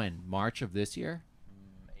 was it when? March of this year?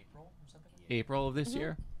 April or something? April of this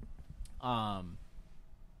year.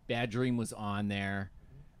 Bad Dream was on there.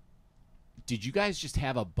 Did you guys just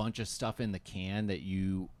have a bunch of stuff in the can that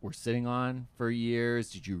you were sitting on for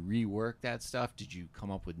years? Did you rework that stuff? Did you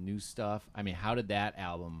come up with new stuff? I mean, how did that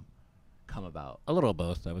album come about? A little of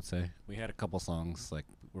both, I would say. We had a couple songs like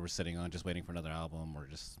we were sitting on, just waiting for another album, or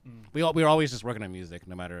just we were always just working on music.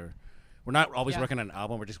 No matter, we're not always working on an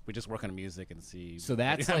album. We just work on music and see. So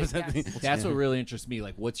that's what like, happens. that's what really interests me.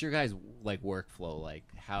 Like, what's your guys' like workflow? Like,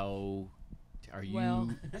 how are you? Well,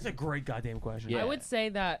 That's a great goddamn question. Yeah. I would say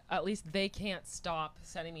that at least they can't stop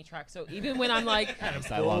sending me tracks. So even when I'm like, I love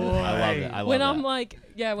it. I love it. I love when that. I'm like,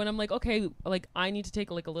 yeah, when I'm like, okay, like I need to take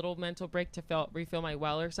like a little mental break to refill my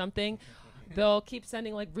well or something, they'll keep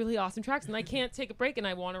sending like really awesome tracks, and I can't take a break, and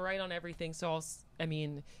I want to write on everything. So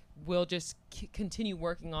we'll just continue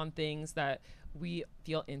working on things that we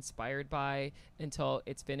feel inspired by until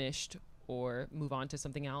it's finished, or move on to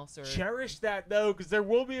something else. Or Cherish that though, because there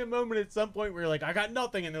will be a moment at some point where you're like, I got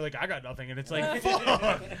nothing, and they're like, I got nothing, and it's like,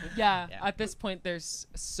 fuck. yeah, at this point, there's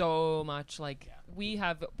so much. Like we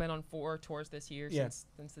have been on 4 tours this year since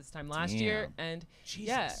this time last year, and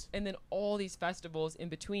and then all these festivals in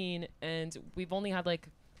between, and we've only had like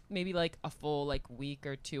maybe like a full like week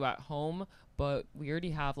or 2 at home, but we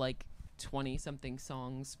already have like 20 something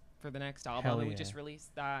songs for the next album. Hell And we yeah. just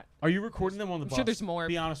released that. Are you recording them on the I'm bus? sure there's more.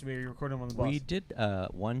 Be honest with me, are you recording them on the bus? We did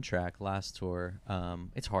one track last tour.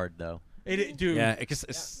 It's hard though. Dude. Yeah,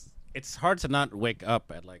 it's hard to not wake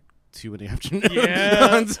up at like 2 in the afternoon. Yeah.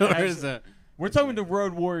 on tours. We're talking to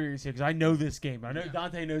Road Warriors here because I know this game. I know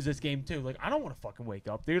Dante knows this game too. Like, I don't want to fucking wake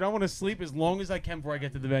up, dude. I want to sleep as long as I can before I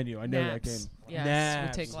get to the venue. I know that game. Yes,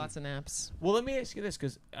 Naps. we take lots of naps. Well, let me ask you this,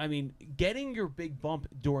 because I mean, getting your big bump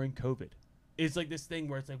during COVID is like this thing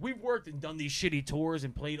where it's like we've worked and done these shitty tours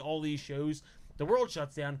and played all these shows. The world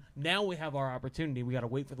shuts down. Now we have our opportunity. We got to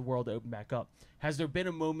wait for the world to open back up. Has there been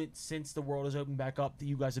a moment since the world has opened back up that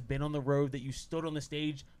you guys have been on the road, that you stood on the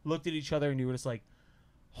stage, looked at each other, and you were just like,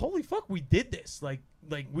 holy fuck, we did this. Like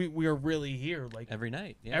we are really here. Like Every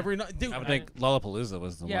night. Yeah. every night, dude. I would think Lollapalooza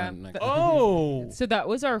was the Yeah, one. Like, Oh, So that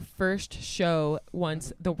was our first show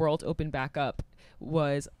once the world opened back up.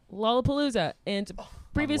 Was Lollapalooza, and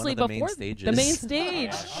previously the main before stages. the main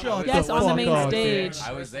stage. Shut Yes, the on the fuck main up, stage.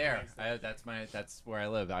 I was there. That's where I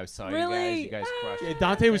live. I saw Really? you guys crushed yeah, it.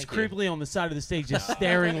 Dante was Thank you. creepily on the side of the stage, just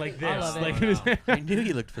staring like this. I love it. Like, it was- I knew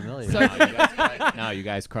you looked familiar. So- No, you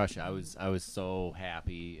guys crushed it. I was so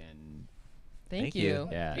happy and Thank Thank you. you.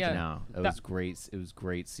 yeah, no, it That- was great. It was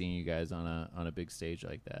great seeing you guys on a big stage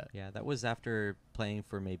like that. Yeah, that was after playing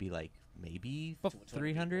for maybe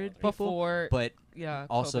 300 people, Before, but yeah,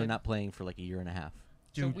 also COVID. not playing for like a year and a half.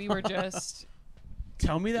 So we were just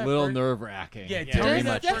tell me that Little first- nerve wracking. Yeah, Yeah, tell me very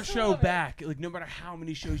that much. first show back. Like, no matter how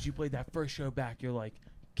many shows you played, that first show back, you're like,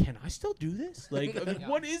 can I still do this? Like, I mean,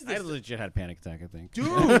 what is I this? legit had a panic attack. I think. Dude,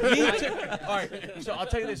 me too. All right, so I'll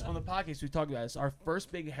tell you this on the podcast we talked about this. Our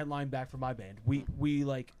first big headline back for my band. We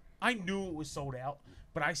like I knew it was sold out,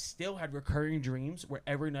 but I still had recurring dreams where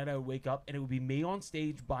every night I would wake up and it would be me on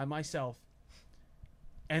stage by myself,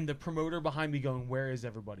 and the promoter behind me going, "Where is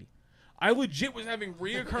everybody?" I legit was having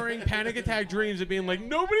reoccurring panic attack dreams of being like,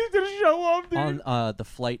 "Nobody's gonna show up, dude." On the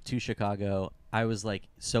flight to Chicago, I was like,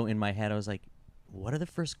 so in my head, I was like, what are the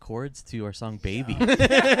first chords to our song Baby?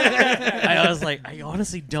 I was like, I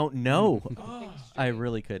honestly don't know. I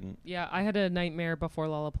really couldn't. Yeah, I had a nightmare before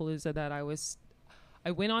Lollapalooza that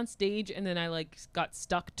I went on stage and then I like got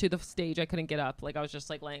stuck to the stage. I couldn't get up. Like I was just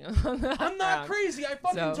like laying on the I'm not ground. crazy. I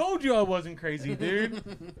fucking So- told you I wasn't crazy,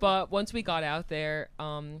 dude. But once we got out there,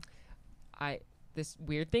 this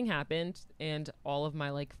weird thing happened and all of my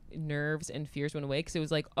like nerves and fears went away because it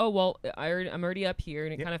was like, oh well, I'm already up here,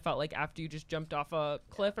 and it kind of felt like after you just jumped off a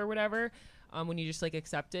cliff or whatever, when you just like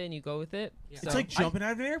accept it and you go with it. It's So- like jumping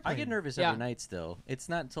out of an airplane. I get nervous Yeah. every night still. It's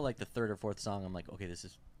not until like the third or fourth song I'm like, okay, this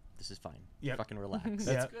is fine. Yep. Fucking relax.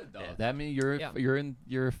 That's Good though. Yeah. That means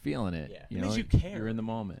you're feeling it. Yeah. You It know, means you care. You're in the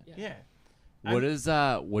moment. Yeah. What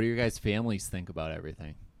do your guys' families think about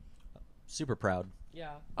everything? Super proud.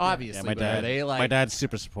 Yeah. Obviously, Yeah, my but are dad. they like My dad's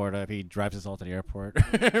super supportive. He drives us all to the airport.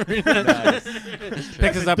 Nice.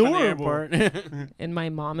 Picks us up at the adorable. airport. And my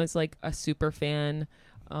mom is like a super fan.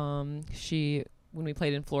 When we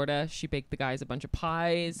played in Florida, she baked the guys a bunch of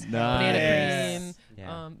pies, banana Nice. cream.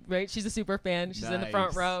 Yeah. Right? She's a super fan. She's in the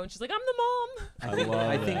front Nice. row, and she's like, "I'm the mom."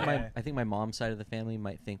 I think my mom's side of the family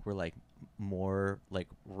might think we're like more like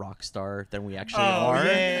rock star than we actually Oh, are.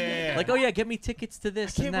 yeah. Like, oh yeah, get me tickets to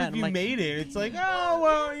this I can't and that. believe you I'm like, made it. It's like, oh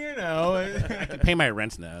well, you know. I can pay my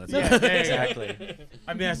rent now. That's Yeah, there you go. exactly.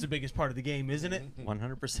 I mean, that's the biggest part of the game, isn't it?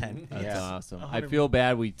 100%. That's Yeah. awesome. I 100. feel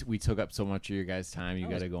bad we took up so much of your guys' time. You No,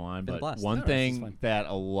 got to it's go on. been a But blast. one No, this is thing fun. that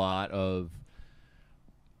a lot of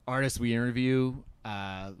artists we interview,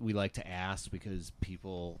 we like to ask because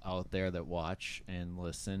people out there that watch and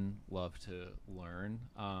listen love to learn.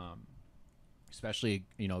 Especially,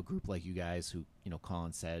 a group like you guys who,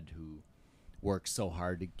 Colin said, who work so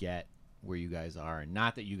hard to get where you guys are. And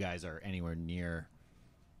not that you guys are anywhere near,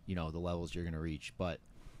 the levels you're going to reach. But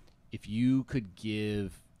if you could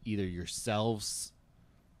give either yourselves,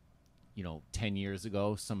 10 years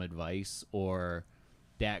ago some advice, or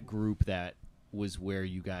that group that was where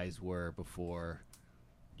you guys were before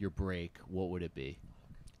your break, what would it be?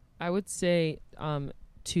 I would say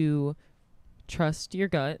to trust your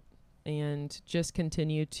gut and just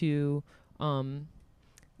continue to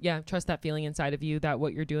trust that feeling inside of you that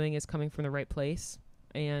what you're doing is coming from the right place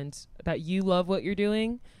and that you love what you're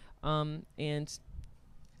doing, and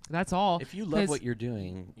that's all. If you love 'Cause- what you're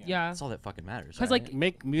doing, Yeah. that's all that fucking matters. 'Cause, right? like,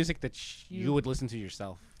 Make music that You- you would listen to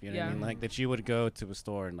yourself. You know what I Yeah. mean? Like that you would go to a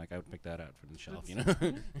store and like I would pick that out from the shelf.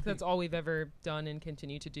 that's all we've ever done and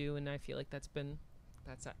continue to do, and I feel like that's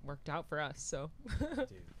worked out for us. So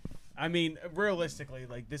I mean, realistically,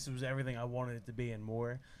 like this was everything I wanted it to be and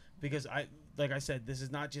more, because like I said, this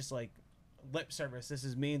is not just like lip service. This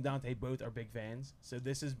is me and Dante both are big fans, so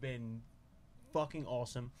this has been fucking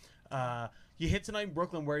awesome. You hit tonight in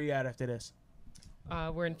Brooklyn. Where are you at after this?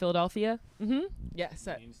 we're in Philadelphia. Mm-hmm. Yes.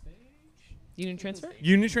 Union Transfer.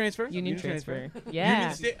 Union Transfer. Union Transfer.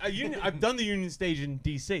 Yeah. I've done the Union Stage in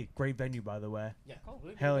D.C. Great venue, by the way. Yeah.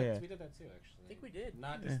 Hell yeah. We did that too, actually. I think we did.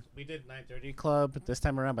 Not just, we did 9:30 Club this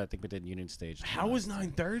time around, but I think we did Union Stage. How was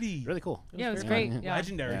 9:30? Really cool. Yeah, it was very great. fun. Yeah.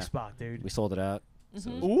 Legendary Yeah. spot, dude. We sold it out.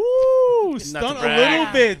 Mhm. Ooh, to stunt a brag.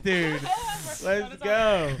 little bit, dude. Let's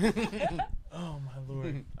go. Oh my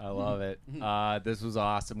lord. I love it. This was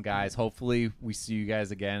awesome, guys. Hopefully we see you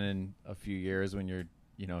guys again in a few years when you're,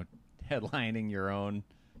 headlining your own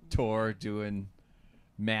tour, doing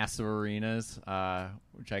massive arenas,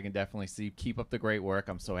 which I can definitely see. Keep up the great work.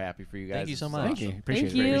 I'm so happy for you guys. Thank you so This is much. Thank you. awesome. Appreciate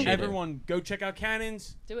Thank it. you. Appreciate it. Everyone, go check out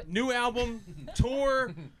Cannons. Do it. New album,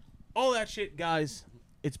 tour, all that shit, guys.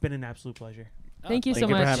 It's been an absolute pleasure. Thank you so Thank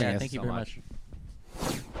you for much. having us. Thank you so very much. much.